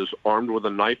 and he is armed with a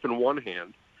knife in one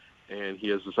hand, and he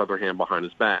has this other hand behind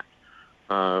his back.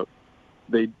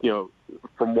 They,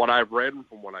 from what I've read and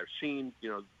from what I've seen,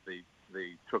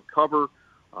 they took cover.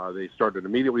 They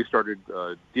immediately started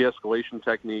de-escalation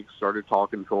techniques, started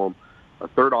talking to him. A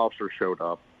third officer showed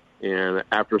up, and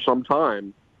after some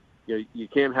time, you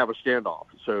can't have a standoff,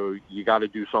 so you got to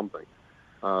do something.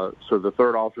 So the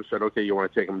third officer said, okay, you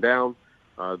want to take him down?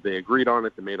 They agreed on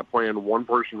it. They made a plan. One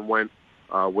person went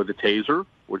with a taser,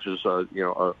 which is a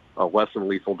less than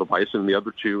lethal device, and the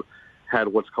other 2 had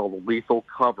what's called a lethal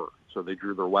cover, so they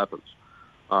drew their weapons.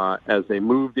 As they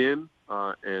moved in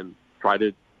and tried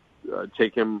to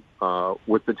take him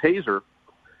with the taser,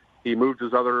 he moved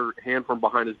his other hand from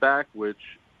behind his back,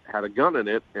 which had a gun in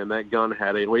it, and that gun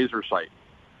had a laser sight.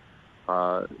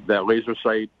 That laser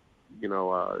sight,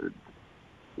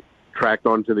 tracked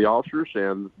onto the officers,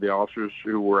 and the officers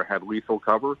who had lethal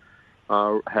cover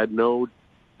had no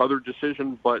other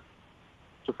decision but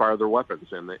to fire their weapons,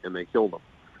 and they killed them.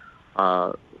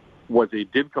 What they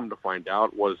did come to find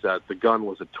out was that the gun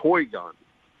was a toy gun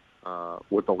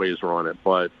with a laser on it.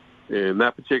 But in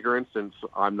that particular instance,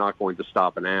 I'm not going to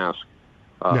stop and ask,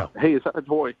 hey, is that a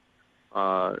toy?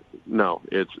 No,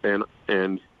 it's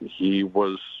and he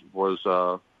was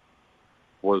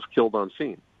killed on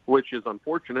scene, which is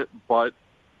unfortunate. But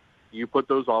you put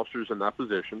those officers in that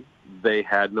position; they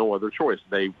had no other choice.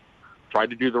 They tried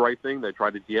to do the right thing. They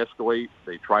tried to de-escalate.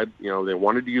 They tried, they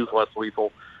wanted to use less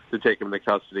lethal to take him into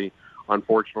custody.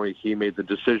 Unfortunately, he made the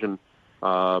decision,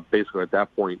 basically at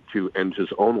that point, to end his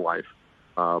own life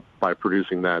by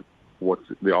producing what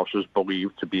the officers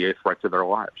believed to be a threat to their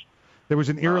lives. There was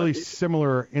an eerily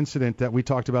similar incident that we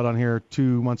talked about on here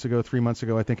 3 months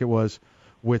ago, I think it was,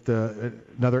 with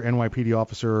another NYPD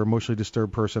officer, emotionally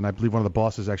disturbed person. I believe one of the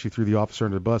bosses actually threw the officer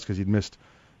under the bus because he'd missed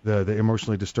the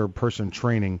emotionally disturbed person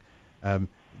training.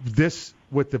 This,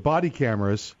 with the body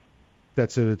cameras,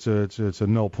 it's a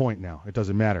null point now. It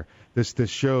doesn't matter. This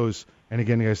shows, and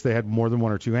again, I guess they had more than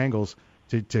 1 or 2 angles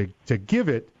to give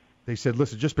it. They said,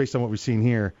 listen, just based on what we've seen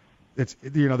here,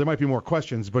 there might be more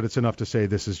questions, but it's enough to say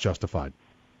this is justified.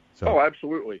 So. Oh,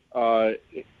 absolutely.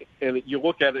 And you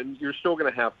look at it, and you're still going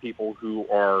to have people who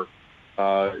are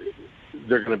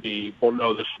they're going to be, well,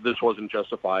 no, this wasn't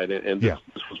justified, and this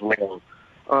was wrong.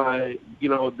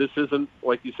 This isn't,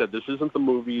 like you said, this isn't the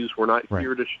movies. We're not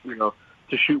here to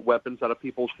shoot weapons out of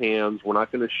people's hands. We're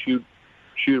not going to shoot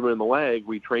them in the leg.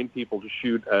 We train people to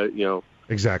shoot,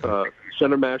 exactly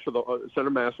center mass of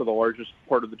the largest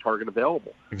part of the target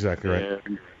available. Exactly right.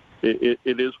 And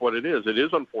it is what it is. It is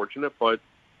unfortunate, but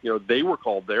they were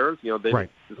called there. It's not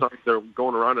like they're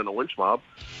going around in a lynch mob,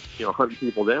 hunting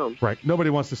people down. Right.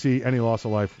 Nobody wants to see any loss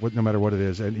of life, no matter what it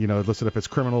is. And listen, if it's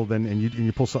criminal, then and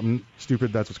you pull something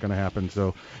stupid, that's what's going to happen.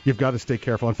 So you've got to stay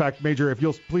careful. In fact, Major, if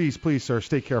you'll please, sir,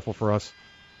 stay careful for us.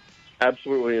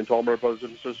 Absolutely. And to all my brothers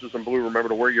and sisters in blue, remember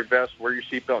to wear your vest, wear your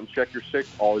seatbelt, and check your six.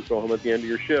 Always go home at the end of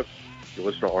your shift. You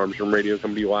listen to Arms Room Radio,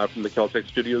 coming to you live from the Kel-Tec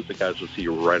studios. The guys will see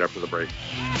you right after the break.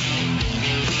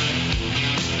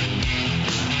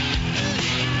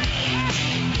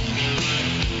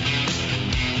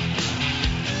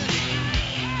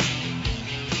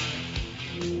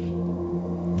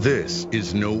 This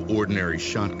is no ordinary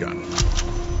shotgun.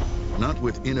 Not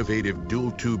with innovative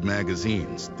dual-tube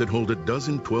magazines that hold a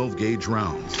dozen 12-gauge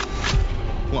rounds,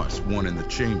 plus one in the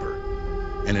chamber.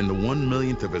 And in the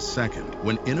 1/1,000,000th of a second,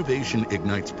 when innovation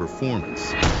ignites performance,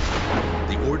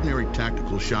 the ordinary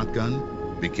tactical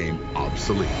shotgun became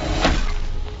obsolete.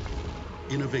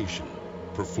 Innovation,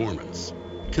 performance,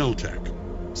 Kel-Tec.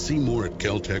 See more at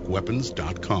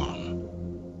keltecweapons.com.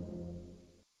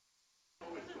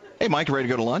 Hey, Mike, you ready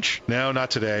to go to lunch? No,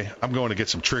 not today. I'm going to get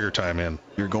some trigger time in.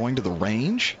 You're going to the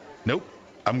range? Nope.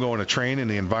 I'm going to train in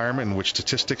the environment in which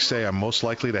statistics say I'm most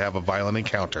likely to have a violent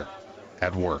encounter.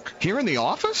 At work. Here in the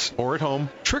office? Or at home.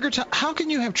 Trigger time? How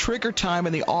can you have trigger time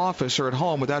in the office or at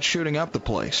home without shooting up the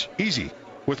place? Easy.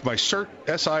 With my SIRT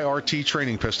SIRT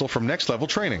training pistol from Next Level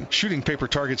Training. Shooting paper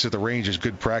targets at the range is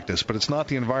good practice, but it's not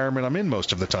the environment I'm in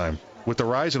most of the time. With the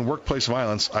rise in workplace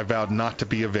violence, I vowed not to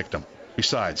be a victim.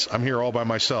 Besides, I'm here all by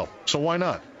myself, so why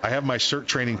not? I have my SIRT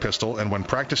training pistol, and when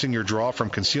practicing your draw from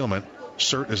concealment,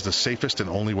 SIRT is the safest and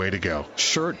only way to go.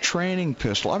 SIRT training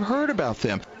pistol. I've heard about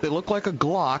them. They look like a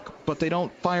Glock, but they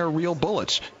don't fire real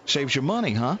bullets. Saves you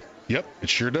money, huh? Yep, it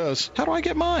sure does. How do I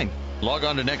get mine? Log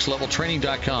on to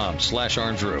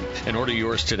nextleveltraining.com/armsroom and order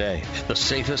yours today. The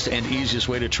safest and easiest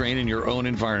way to train in your own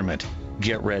environment.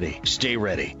 Get ready. Stay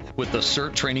ready with the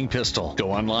SIRT training pistol.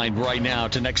 Go online right now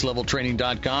to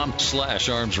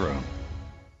nextleveltraining.com/armsroom.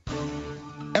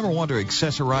 Ever want to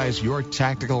accessorize your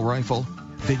tactical rifle?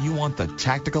 Then you want the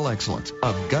tactical excellence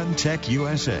of GunTech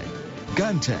USA.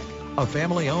 GunTech, a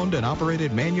family-owned and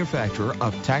operated manufacturer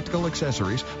of tactical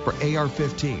accessories for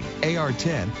AR-15,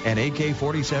 AR-10, and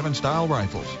AK-47 style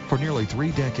rifles. For nearly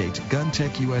 3 decades,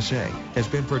 GunTech USA has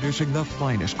been producing the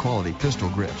finest quality pistol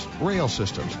grips, rail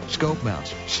systems, scope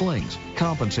mounts, slings,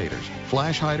 compensators,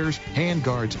 flash hiders, hand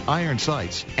guards, iron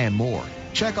sights, and more.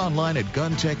 Check online at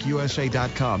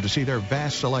GunTechUSA.com to see their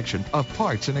vast selection of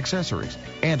parts and accessories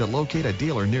and to locate a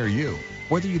dealer near you.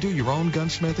 Whether you do your own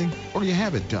gunsmithing or you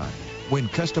have it done, when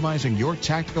customizing your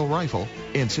tactical rifle,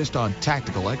 insist on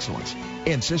tactical excellence.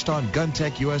 Insist on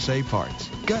GunTech USA parts.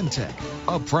 GunTech,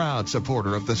 a proud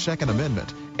supporter of the Second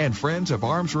Amendment and friends of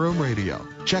Arms Room Radio.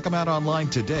 Check them out online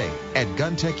today at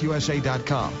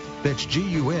GunTechUSA.com. That's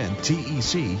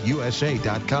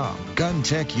GUNTECUSA.com.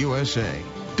 GunTech USA.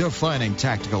 Defining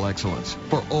tactical excellence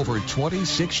for over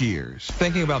 26 years.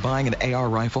 Thinking about buying an AR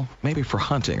rifle? Maybe for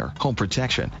hunting or home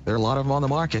protection. There are a lot of them on the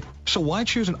market. So why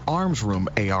choose an Arms Room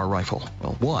AR rifle?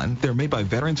 Well, 1, they're made by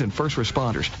veterans and first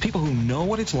responders, people who know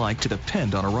what it's like to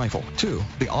depend on a rifle. 2,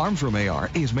 the Arms Room AR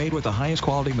is made with the highest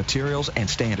quality materials and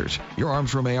standards. Your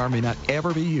Arms Room AR may not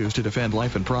ever be used to defend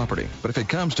life and property, but if it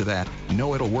comes to that,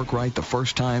 know it'll work right the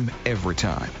first time, every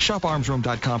time. Shop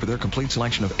armsroom.com for their complete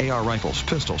selection of AR rifles,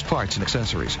 pistols, parts, and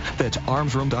accessories. That's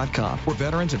armsroom.com, where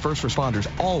veterans and first responders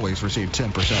always receive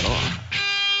 10% off.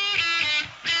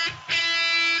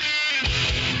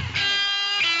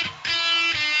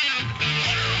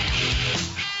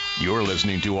 You're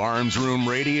listening to Arms Room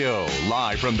Radio,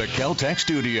 live from the Kel-Tec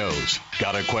studios.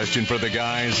 Got a question for the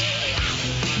guys?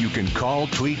 You can call,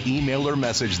 tweet, email, or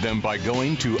message them by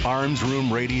going to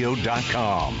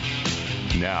armsroomradio.com.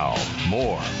 Now,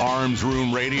 more Arms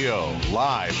Room Radio,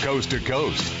 live coast to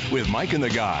coast, with Mike and the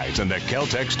guys in the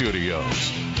Kel-Tec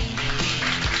studios.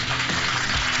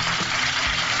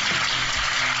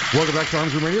 Welcome back to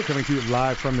Arms Room Radio, coming to you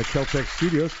live from the Kel-Tec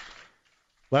studios.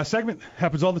 Last segment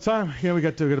happens all the time. We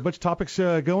got a bunch of topics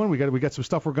going. We got some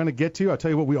stuff we're going to get to. I'll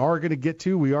tell you what we are going to get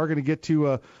to. We are going to get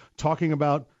to talking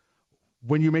about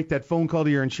when you make that phone call to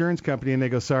your insurance company and they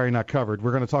go, sorry, not covered.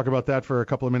 We're going to talk about that for a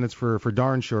couple of minutes for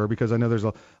darn sure, because I know there's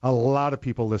a lot of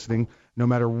people listening, no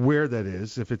matter where that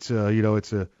is. If it's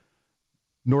it's a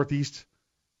northeast,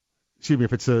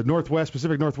 if it's a northwest,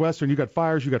 Pacific Northwest, and you got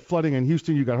fires, you got flooding in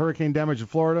Houston, you got hurricane damage in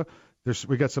Florida.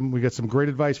 We got some great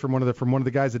advice from one of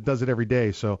the guys that does it every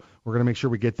day. So we're going to make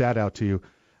sure we get that out to you.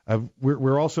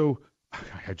 We're also,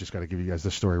 I just got to give you guys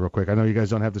this story real quick. I know you guys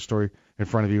don't have the story in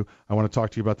front of you. I want to talk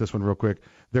to you about this one real quick.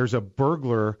 There's a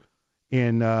burglar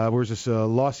in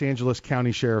Los Angeles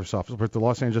County Sheriff's Office. The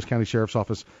Los Angeles County Sheriff's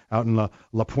Office out in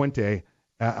La Puente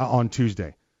on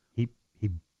Tuesday. He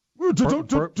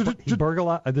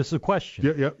burglarized. This is a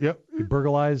question. Yep. He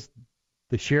burglarized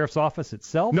the sheriff's office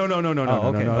itself? No.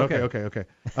 Okay.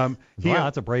 Wow,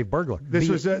 that's a brave burglar. This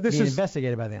is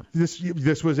investigated by them.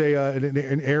 This was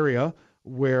an area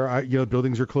where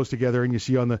buildings are close together, and you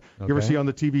see on the you ever see on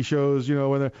the TV shows,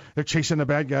 when they're chasing the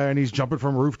bad guy and he's jumping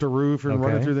from roof to roof and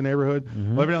running through the neighborhood.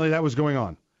 Mm-hmm. Well, evidently that was going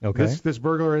on. Okay. This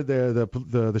burglar,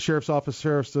 the sheriff's office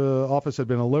had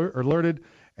been alerted,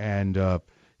 and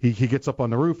he gets up on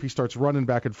the roof. He starts running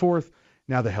back and forth,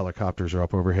 Now the helicopters are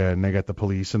up overhead, and they got the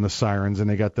police and the sirens, and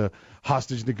they got the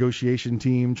hostage negotiation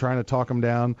team trying to talk them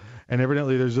down. And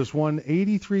evidently there's this one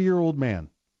 83-year-old man,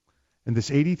 and this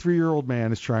 83-year-old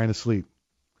man is trying to sleep.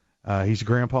 He's a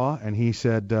grandpa, and he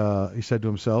said to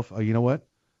himself, you know what?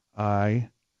 I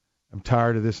am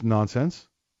tired of this nonsense.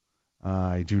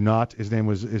 I do not. His name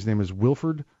is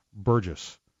Wilford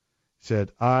Burgess. He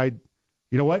said,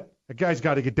 you know what? That guy's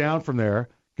got to get down from there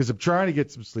because I'm trying to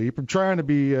get some sleep. I'm trying to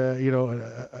be, an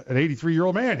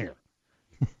 83-year-old man here.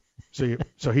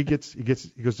 So he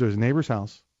goes to his neighbor's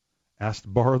house, asks to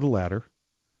borrow the ladder,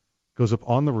 goes up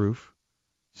on the roof,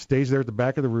 stays there at the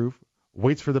back of the roof,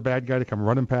 waits for the bad guy to come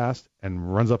running past,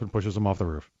 and runs up and pushes him off the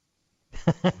roof.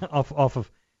 off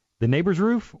of the neighbor's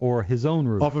roof or his own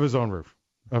roof? Off of his own roof,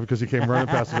 because he came running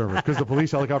past his own roof, because the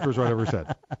police helicopter was right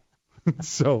overhead.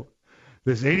 So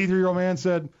this 83-year-old man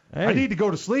said, hey, I need to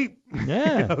go to sleep.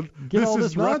 Yeah, get all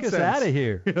this ruckus out of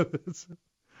here.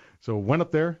 So went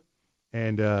up there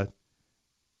and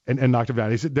knocked him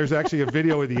down. He said there's actually a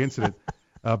video of the incident.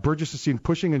 Burgess is seen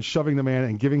pushing and shoving the man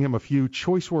and giving him a few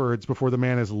choice words before the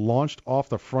man is launched off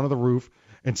the front of the roof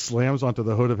and slams onto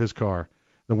the hood of his car.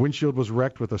 The windshield was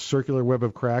wrecked with a circular web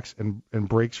of cracks and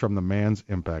breaks from the man's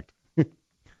impact.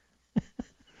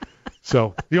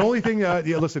 So the only thing,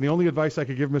 the only advice I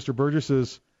could give Mr. Burgess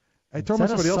is, throw him on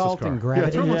somebody else's car. And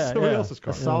gravity? Throw him on somebody else's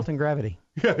car. Assault and gravity.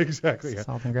 Yeah, exactly. Yeah.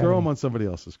 Assault and gravity. Throw him on somebody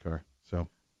else's car. So,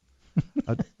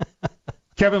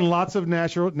 Kevin, lots of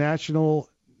natural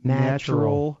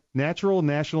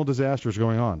national disasters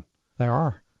going on. There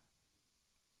are.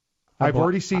 I've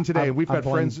already seen today, and we've had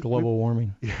friends. Global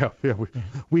warming. Yeah.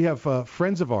 We have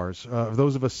friends of ours,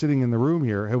 those of us sitting in the room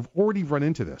here, have already run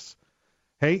into this.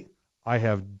 Hey, I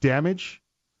have damage.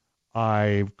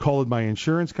 I called my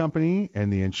insurance company,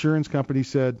 and the insurance company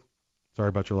said, sorry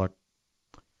about your luck.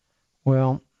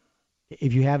 Well,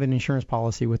 if you have an insurance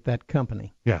policy with that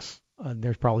company, yes,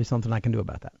 there's probably something I can do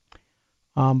about that.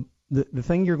 The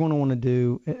thing you're going to want to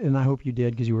do, and I hope you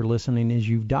did because you were listening, is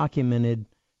you've documented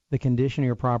the condition of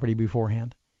your property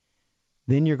beforehand.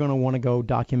 Then you're going to want to go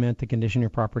document the condition of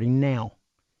your property now.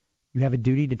 You have a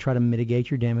duty to try to mitigate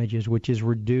your damages, which is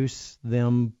reduce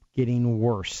them getting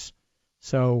worse.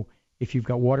 So if you've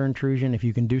got water intrusion, if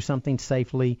you can do something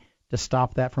safely to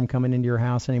stop that from coming into your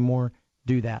house anymore,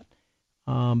 do that.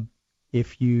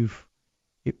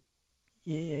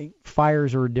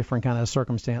 Fires are a different kind of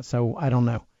circumstance, so I don't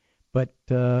know. But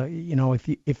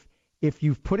if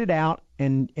you've put it out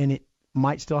and it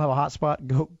might still have a hot spot,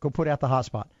 go put out the hot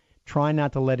spot. Try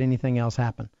not to let anything else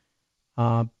happen.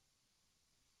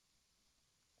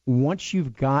 Once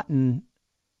you've gotten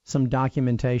some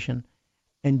documentation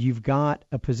and you've got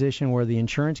a position where the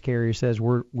insurance carrier says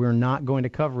we're not going to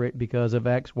cover it because of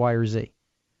X, Y, or Z,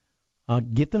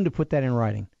 get them to put that in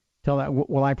writing. Tell that,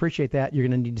 well, I appreciate that. You're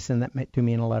going to need to send that to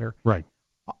me in a letter. Right.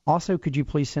 Also, could you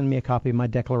please send me a copy of my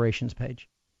declarations page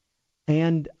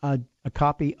and a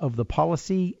copy of the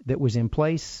policy that was in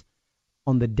place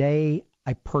on the day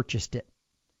I purchased it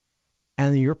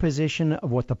and your position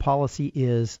of what the policy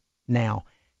is now,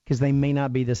 because they may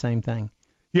not be the same thing.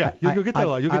 Yeah, you'll get that a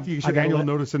lot. You'll get the annual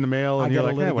notice in the mail, and you're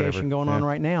like, whatever. I got a litigation going on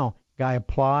right now. Guy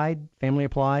applied, family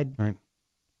applied. Right.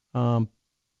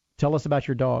 Tell us about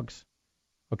your dogs.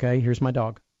 Okay, here's my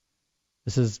dog.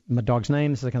 This is my dog's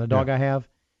name. This is the kind of dog I have.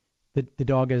 The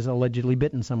dog has allegedly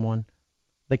bitten someone.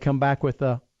 They come back with,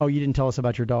 you didn't tell us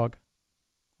about your dog.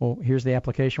 Well, here's the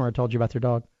application where I told you about your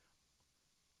dog.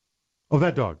 Oh,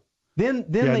 that dog.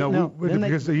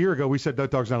 Because a year ago we said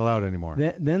that dog's not allowed anymore.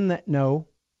 No.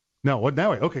 No, what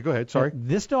now? Okay, go ahead. Sorry.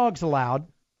 This dog's allowed,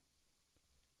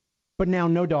 but now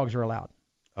no dogs are allowed.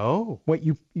 Oh. Wait,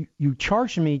 you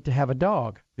charged me to have a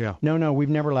dog. Yeah. No, we've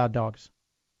never allowed dogs.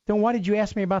 Then why did you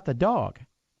ask me about the dog?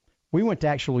 We went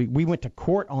to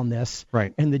court on this.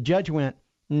 Right. And the judge went,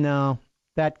 no,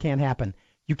 that can't happen.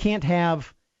 You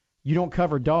don't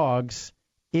cover dogs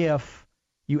if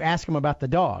you ask them about the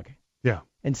dog. Yeah.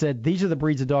 And said, these are the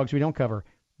breeds of dogs we don't cover.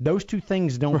 Those two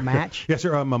things don't match. Yes,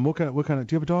 sir. What kind of?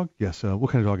 Do you have a dog? Yes. What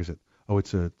kind of dog is it? Oh,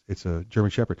 it's a German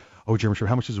Shepherd. Oh, German Shepherd.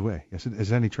 How much does it weigh? Yes. Is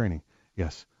there any training?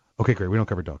 Yes. Okay, great. We don't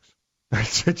cover dogs.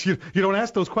 You don't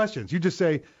ask those questions. You just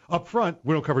say up front,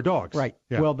 we don't cover dogs. Right.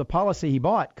 Yeah. Well, the policy he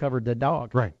bought covered the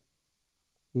dog. Right.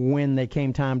 When they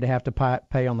came time to have to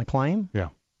pay on the claim. Yeah.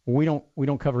 We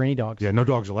don't cover any dogs. Yeah, no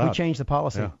dogs allowed. We changed the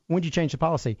policy. Yeah. When did you change the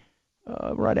policy?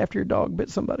 Right after your dog bit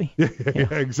somebody. Yeah,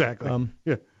 exactly.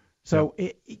 So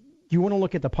you want to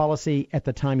look at the policy at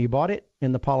the time you bought it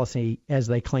and the policy as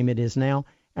they claim it is now.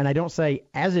 And I don't say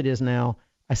as it is now.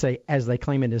 I say as they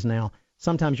claim it is now.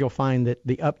 Sometimes you'll find that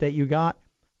the update you got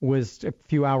was a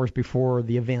few hours before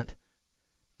the event.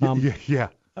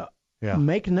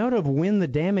 make note of when the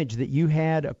damage that you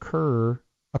had occurred.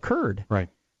 Right.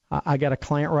 I got a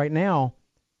client right now.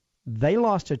 They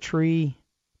lost a tree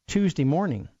Tuesday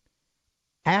morning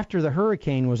after the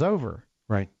hurricane was over.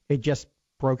 Right. It just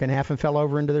broke in half and fell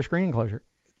over into their screen enclosure.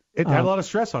 It had a lot of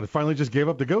stress on it. Finally just gave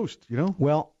up the ghost,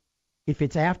 Well, if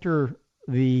it's after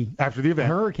the event,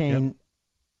 hurricane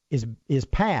is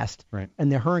past, right,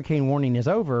 and the hurricane warning is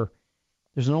over,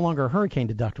 there's no longer a hurricane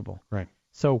deductible. Right.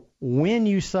 So when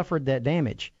you suffered that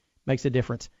damage makes a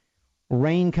difference.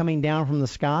 Rain coming down from the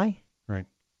sky, right,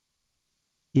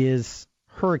 is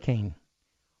hurricane.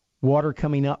 Water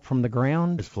coming up from the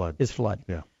ground is flood.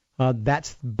 Yeah.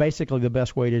 That's basically the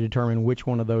best way to determine which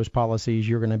one of those policies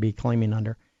you're going to be claiming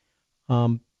under.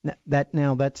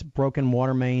 That's broken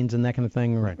water mains and that kind of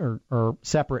thing are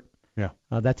separate. Yeah.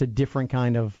 That's a different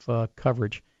kind of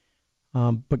coverage.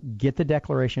 But get the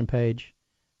declaration page,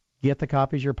 get the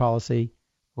copies of your policy,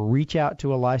 reach out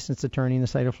to a licensed attorney in the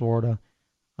state of Florida.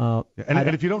 And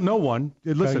if you don't know one,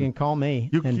 listen. You can call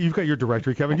me. You've got your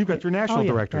directory, Kevin. You've got your national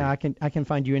directory. Yeah, I can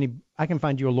find you I can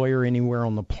find you a lawyer anywhere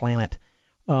on the planet.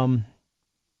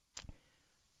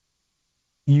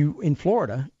 You in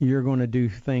Florida, you're going to do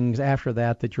things after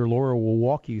that your lawyer will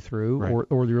walk you through, right,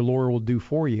 or your lawyer will do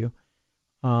for you,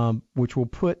 which will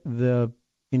put the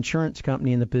insurance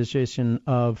company in the position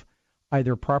of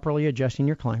either properly adjusting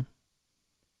your claim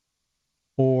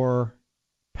or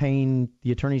paying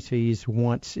the attorney's fees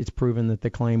once it's proven that the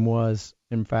claim was,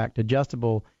 in fact,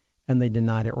 adjustable and they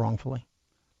denied it wrongfully.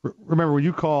 Remember, when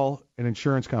you call an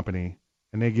insurance company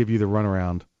and they give you the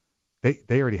runaround,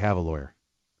 they already have a lawyer.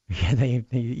 Yeah, they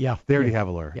already have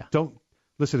a lawyer. Yeah. Don't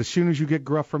listen. As soon as you get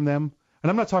gruff from them, and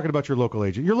I'm not talking about your local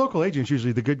agent. Your local agent's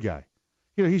usually the good guy.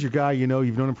 He's your guy. You've known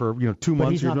him for 2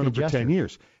 months. You've known him for 10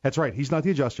 years. That's right. He's not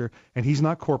the adjuster, and he's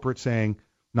not corporate saying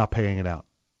not paying it out.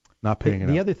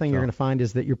 The other thing you're going to find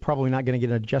is that you're probably not going to get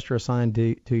an adjuster assigned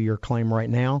to your claim right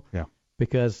now. Yeah.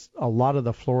 Because a lot of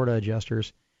the Florida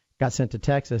adjusters got sent to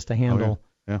Texas to handle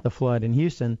the flood in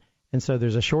Houston, and so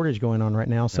there's a shortage going on right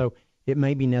now. So it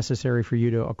may be necessary for you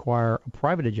to acquire a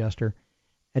private adjuster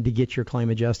and to get your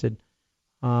claim adjusted.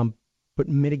 But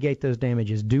mitigate those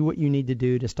damages. Do what you need to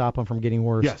do to stop them from getting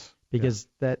worse. Yes. Because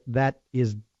that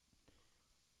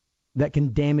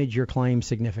can damage your claim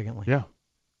significantly. Yeah.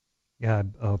 Yeah,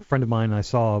 a friend of mine, I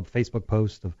saw a Facebook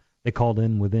post they called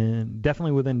in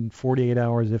definitely within 48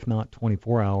 hours, if not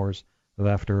 24 hours of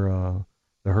after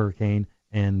the hurricane,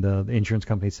 and the insurance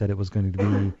company said it was going to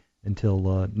be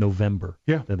until November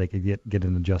that they could get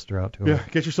an adjuster out to it. Yeah,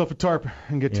 get yourself a tarp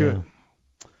and get to it.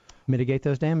 Mitigate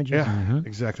those damages. Yeah,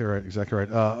 exactly right.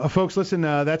 Folks, listen,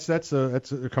 that's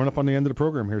coming up on the end of the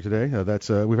program here today.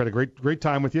 We've had a great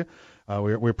time with you.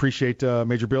 We appreciate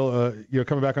Major Bill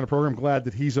coming back on the program. Glad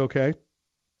that he's okay.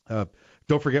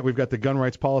 Don't forget, we've got the Gun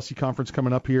Rights Policy Conference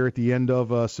coming up here at the end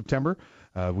of September.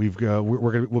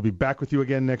 We'll be back with you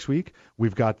again next week.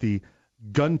 We've got the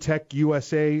GunTech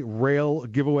USA rail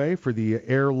giveaway for the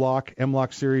Airlock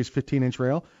M-Lock Series 15-inch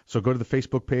rail. So go to the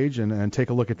Facebook page and take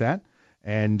a look at that.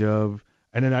 And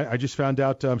then I just found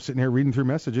out, I'm sitting here reading through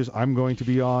messages, I'm going to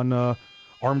be on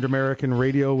Armed American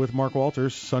Radio with Mark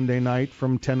Walters Sunday night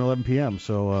from 10 to 11 p.m.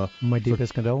 So my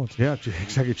deepest condolences. Yeah,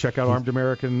 exactly. Check out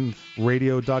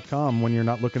armedamericanradio.com when you're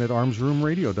not looking at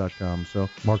armsroomradio.com. So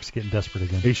Mark's getting desperate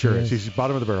again. He sure is. He's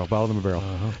bottom of the barrel.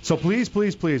 So please,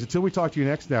 until we talk to you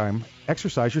next time,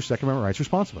 exercise your Second Amendment rights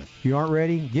responsibly. If you aren't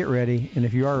ready, get ready. And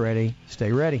if you are ready,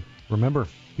 stay ready. Remember,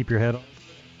 keep your head on.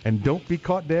 And don't be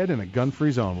caught dead in a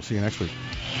gun-free zone. We'll see you next week.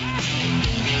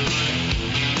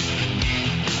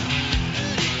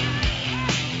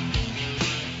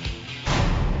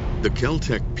 The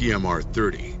Kel-Tec PMR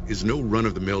 30 is no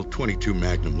run-of-the-mill .22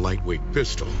 Magnum lightweight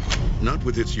pistol, not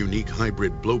with its unique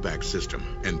hybrid blowback system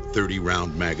and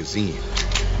 30-round magazine.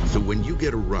 So when you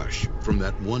get a rush from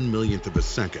that 1/1,000,000th of a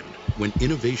second, when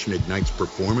innovation ignites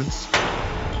performance,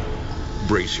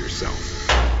 brace yourself.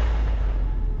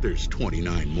 There's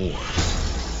 29 more.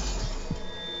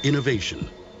 Innovation,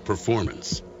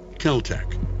 performance,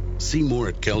 Kel-Tec. See more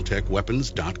at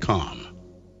keltecweapons.com.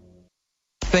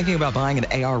 Thinking about buying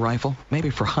an AR rifle? Maybe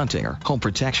for hunting or home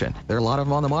protection. There are a lot of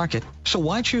them on the market. So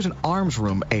why choose an Arms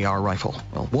Room AR rifle?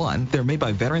 Well, one, they're made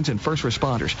by veterans and first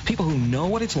responders, people who know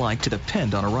what it's like to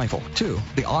depend on a rifle. Two,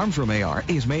 the Arms Room AR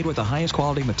is made with the highest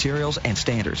quality materials and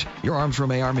standards. Your Arms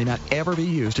Room AR may not ever be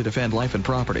used to defend life and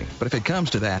property, but if it comes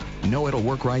to that, know it'll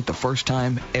work right the first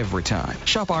time, every time.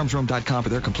 Shop armsroom.com for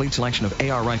their complete selection of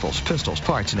AR rifles, pistols,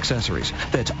 parts, and accessories.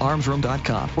 That's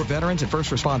armsroom.com, where veterans and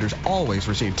first responders always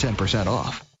receive 10%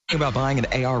 off. About buying an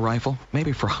AR rifle?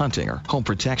 Maybe for hunting or home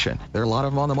protection. There are a lot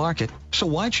of them on the market. So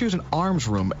why choose an Arms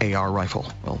Room AR rifle?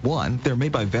 Well, one, they're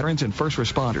made by veterans and first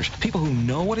responders, people who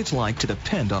know what it's like to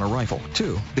depend on a rifle.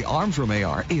 Two, the Arms Room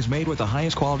AR is made with the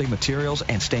highest quality materials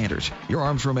and standards. Your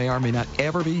Arms Room AR may not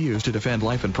ever be used to defend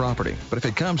life and property, but if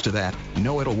it comes to that,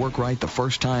 know it'll work right the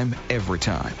first time, every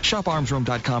time. Shop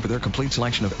armsroom.com for their complete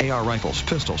selection of AR rifles,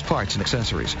 pistols, parts, and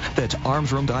accessories. That's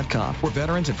armsroom.com, where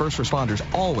veterans and first responders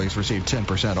always receive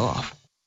 10% off.